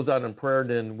me close out in prayer,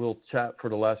 then we'll chat for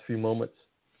the last few moments.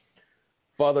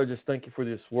 Father, I just thank you for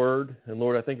this word. And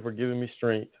Lord, I thank you for giving me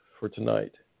strength for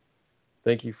tonight.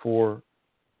 Thank you for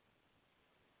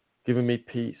giving me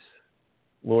peace.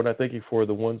 Lord, I thank you for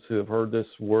the ones who have heard this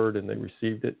word and they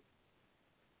received it.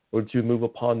 Lord, you move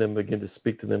upon them, begin to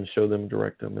speak to them, show them,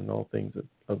 direct them in all things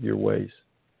of your ways.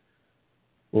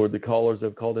 Lord, the callers that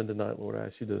have called in tonight, Lord, I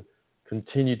ask you to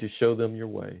continue to show them your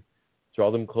way.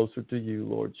 Draw them closer to you,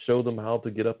 Lord. Show them how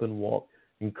to get up and walk.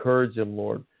 Encourage them,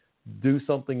 Lord. Do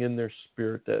something in their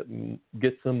spirit that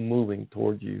gets them moving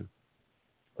toward you.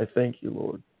 I thank you,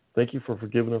 Lord. Thank you for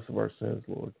forgiving us of our sins,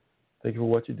 Lord. Thank you for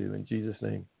what you do. In Jesus'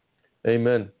 name,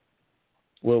 amen.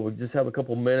 Well, we just have a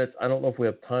couple minutes. I don't know if we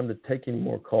have time to take any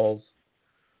more calls,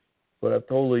 but I've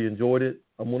totally enjoyed it.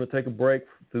 I'm going to take a break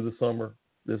through the summer.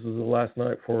 This is the last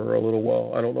night for a little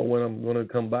while. I don't know when I'm going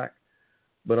to come back,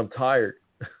 but I'm tired.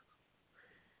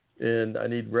 And I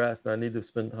need rest. And I need to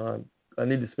spend time. I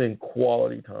need to spend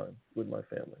quality time with my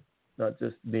family, not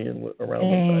just being around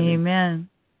them. Amen.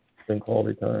 Spend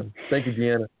quality time. Thank you,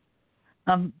 Deanna.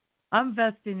 I'm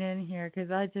vesting in here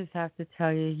because I just have to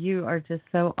tell you, you are just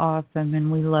so awesome,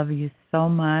 and we love you so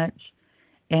much,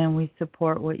 and we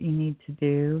support what you need to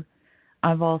do.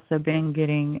 I've also been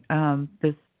getting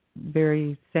this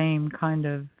very same kind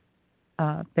of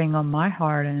thing on my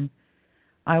heart, and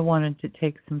I wanted to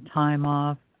take some time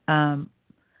off. I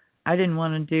didn't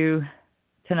want to do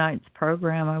tonight's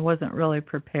program. I wasn't really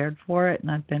prepared for it,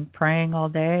 and I've been praying all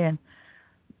day,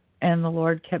 and the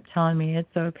Lord kept telling me,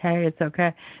 it's okay, it's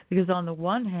okay. Because on the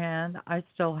one hand, I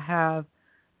still have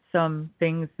some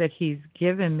things that he's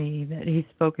given me, that he's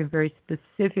spoken very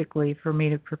specifically for me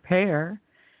to prepare.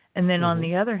 And then on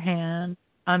the other hand,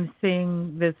 I'm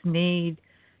seeing this need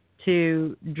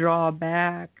to draw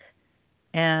back,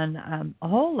 and a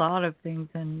whole lot of things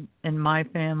in my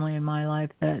family and my life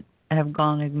that have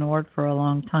gone ignored for a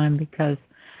long time because,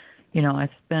 you know, I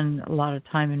spend a lot of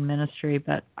time in ministry,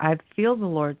 but I feel the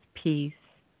Lord's peace.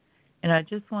 And I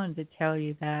just wanted to tell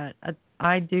you that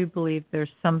I do believe there's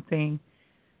something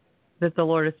that the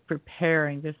Lord is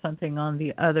preparing. There's something on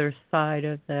the other side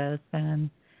of this,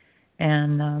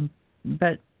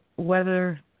 but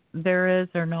whether there is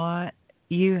or not,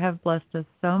 you have blessed us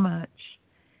so much,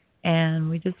 and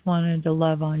we just wanted to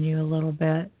love on you a little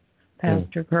bit,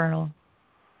 Pastor Colonel.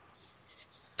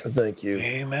 Thank you.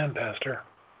 Amen, Pastor.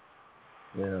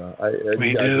 Yeah,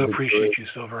 we do appreciate you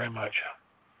so very much.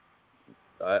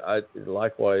 I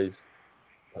likewise,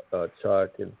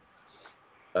 Chuck,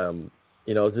 and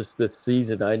you know, just this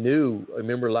season, I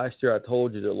remember last year I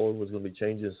told you that the Lord was going to be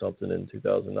changing something in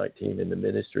 2019 in the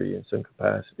ministry in some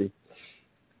capacity.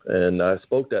 And I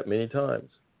spoke that many times.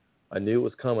 I knew it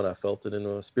was coming. I felt it in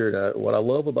my spirit. What I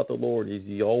love about the Lord is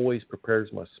he always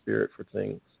prepares my spirit for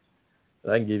things.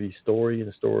 And I can give you story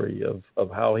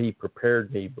of how he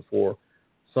prepared me before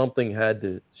something had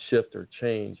to shift or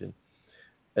change.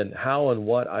 And how and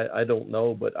what, I don't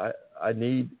know, but I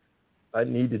need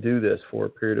to do this for a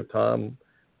period of time.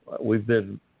 We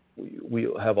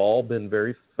have all been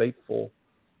very faithful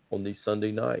on these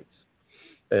Sunday nights,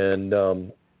 and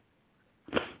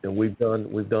we've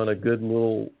done a good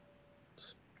little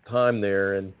time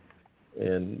there, and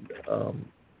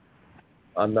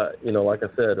I'm not, like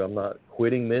I said, I'm not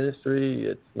quitting ministry.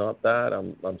 It's not that.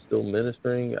 I'm still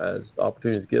ministering as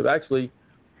opportunities give. Actually,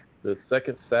 the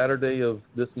second Saturday of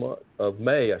this month of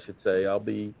May, I should say, I'll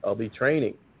be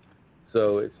training.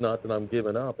 So it's not that I'm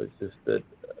giving up. It's just that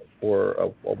for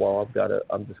a while.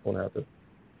 I'm just going to have to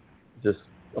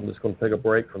I'm just going to take a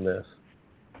break from this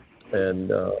and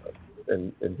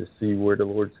just see where the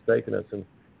Lord's taking us. And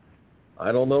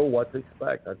I don't know what to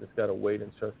expect. I just got to wait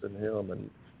and trust in Him. And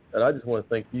I just want to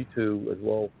thank you two as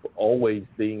well for always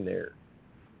being there.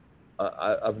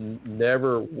 I've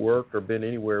never worked or been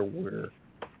anywhere where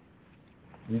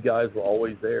you guys were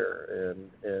always there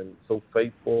and so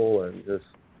faithful and just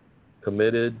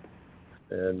committed.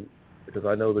 And because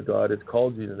I know that God has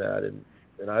called you to that, and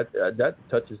that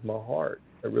touches my heart.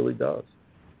 It really does.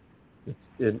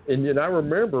 And I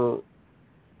remember,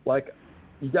 like,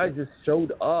 you guys just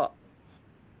showed up.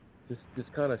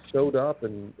 Just kind of showed up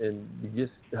and you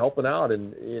just helping out,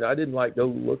 and I didn't like go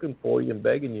looking for you and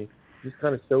begging you. Just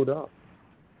kind of showed up,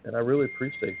 and I really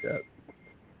appreciate that.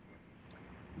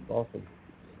 Awesome.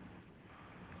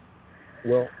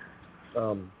 Well,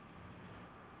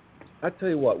 I tell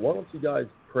you what. Why don't you guys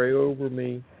pray over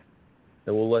me,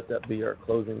 and we'll let that be our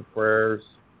closing prayers.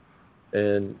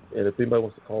 And if anybody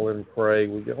wants to call in and pray,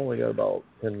 we only got about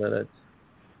 10 minutes,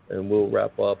 and we'll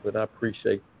wrap up. And I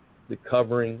appreciate the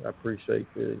covering. I appreciate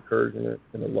the encouragement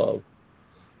and the love.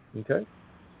 Okay?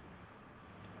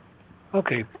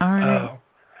 Okay. All right.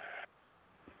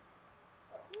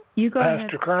 You go Pastor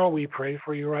ahead. Colonel, we pray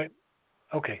for you, right?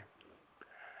 Okay.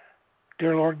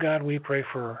 Dear Lord God, we pray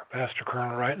for Pastor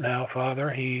Colonel right now,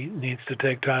 Father. He needs to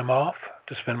take time off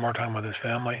to spend more time with his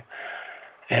family.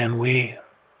 And we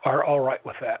are all right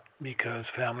with that because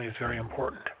family is very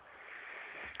important.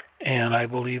 And I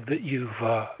believe that you've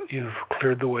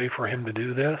cleared the way for him to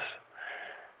do this.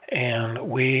 And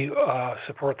we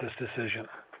support this decision.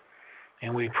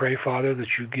 And we pray, Father, that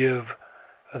you give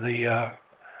the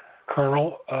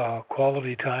Colonel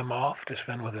quality time off to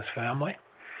spend with his family.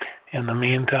 In the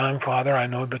meantime, Father, I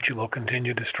know that you will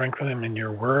continue to strengthen him in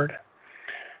your word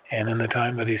and in the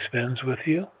time that he spends with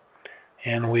you.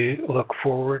 And we look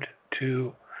forward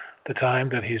to the time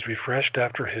that he's refreshed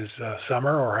after his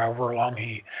summer or however long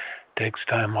he takes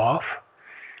time off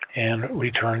and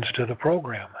returns to the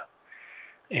program.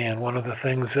 And one of the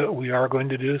things that we are going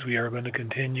to do is we are going to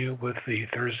continue with the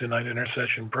Thursday night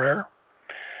intercession prayer,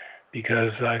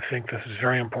 because I think this is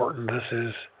very important. This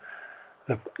is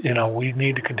we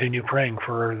need to continue praying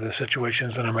for the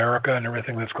situations in America and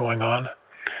everything that's going on.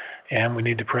 And we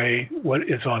need to pray what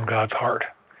is on God's heart.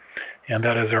 And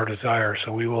that is our desire.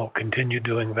 So we will continue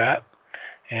doing that.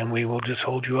 And we will just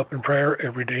hold you up in prayer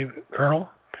every day, Colonel.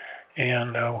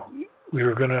 And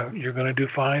you're going to do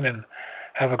fine and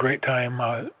have a great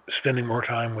time spending more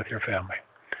time with your family.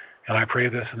 And I pray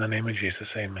this in the name of Jesus.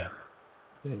 Amen.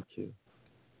 Thank you.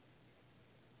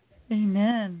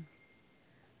 Amen.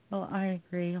 Well, I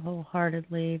agree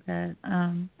wholeheartedly that,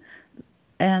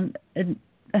 and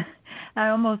I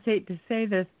almost hate to say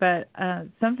this, but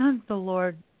sometimes the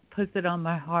Lord puts it on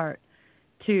my heart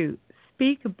to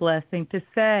speak a blessing, to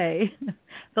say,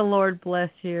 the Lord bless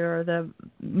you, or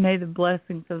may the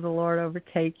blessings of the Lord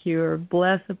overtake you, or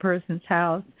bless a person's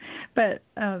house. But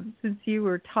since you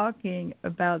were talking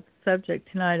about the subject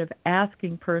tonight of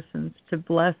asking persons to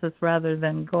bless us rather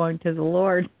than going to the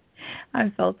Lord,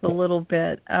 I felt a little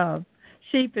bit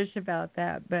sheepish about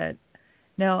that. But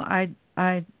no,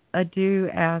 I do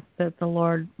ask that the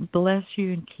Lord bless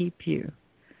you and keep you.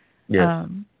 Yes.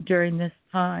 During this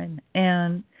time.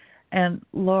 And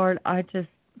Lord, I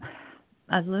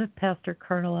lift Pastor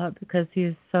Colonel up because he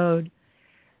has sowed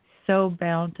so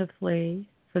bountifully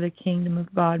for the kingdom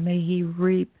of God. May he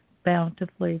reap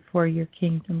bountifully for your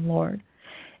kingdom, Lord.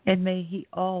 And may he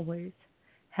always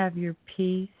have your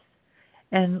peace.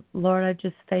 And Lord, I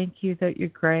just thank you that your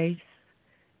grace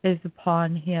is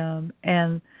upon him,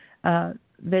 and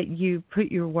that you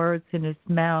put your words in his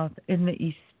mouth, and that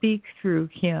you speak through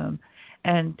him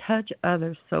and touch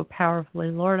others so powerfully.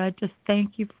 Lord, I just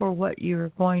thank you for what you're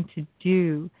going to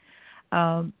do,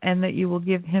 and that you will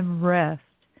give him rest.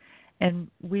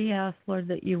 And we ask, Lord,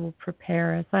 that you will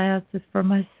prepare us. I ask this for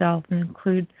myself and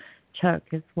include Chuck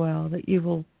as well, that you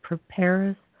will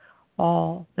prepare us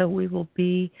all, that we will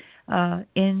be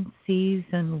in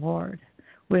season, Lord,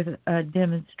 with a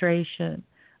demonstration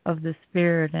of the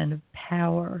Spirit and of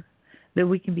power, that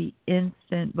we can be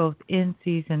instant, both in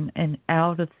season and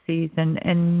out of season,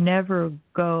 and never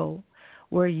go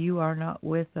where you are not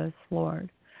with us, Lord.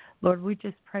 Lord, we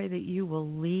just pray that you will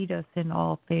lead us in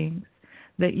all things,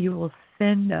 that you will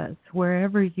send us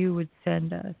wherever you would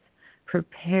send us,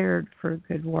 prepared for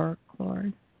good work,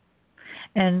 Lord.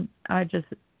 And I just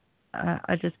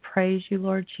praise you,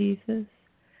 Lord Jesus.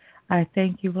 I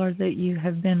thank you, Lord, that you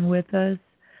have been with us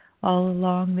all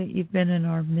along, that you've been in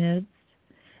our midst.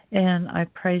 And I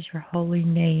praise your holy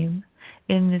name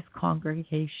in this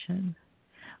congregation.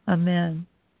 Amen.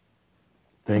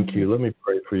 Thank you. Let me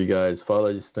pray for you guys. Father,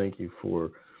 I just thank you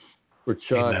for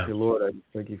Chuck. Amen. Lord, I just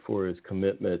thank you for his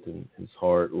commitment and his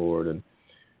heart, Lord.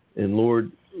 And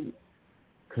Lord,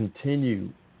 continue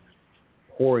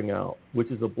pouring out,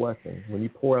 which is a blessing. When you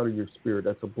pour out of your spirit,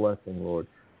 that's a blessing, Lord.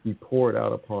 You pour it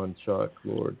out upon Chuck,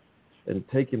 Lord, and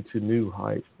take him to new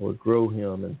heights, Lord. Grow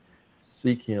him and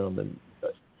seek him and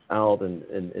out and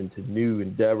into new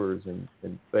endeavors and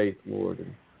faith, Lord.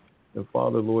 And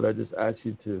Father, Lord, I just ask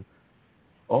you to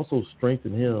also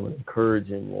strengthen him and encourage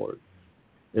him, Lord.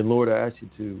 And Lord, I ask you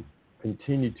to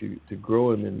continue to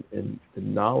grow him in the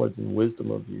knowledge and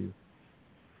wisdom of you.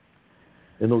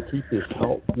 And Lord, keep his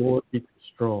health, Lord, keep him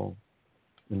strong.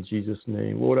 In Jesus'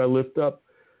 name. Lord, I lift up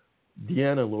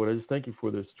Deanna, Lord. I just thank you for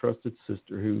this trusted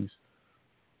sister who's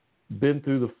been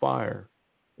through the fire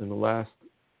in the last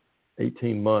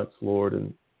 18 months, Lord.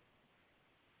 And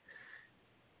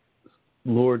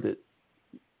Lord, that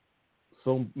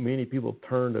so many people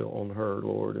turned on her,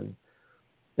 Lord.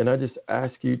 And I just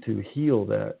ask you to heal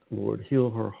that, Lord. Heal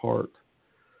her heart.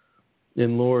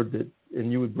 And Lord,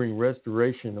 and you would bring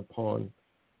restoration upon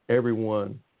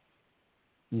everyone,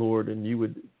 Lord, and you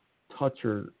would touch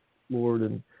her, Lord,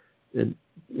 and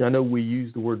I know we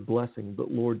use the word blessing,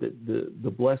 but Lord, that the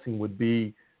blessing would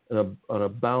be an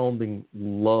abounding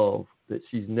love that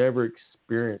she's never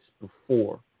experienced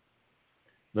before.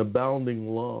 An abounding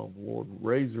love, Lord,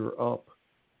 raise her up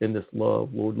in this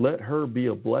love, Lord. Let her be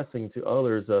a blessing to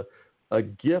others, a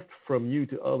gift from you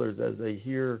to others as they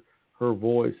hear her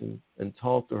voice and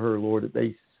talk to her, Lord, that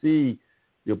they see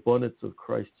the abundance of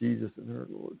Christ Jesus in her,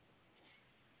 Lord.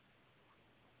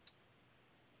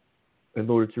 And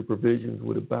Lord, that your provisions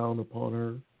would abound upon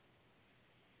her.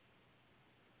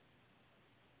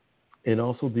 And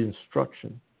also the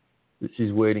instruction that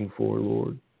she's waiting for,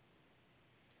 Lord.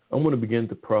 I'm going to begin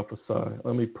to prophesy.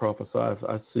 Let me prophesy.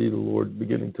 I see the Lord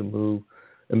beginning to move.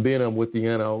 And being I'm with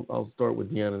Deanna, I'll start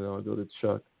with Deanna and then I'll go to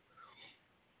Chuck.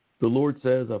 The Lord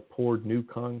says, I've poured new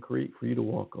concrete for you to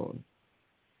walk on.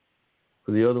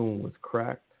 For the other one was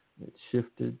cracked, it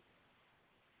shifted,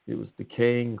 it was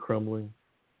decaying, crumbling,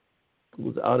 it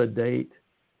was out of date.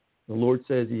 The Lord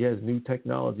says he has new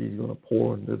technology he's going to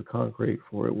pour into the concrete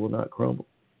for it will not crumble.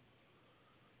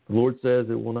 The Lord says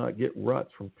it will not get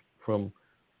ruts from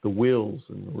the wheels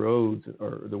and the roads,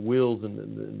 or the wheels and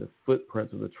the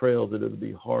footprints of the trails, that it will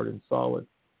be hard and solid.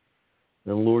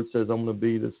 And the Lord says, I'm going to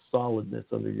be the solidness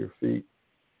under your feet.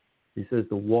 He says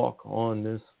to walk on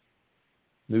this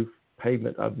new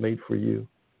pavement I've made for you.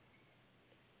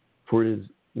 For it is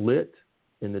lit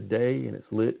in the day and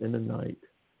it's lit in the night.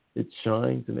 It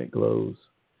shines and it glows.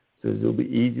 It says it'll be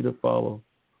easy to follow.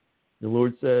 The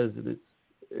Lord says that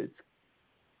it's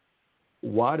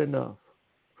wide enough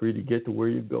for you to get to where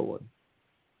you're going.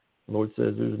 The Lord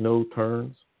says there's no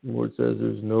turns. The Lord says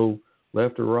there's no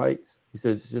left or right. He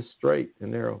says it's just straight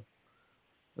and narrow.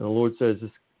 And the Lord says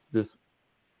just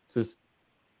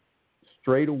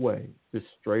straight away,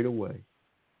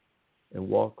 and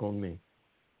walk on me.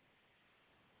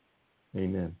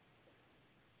 Amen.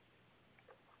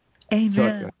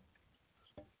 Amen.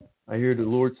 Chuck, I hear the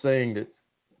Lord saying that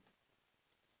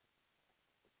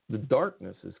the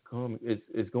darkness is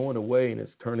going away and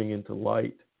it's turning into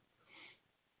light.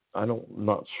 I'm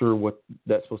not sure what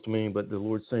that's supposed to mean, but the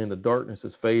Lord's saying the darkness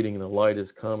is fading and the light is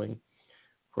coming.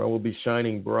 For I will be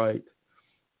shining bright.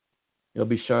 It'll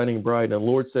be shining bright. And the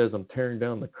Lord says, I'm tearing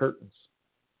down the curtains.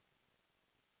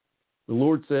 The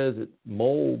Lord says that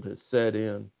mold has set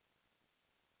in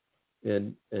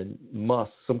and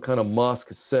musk, some kind of musk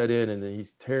has set in, and then he's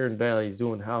tearing down. He's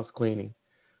doing house cleaning.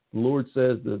 The Lord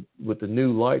says that with the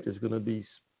new light, there's going to be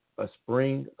a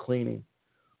spring cleaning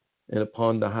and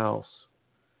upon the house.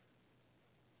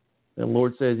 And the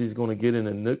Lord says he's going to get in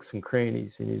the nooks and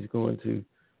crannies, and he's going to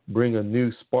bring a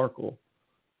new sparkle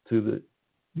to the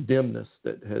dimness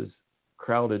that has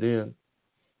crowded in.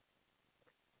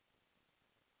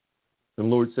 And the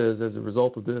Lord says as a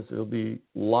result of this, it'll be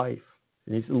life.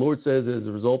 And the Lord says as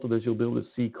a result of this, you'll be able to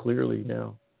see clearly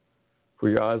now, for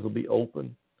your eyes will be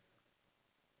open.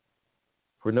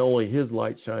 For not only his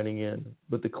light shining in,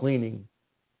 but the cleaning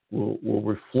will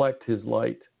reflect his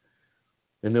light.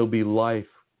 And there'll be life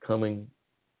coming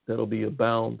that'll be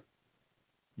abound,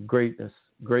 greatness,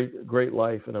 great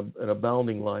life, and an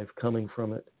abounding life coming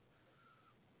from it.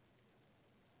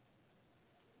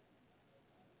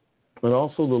 And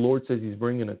also the Lord says he's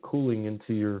bringing a cooling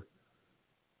into your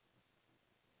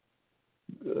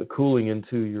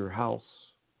house.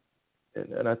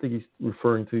 And I think he's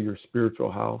referring to your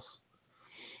spiritual house.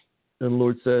 And the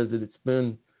Lord says that it's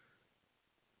been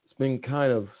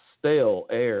kind of stale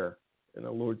air. And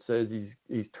the Lord says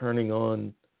he's turning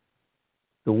on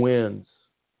the winds.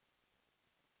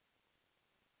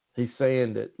 He's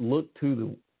saying that look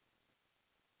to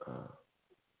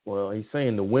he's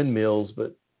saying the windmills,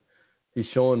 but he's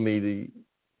showing me these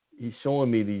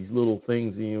little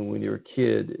things. When you're a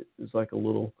kid, it's like a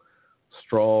little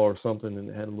straw or something, and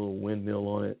it had a little windmill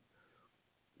on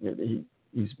it.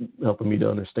 He's helping me to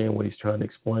understand what he's trying to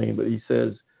explain. But he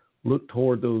says, look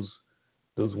toward those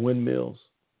windmills.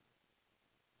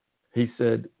 He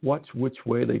said, watch which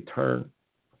way they turn.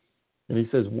 And he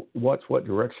says, watch what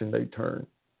direction they turn.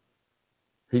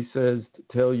 He says to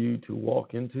tell you to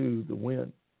walk into the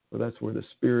wind, for that's where the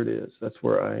Spirit is. That's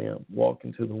where I am. Walk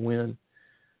into the wind,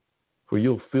 for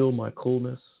you'll feel my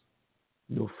coolness.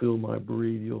 You'll feel my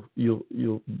breathe.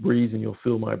 You'll breathe and you'll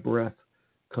feel my breath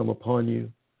come upon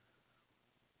you.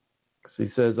 So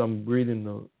he says, I'm breathing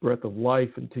the breath of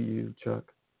life into you,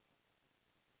 Chuck.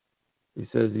 He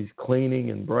says he's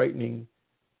cleaning and brightening.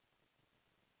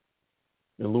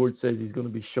 The Lord says he's going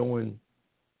to be showing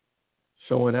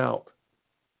out.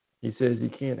 He says he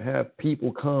can't have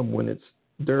people come when it's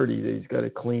dirty, that he's got to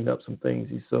clean up some things.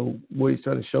 What he's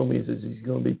trying to show me is he's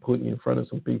going to be putting you in front of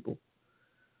some people.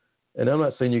 And I'm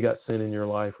not saying you got sin in your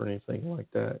life or anything like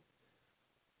that.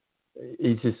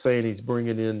 He's just saying he's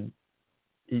bringing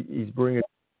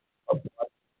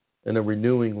a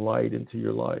renewing light into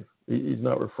your life. He's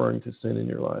not referring to sin in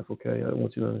your life, okay? I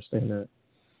want you to understand that.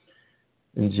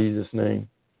 In Jesus' name.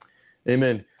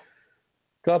 Amen.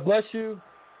 God bless you.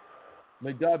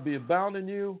 May God be abound in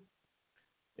you.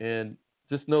 And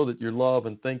just know that you're loved,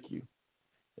 and thank you.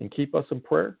 And keep us in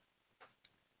prayer.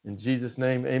 In Jesus'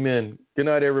 name, amen. Good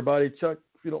night, everybody. Chuck,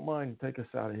 if you don't mind, take us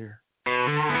out of here.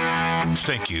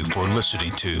 Thank you for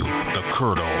listening to The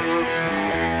Colonel.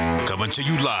 Coming to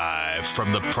you live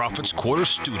from the Prophet's Quarter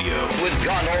Studio. With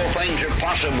God, all things are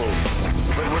possible.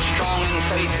 But we're strong in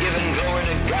faith, giving glory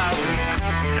to God.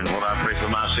 And what I pray for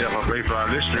myself, I pray for our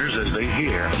listeners as they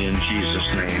hear. In Jesus'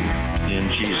 name. In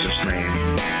Jesus' name.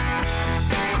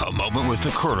 A Moment with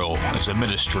the Colonel is a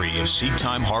ministry of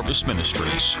Seedtime Harvest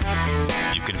Ministries.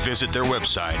 You can visit their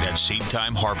website at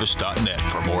seedtimeharvest.net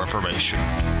for more information.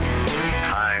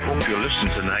 I hope you'll listen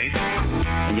tonight.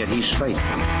 And yet he's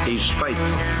faithful. He's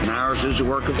faithful. And ours is a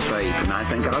work of faith. And I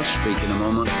think I'll speak in a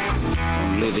moment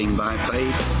on living by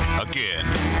faith. Again,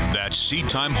 that's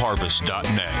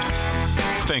seedtimeharvest.net.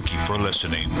 Thank you for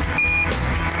listening.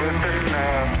 Houston,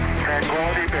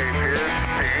 Tranquility Base here.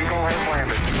 The Eagle